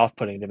 It's very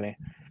off-putting to me.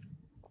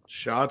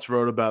 Shots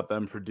wrote about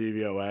them for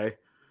DVOA,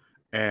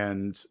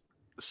 and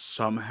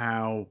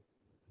somehow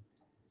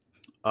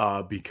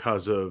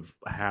because of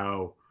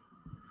how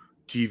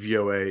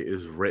DVOA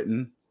is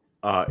written,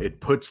 it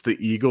puts the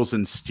Eagles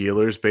and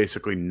Steelers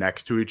basically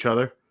next to each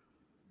other,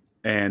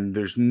 and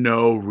there's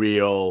no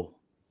real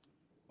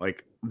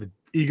the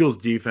Eagles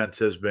defense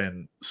has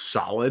been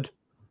solid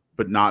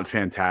but not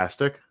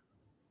fantastic,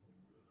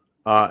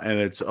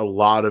 and it's a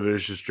lot of it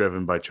is just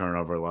driven by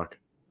turnover luck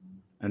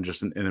and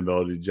just an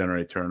inability to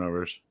generate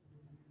turnovers.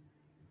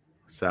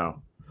 So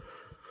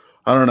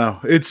I don't know.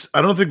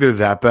 I don't think they're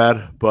that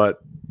bad, but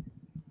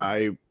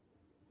I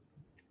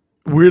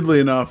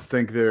weirdly enough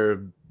think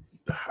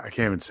I can't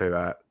even say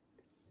that.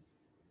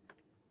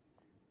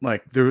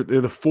 They're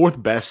the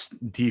 4th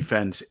best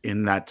defense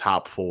in that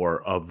top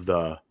 4 of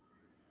the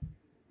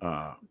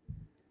they're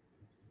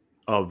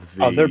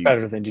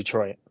better than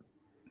Detroit.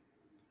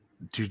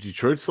 Dude,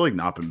 Detroit's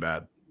not been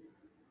bad.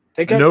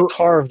 They got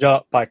carved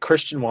up by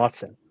Christian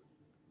Watson.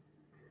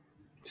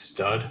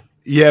 Stud.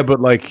 Yeah,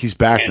 but he's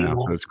back now.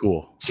 That's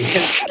cool.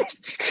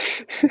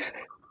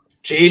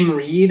 Jaden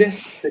Reed,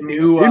 the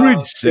new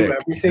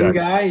everything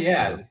guy.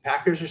 Yeah, the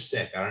Packers are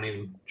sick.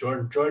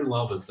 Jordan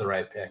Love is the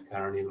right pick. I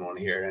don't even want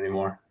to hear it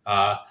anymore.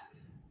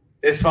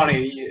 It's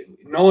funny.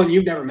 Nolan,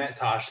 you've never met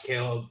Tosh.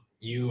 Caleb,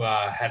 you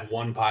had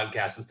one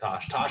podcast with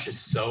Tosh. Tosh is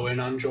so in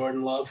on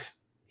Jordan Love.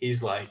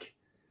 He's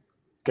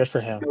good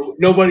for him.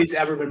 Nobody's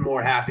ever been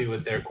more happy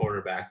with their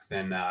quarterback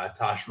than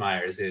Tosh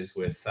Myers is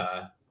with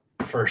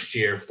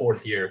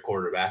 4th year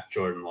quarterback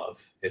Jordan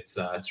Love.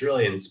 It's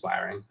really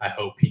inspiring. I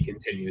hope he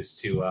continues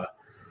to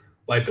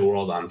light the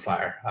world on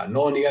fire.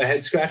 Nolan, you got a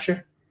head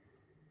scratcher?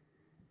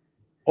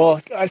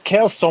 Well,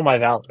 Kale stole my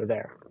valor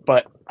there,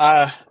 but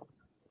I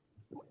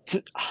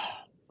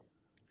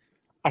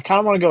kind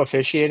of want to go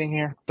officiating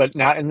here, but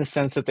not in the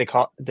sense that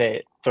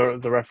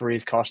the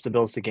referees cost the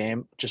Bills the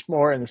game, just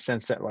more in the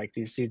sense that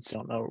these dudes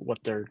don't know what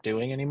they're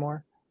doing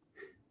anymore.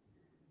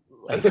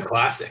 That's a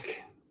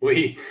classic.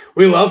 We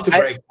love to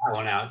break that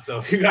one out. So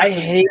if you got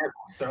some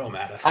examples, throw them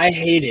at us. I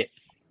hate it.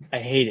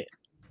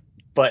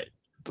 But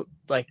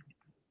my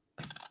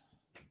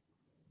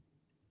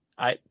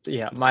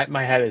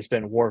head has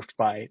been warped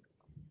by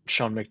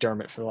Sean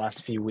McDermott for the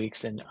last few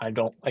weeks, and I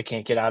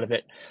can't get out of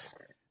it.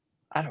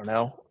 I don't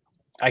know.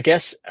 I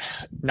guess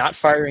not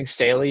firing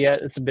Staley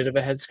yet is a bit of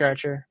a head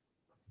scratcher.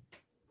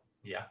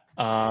 Yeah.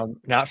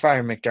 Not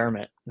firing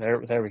McDermott.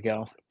 There we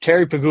go.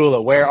 Terry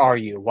Pagula, where are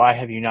you? Why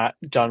have you not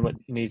done what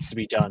needs to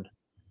be done?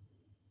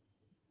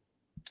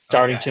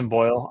 Starting Tim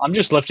Boyle. I'm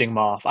just lifting him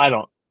off. I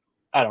don't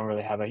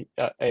really have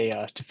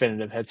a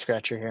definitive head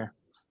scratcher here.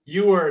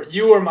 You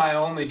were my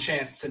only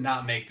chance to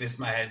not make this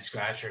my head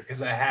scratcher,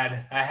 because I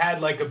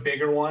had like a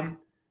bigger one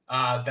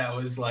that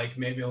was like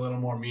maybe a little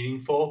more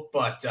meaningful,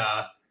 but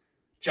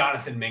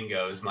Jonathan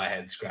Mingo is my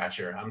head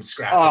scratcher. I'm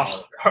scrapping all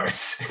the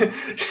cards.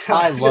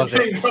 I love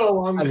it.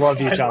 I love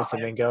you,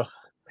 Jonathan Mingo.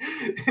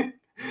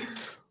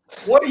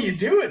 What are you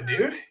doing,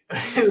 dude?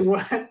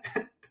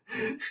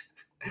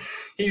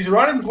 He's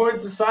running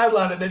towards the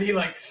sideline, and then he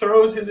like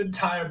throws his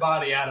entire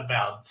body out of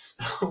bounds.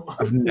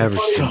 I've never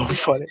so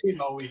funny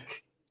all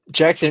week.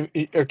 Jackson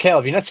or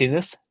Caleb, have you not seen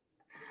this?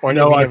 Or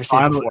no, I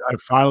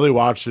finally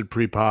watched it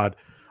pre-pod.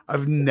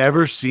 I've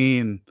never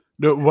seen.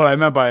 No, what I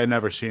meant by I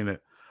never seen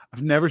it.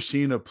 I've never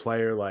seen a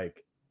player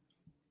like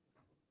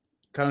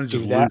kind of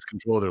just lose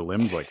control of their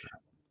limbs like that.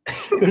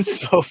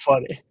 It's so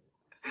funny.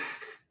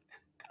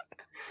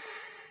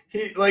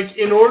 He like,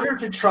 in order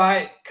to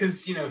try,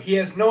 because he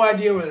has no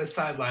idea where the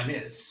sideline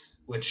is,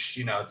 which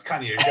it's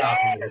kind of your job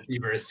as a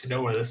receiver is to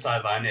know where the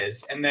sideline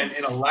is, and then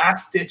in a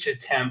last-ditch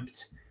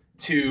attempt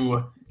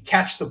to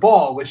catch the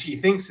ball, which he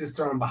thinks is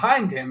thrown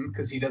behind him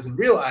because he doesn't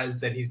realize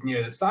that he's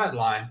near the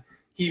sideline,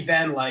 he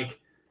then like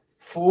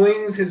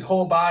flings his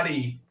whole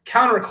body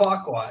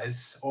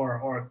counterclockwise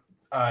or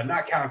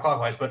not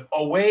counterclockwise, but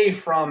away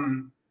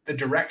from the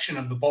direction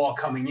of the ball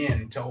coming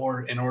in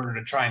in order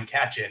to try and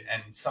catch it,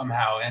 and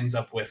somehow ends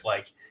up with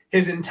like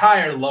his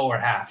entire lower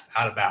half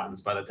out of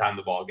bounds by the time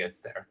the ball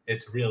gets there.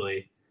 It's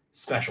really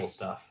special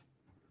stuff.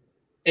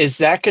 Is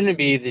that going to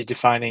be the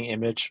defining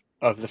image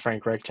of the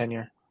Frank Reich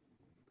tenure?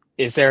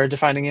 Is there a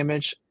defining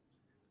image?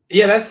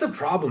 Yeah, that's the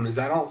problem. Is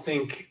I don't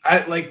think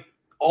like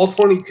all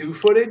 22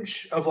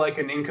 footage of like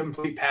an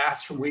incomplete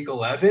pass from week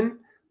 11.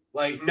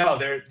 Like, no,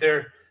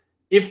 they're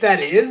if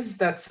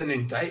that's an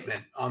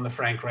indictment on the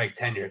Frank Reich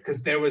tenure,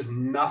 because there was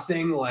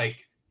nothing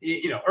like,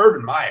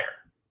 Urban Meyer.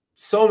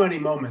 So many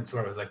moments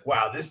where it was like,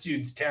 wow, this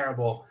dude's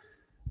terrible,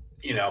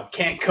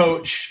 can't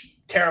coach,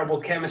 terrible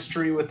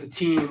chemistry with the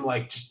team,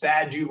 like just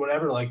bad dude,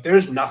 whatever. Like,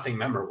 there's nothing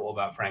memorable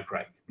about Frank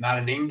Reich. Not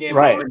an in-game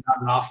moment,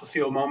 not an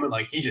off-the-field moment.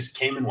 Like, he just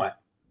came and went.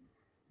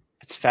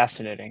 It's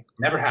fascinating.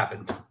 Never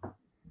happened.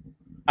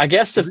 I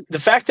guess the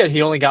fact that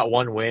he only got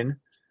one win,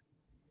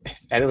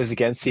 and it was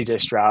against C.J.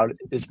 Stroud,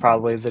 is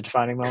probably the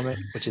defining moment,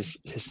 which is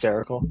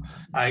hysterical.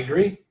 I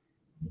agree.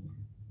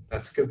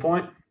 That's a good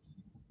point.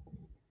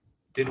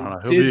 Did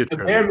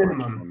the bare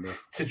minimum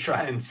to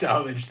try and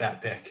salvage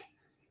that pick.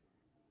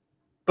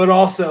 But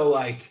also,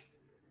 like,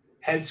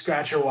 head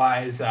scratcher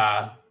wise,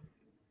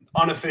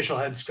 unofficial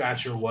head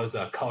scratcher was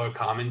a color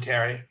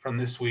commentary from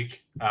this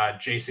week.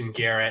 Jason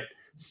Garrett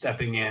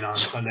stepping in on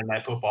Sunday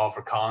Night Football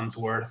for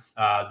Collinsworth.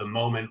 The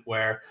moment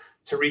where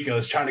Tarico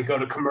is trying to go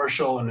to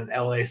commercial in an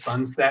LA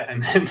sunset,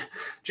 and then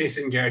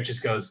Jason Garrett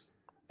just goes,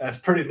 "That's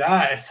pretty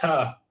nice,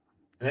 huh?"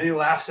 And then he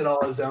laughs at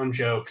all his own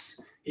jokes.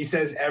 He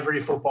says every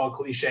football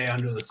cliche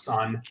under the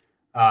sun.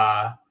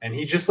 And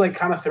he just like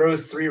kind of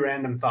throws three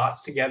random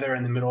thoughts together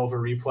in the middle of a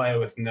replay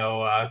with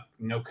no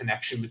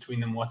connection between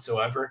them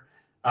whatsoever.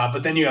 But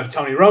then you have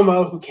Tony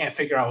Romo, who can't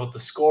figure out what the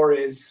score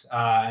is,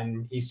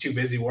 and he's too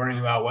busy worrying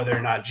about whether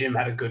or not Jim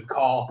had a good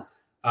call.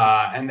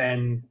 And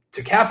then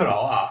to cap it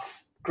all off,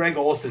 Greg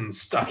Olsen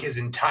stuck his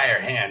entire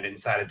hand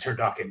inside a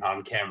turducken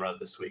on camera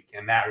this week,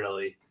 and that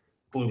really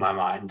blew my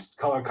mind.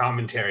 Color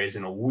commentary is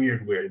in a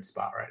weird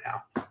spot right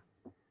now.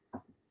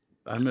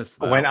 I missed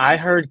that. When I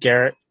heard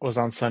Garrett was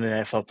on Sunday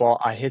Night Football,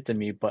 I hit the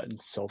mute button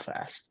so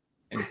fast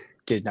and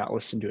did not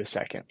listen to a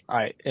second.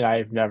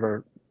 I've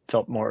never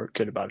felt more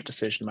good about a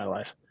decision in my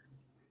life.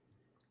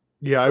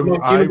 Yeah, I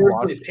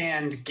watched.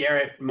 Panned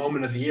Garrett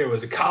moment of the year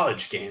was a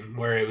college game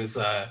where it was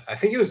I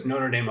think it was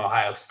Notre Dame,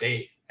 Ohio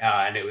State,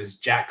 and it was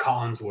Jack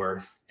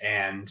Collinsworth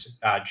and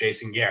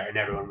Jason Garrett, and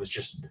everyone was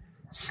just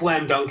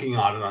slam dunking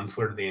on it on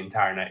Twitter the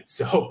entire night.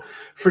 So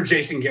for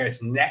Jason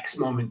Garrett's next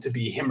moment to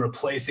be him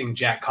replacing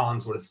Jack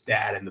Collinsworth's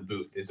dad in the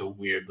booth is a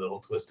weird little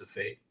twist of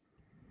fate.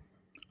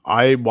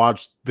 I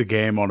watched the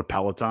game on a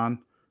Peloton,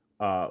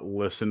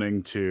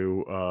 listening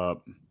to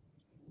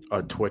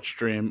a Twitch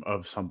stream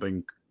of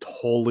something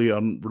totally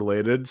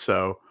unrelated.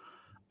 So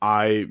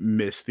I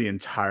missed the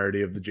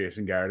entirety of the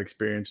Jason Garrett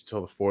experience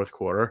until the fourth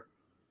quarter.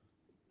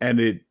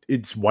 And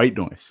it's white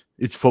noise.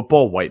 It's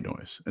football white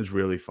noise. It's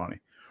really funny.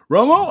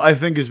 Romo, I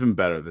think, has been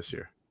better this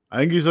year. I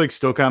think he's like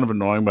still kind of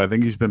annoying, but I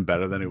think he's been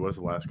better than he was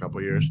the last couple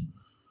of years.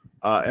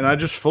 And I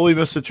just fully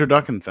missed the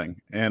turducken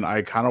thing. And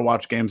I kind of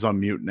watch games on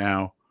mute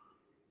now,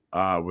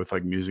 with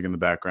like music in the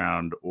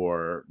background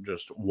or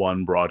just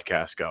one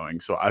broadcast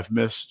going. So I've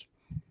missed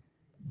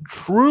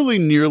truly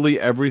nearly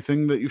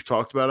everything that you've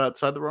talked about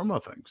outside the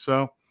Romo thing.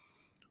 So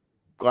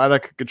glad I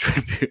could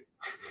contribute.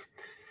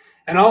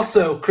 And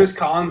also, Chris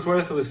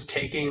Collinsworth was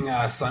taking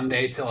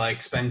Sunday to like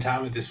spend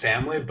time with his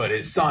family, but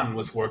his son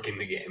was working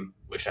the game,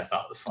 which I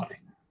thought was funny.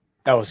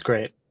 That was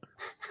great.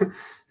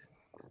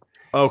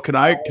 Oh, can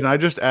I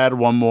just add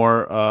one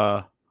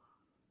more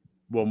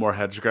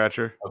head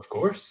scratcher? Of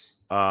course.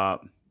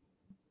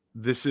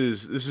 This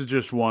is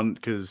just one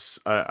because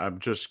I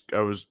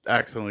was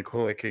accidentally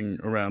clicking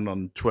around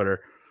on Twitter,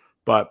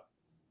 but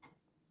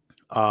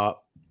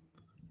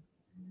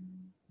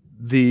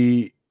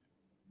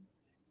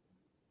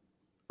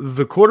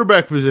the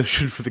quarterback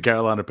position for the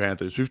Carolina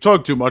Panthers. We've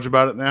talked too much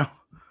about it now,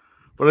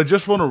 but I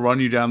just want to run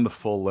you down the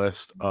full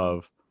list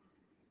of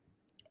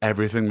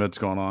everything that's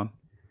going on.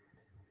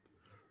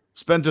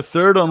 Spent a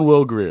third on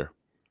Will Grier.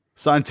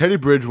 Signed Teddy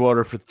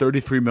Bridgewater for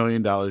 $33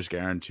 million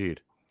guaranteed.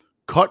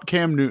 Cut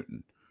Cam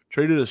Newton.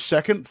 Traded a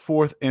second,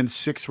 fourth, and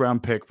sixth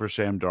round pick for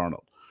Sam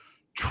Darnold.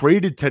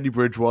 Traded Teddy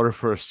Bridgewater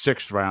for a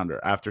sixth rounder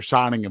after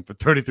signing him for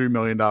 $33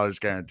 million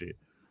guaranteed.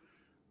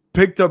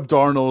 Picked up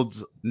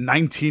Darnold's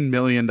 $19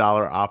 million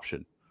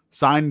option.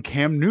 Signed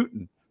Cam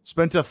Newton.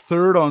 Spent a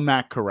third on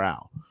Matt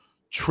Corral.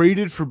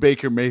 Traded for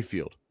Baker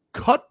Mayfield.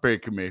 Cut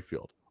Baker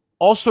Mayfield.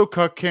 Also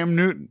cut Cam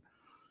Newton.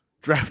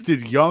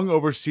 Drafted Young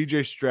over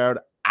CJ Stroud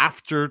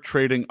after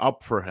trading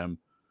up for him.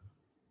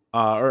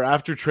 Or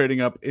after trading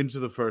up into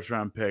the first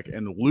round pick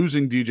and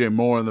losing DJ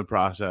Moore in the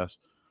process.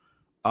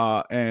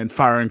 And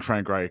firing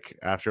Frank Reich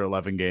after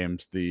 11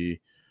 games. The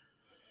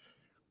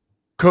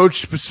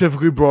coach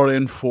specifically brought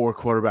in for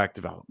quarterback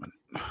development.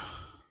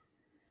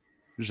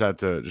 Just had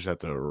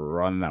to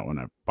run that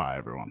one by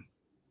everyone.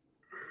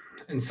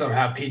 And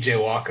somehow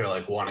PJ Walker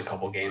like won a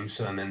couple games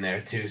for them in there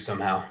too.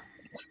 Somehow.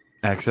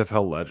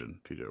 XFL legend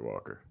PJ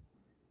Walker.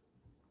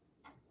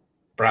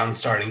 Brown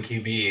starting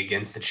QB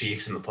against the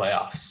Chiefs in the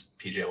playoffs.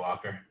 PJ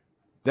Walker.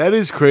 That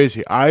is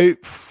crazy. I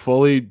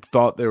fully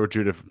thought they were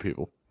two different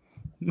people.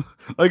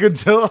 Like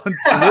until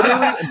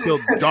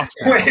dusk.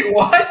 Wait,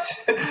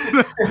 what?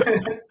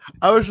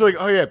 I was like,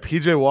 oh yeah,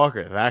 PJ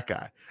Walker, that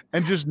guy,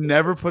 and just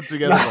never put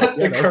together like,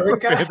 the current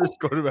guy. Panthers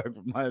quarterback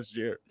from last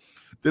year.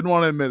 Didn't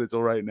want to admit it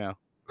till right now.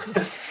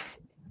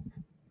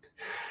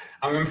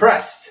 I'm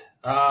impressed.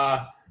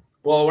 Well,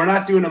 we're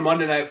not doing a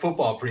Monday Night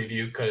Football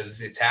preview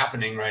because it's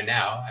happening right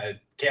now.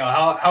 Kale,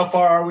 how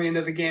far are we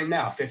into the game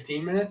now?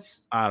 15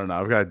 minutes? I don't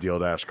know. I've got a Deal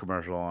Dash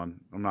commercial on.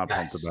 I'm not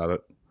pumped about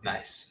it.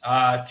 Nice.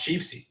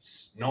 Cheap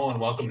seats. Nolan,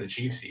 welcome to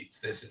Cheap Seats.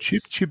 This is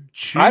cheap.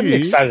 I'm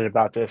excited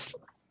about this.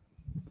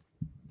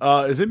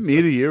 Is it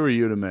me to you or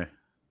you to me?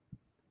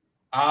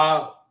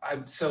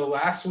 So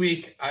last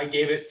week I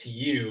gave it to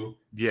you.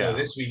 Yeah. So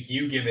this week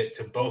you give it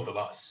to both of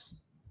us.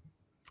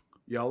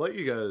 Yeah, I'll let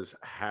you guys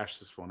hash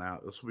this one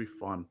out. This will be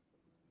fun.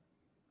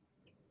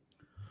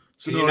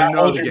 So you not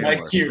hold your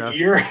mic to your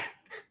ear?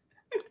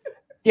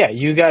 Yeah,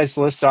 you guys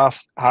list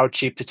off how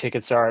cheap the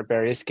tickets are at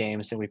various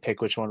games, and we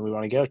pick which one we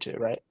want to go to,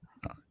 right?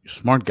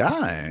 Smart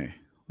guy.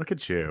 Look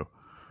at you.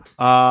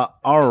 All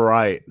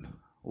right.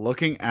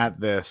 Looking at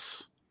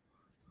this.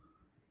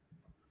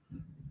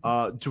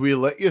 Do we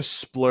let you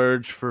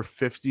splurge for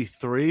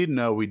 53?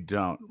 No, we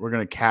don't. We're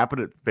going to cap it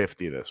at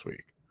 50 this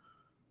week.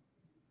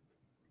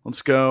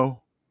 Let's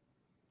go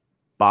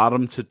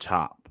bottom to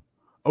top.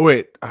 Oh,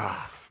 wait.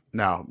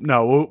 No.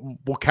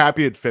 We'll cap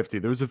you at 50.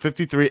 There was a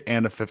 53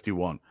 and a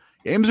 51.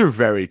 Games are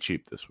very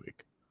cheap this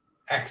week.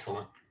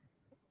 Excellent.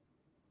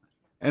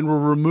 And we're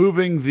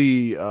removing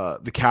the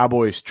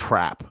Cowboys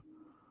trap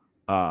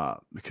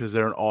because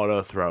they're an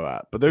auto throw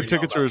out. But their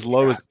tickets are as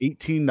low as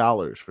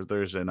 $18 for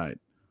Thursday night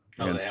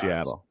against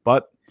Seattle.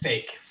 But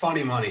fake,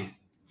 funny money.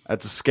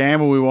 That's a scam,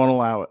 and we won't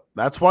allow it.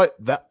 That's why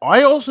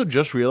I also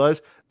just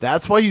realized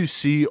that's why you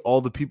see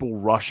all the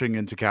people rushing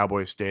into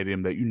Cowboy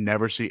Stadium that you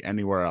never see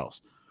anywhere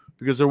else,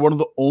 because they're one of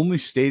the only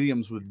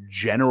stadiums with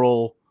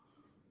general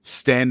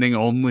standing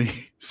only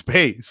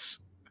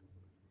space.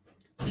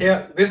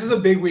 Kale, this is a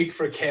big week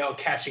for Kale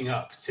catching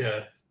up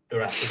to the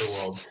rest of the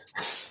world.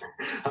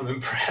 I'm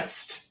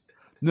impressed.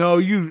 No,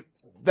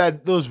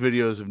 those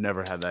videos have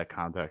never had that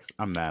context.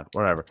 I'm mad.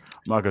 Whatever.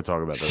 I'm not gonna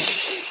talk about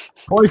this.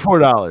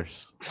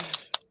 $24.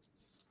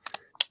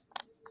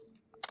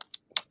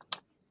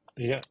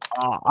 Yeah.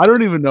 I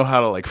don't even know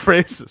how to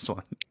phrase this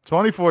one.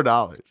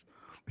 $24.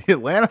 The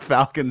Atlanta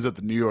Falcons at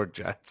the New York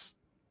Jets.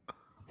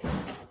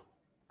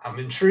 I'm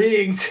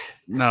intrigued.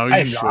 No,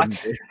 you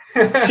shouldn't be.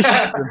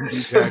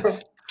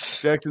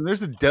 Jackson,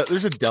 there's a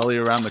deli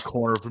around the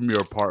corner from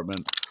your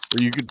apartment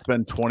where you could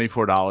spend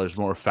 $24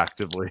 more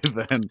effectively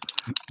than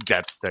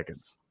Jets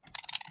tickets.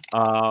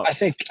 I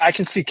think I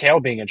can see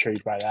Kale being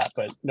intrigued by that,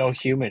 but no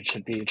human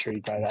should be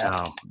intrigued by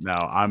that.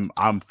 No,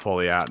 I'm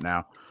fully out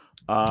now.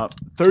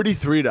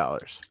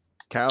 $33.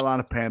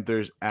 Carolina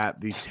Panthers at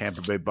the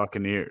Tampa Bay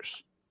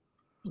Buccaneers.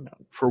 No.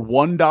 For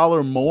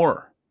 $1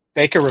 more.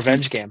 Baker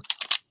revenge game.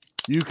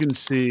 You can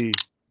see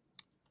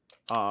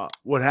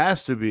what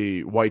has to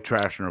be white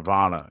trash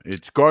Nirvana.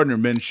 It's Gardner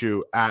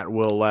Minshew at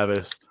Will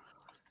Levis.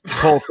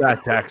 Colts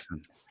at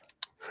Texans.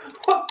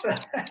 What the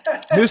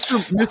heck?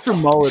 Mr.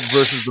 Mullet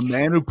versus the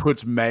man who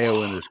puts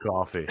mayo in his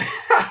coffee.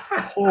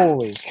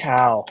 Holy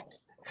cow.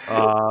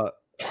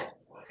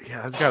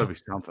 Yeah, that's got to be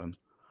something.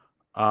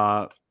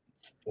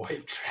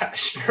 White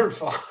trash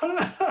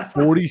Nirvana.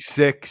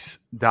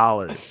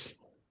 $46.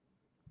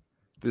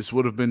 This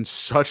would have been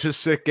such a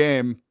sick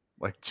game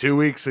like 2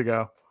 weeks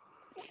ago.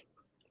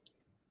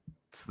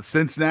 It's the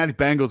Cincinnati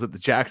Bengals at the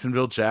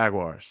Jacksonville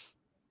Jaguars.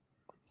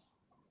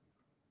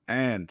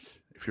 And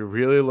if you're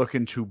really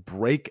looking to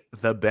break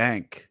the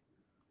bank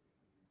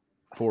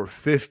for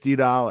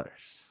 $50,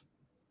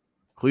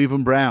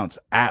 Cleveland Browns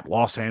at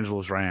Los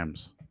Angeles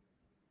Rams.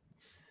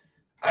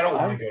 I don't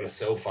want to go to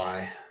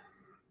SoFi.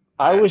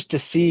 I was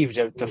deceived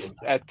at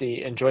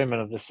the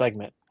enjoyment of this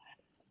segment.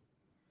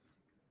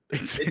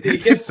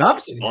 It gets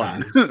tough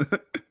sometimes.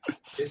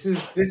 This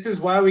is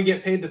why we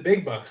get paid the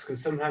big bucks,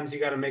 because sometimes you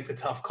got to make the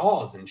tough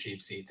calls in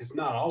cheap seats. It's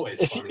not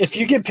always fun. If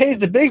you get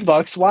paid the big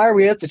bucks, why are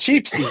we at the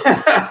cheap seats?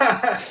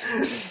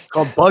 It's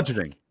called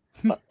budgeting.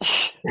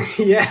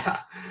 Yeah.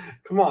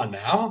 Come on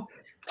now.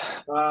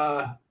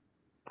 The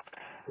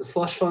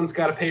slush fund's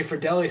got to pay for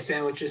deli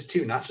sandwiches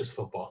too, not just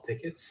football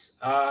tickets.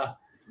 Oh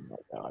my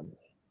God.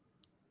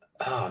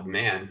 Oh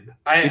man.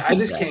 I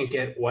just can't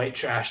get white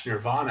trash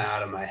Nirvana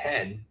out of my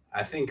head.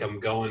 I think I'm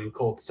going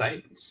Colts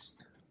Titans.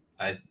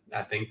 I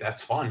think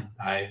that's fun.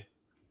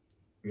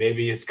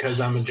 Maybe it's because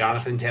I'm a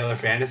Jonathan Taylor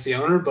fantasy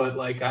owner, but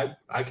like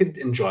I could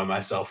enjoy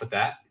myself at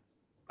that.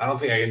 I don't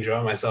think I can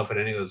enjoy myself at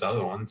any of those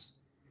other ones.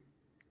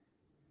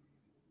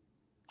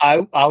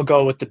 I'll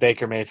go with the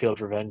Baker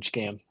Mayfield revenge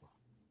game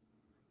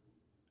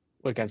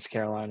against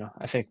Carolina.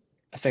 I think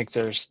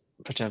there's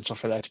potential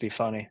for that to be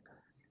funny.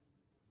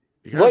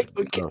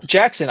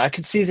 Jackson, I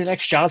could see the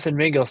next Jonathan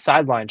Mingo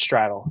sideline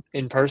straddle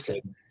in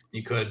person.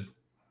 You could.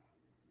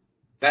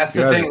 That's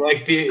the thing.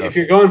 Like if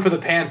you're going for the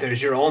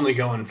Panthers, you're only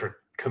going for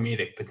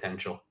comedic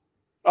potential.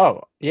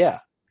 Oh yeah,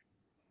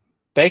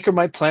 Baker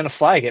might plant a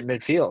flag at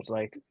midfield.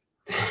 Like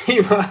he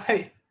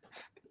might.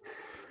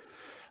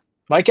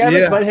 Mike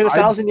Evans might hit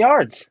 1,000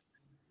 yards.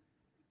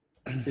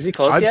 Is he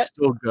close yet? I'd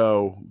still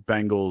go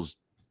Bengals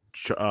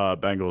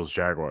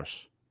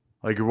Jaguars.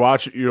 Like you're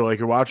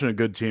watching a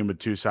good team with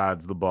two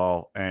sides of the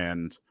ball,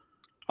 and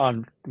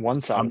on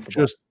one side,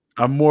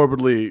 I'm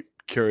morbidly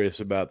curious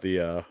about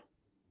the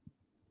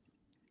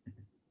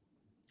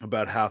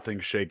about how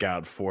things shake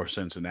out for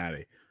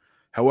Cincinnati.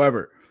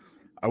 However,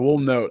 I will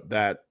note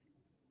that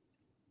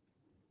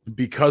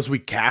because we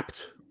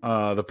capped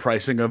the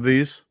pricing of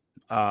these,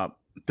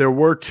 there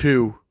were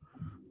two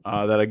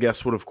that I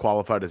guess would have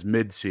qualified as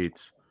mid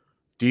seats: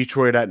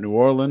 Detroit at New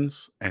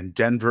Orleans and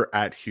Denver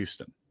at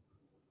Houston.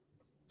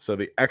 So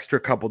the extra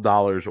couple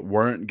dollars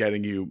weren't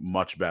getting you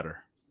much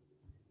better.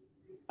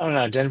 I don't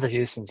know. Denver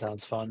Houston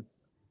sounds fun.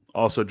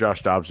 Also,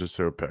 Josh Dobbs just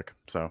threw a pick.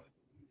 So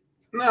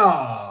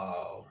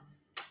no,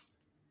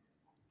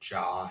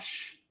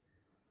 Josh.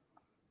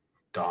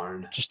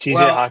 Darn. Just TJ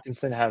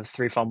Hawkinson have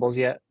 3 fumbles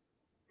yet?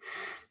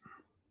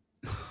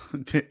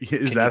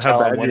 Is that how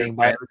bad your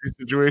fantasy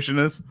situation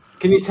is?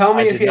 Can you tell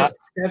me if he has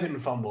 7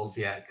 fumbles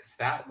yet? Because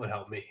that would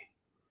help me.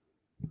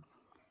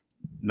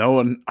 No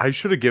one. I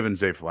should have given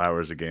Zay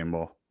Flowers a game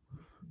ball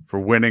for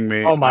winning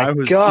me. Oh my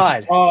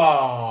God!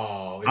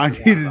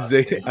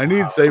 I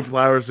need Zay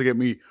Flowers to get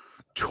me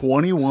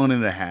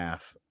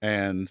 21.5,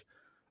 and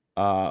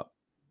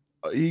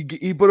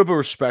he put up a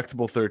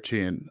respectable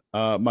 13.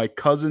 My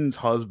cousin's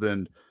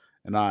husband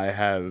and I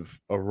have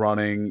a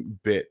running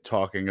bit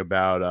talking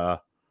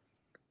about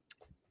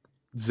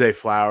Zay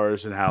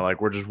Flowers and how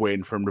like we're just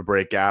waiting for him to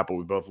break out, but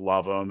we both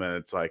love him, and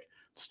it's like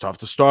it's tough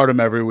to start him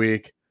every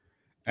week.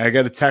 And I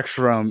got a text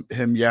from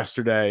him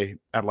yesterday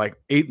at like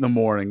 8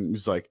 a.m.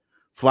 He's like,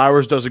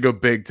 Flowers doesn't go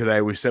big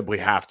today. We simply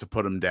have to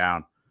put him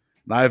down.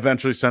 And I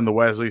eventually sent the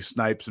Wesley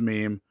Snipes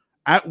meme.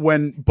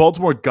 When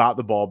Baltimore got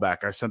the ball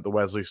back, I sent the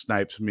Wesley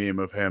Snipes meme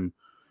of him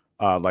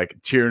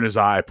like tear in his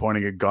eye,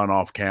 pointing a gun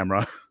off camera.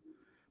 And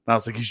I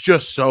was like, he's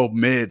just so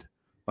mid.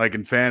 Like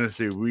in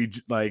fantasy,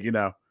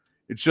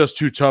 it's just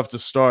too tough to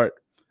start.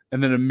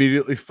 And then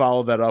immediately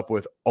followed that up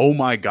with, oh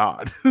my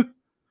God.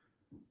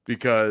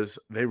 Because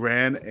they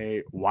ran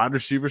a wide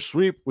receiver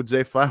sweep with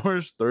Zay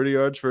Flowers, 30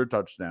 yards for a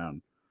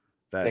touchdown.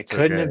 They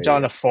couldn't have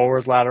done a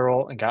forward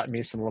lateral and gotten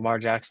me some Lamar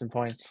Jackson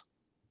points.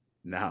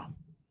 No,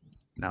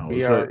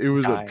 it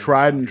was a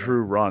tried and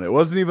true run. It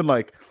wasn't even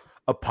like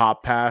a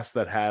pop pass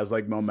that has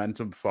like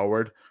momentum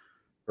forward,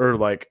 or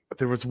like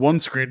there was one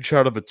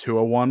screenshot of a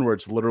 201 where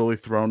it's literally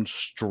thrown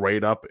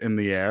straight up in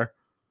the air,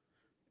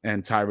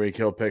 and Tyreek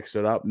Hill picks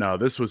it up. No,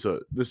 this was a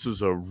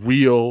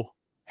real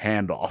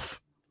handoff.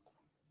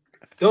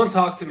 Don't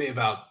talk to me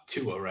about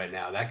Tua right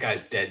now. That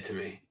guy's dead to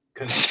me.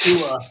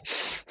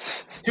 Because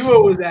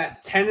Tua was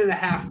at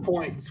 10.5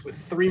 points with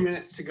 3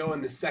 minutes to go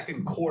in the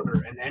second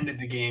quarter and ended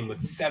the game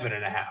with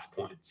 7.5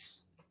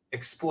 points.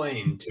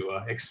 Explain,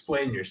 Tua.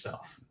 Explain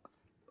yourself.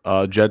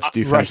 Jets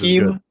defense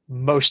Raheem is good.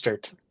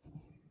 Mostert.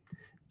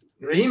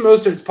 Raheem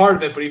Mostert's part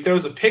of it, but he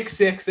throws a pick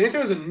 6. Then he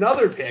throws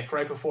another pick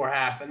right before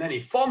half, and then he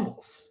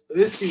fumbles.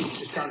 This dude's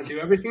just trying to do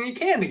everything he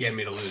can to get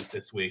me to lose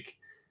this week.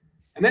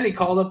 And then he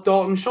called up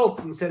Dalton Schultz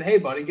and said, hey,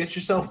 buddy, get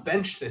yourself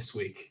benched this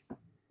week.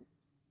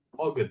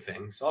 All good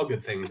things. All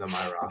good things on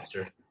my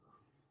roster.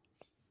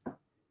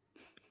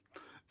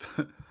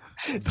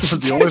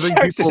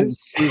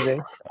 The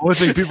only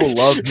thing people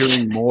love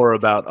hearing more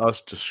about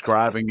us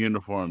describing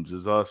uniforms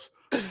is us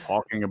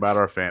talking about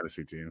our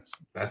fantasy teams.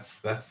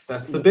 That's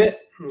the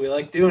bit. We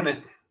like doing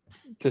it.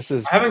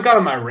 I haven't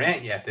gotten my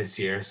rant yet this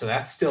year, so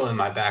that's still in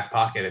my back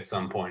pocket at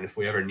some point. If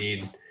we ever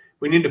need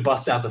to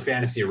bust out the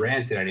fantasy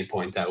rant at any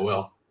point, I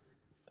will.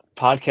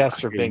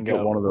 Podcaster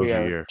bingo. We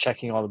are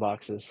checking all the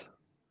boxes.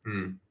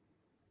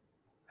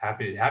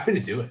 Happy to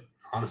do it,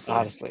 honestly.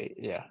 Honestly,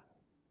 yeah.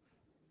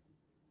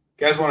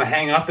 You guys want to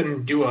hang up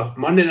and do a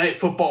Monday Night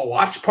Football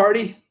watch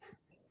party?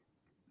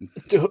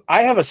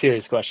 I have a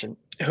serious question.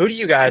 Who do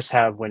you guys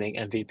have winning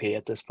MVP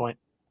at this point?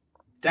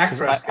 Dak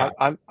Prescott.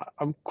 I'm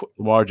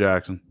Lamar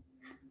Jackson.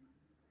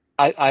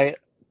 I'm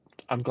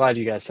glad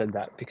you guys said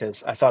that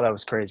because I thought I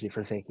was crazy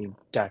for thinking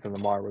Dak and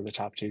Lamar were the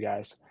top two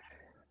guys.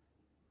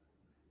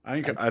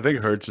 I think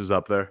Hurts is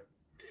up there.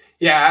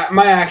 Yeah,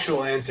 my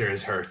actual answer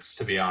is Hurts,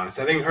 to be honest.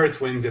 I think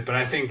Hurts wins it, but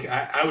I think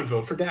I would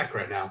vote for Dak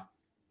right now.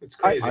 It's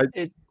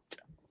crazy.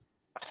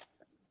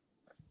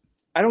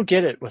 I don't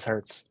get it with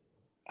Hurts.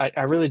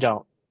 I really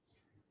don't.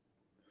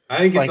 I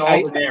think it's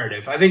all the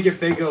narrative. I think if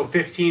they go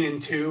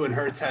 15-2 and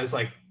Hurts has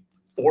like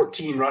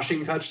 14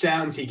 rushing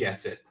touchdowns, he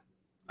gets it.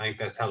 I think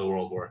that's how the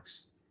world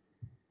works.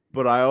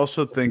 But I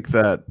also think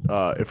that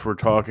if we're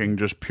talking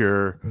just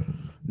pure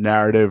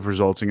narrative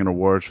resulting in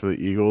awards for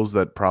the Eagles,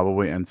 that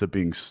probably ends up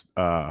being Nick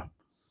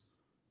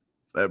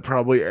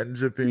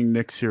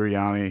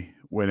Sirianni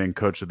winning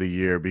Coach of the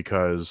Year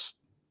because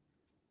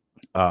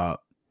I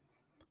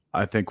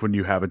think when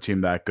you have a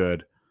team that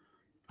good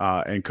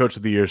and Coach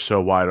of the Year is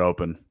so wide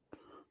open,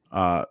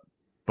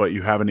 but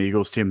you have an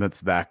Eagles team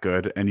that's that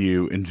good and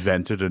you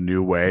invented a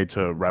new way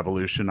to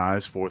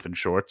revolutionize fourth and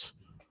shorts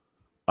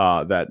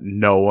that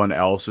no one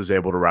else is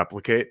able to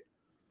replicate,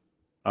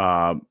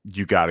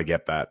 you got to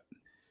get that.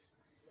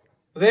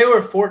 They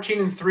were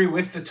 14-3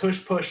 with the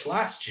tush push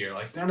last year.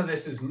 Like none of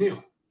this is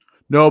new.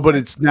 No, but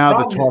it's now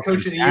the talk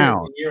Coach of the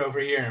town. Year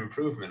over-year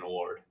improvement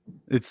award.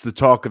 It's the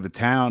talk of the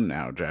town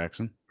now,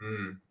 Jackson.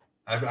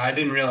 I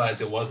didn't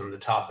realize it wasn't the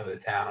talk of the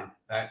town.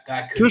 That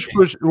could tush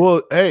push.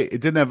 Well, hey,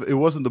 it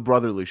wasn't the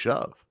brotherly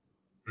shove.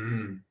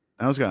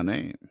 Now it's got a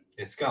name.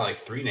 It's got like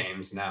 3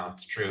 names now.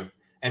 It's true.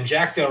 And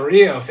Jack Del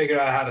Rio figured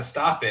out how to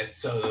stop it,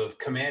 so the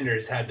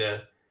Commanders had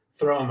to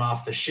throw him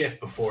off the ship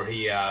before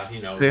he, they had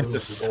the Golden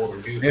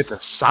Goose. They had to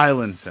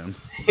silence him.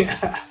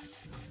 Yeah.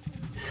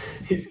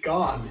 He's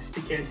gone.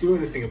 He can't do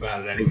anything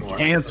about it anymore.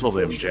 Canceled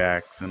him,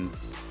 Jackson.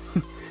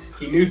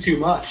 He knew too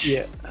much.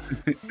 Yeah.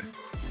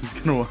 He's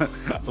gonna watch.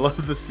 I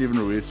love the Stephen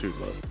Ruiz tweet.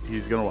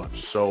 He's gonna watch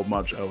so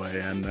much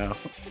OAN now.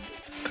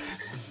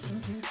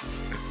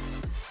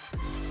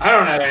 I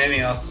don't have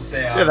anything else to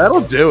say. Yeah, that'll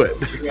do it.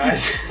 You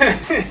guys.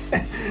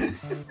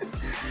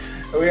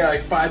 We got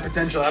like 5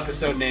 potential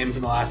episode names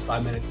in the last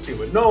 5 minutes too.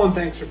 But Nolan,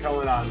 thanks for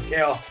coming on.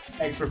 Kale,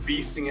 thanks for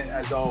beasting it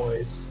as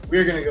always.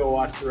 We're gonna go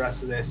watch the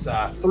rest of this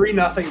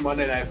 3-0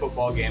 Monday Night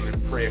Football game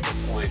and pray for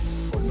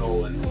points for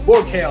Nolan.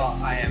 For Kale,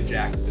 I am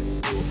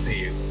Jackson. We will see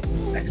you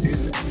next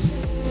Tuesday.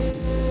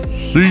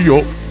 See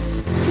ya.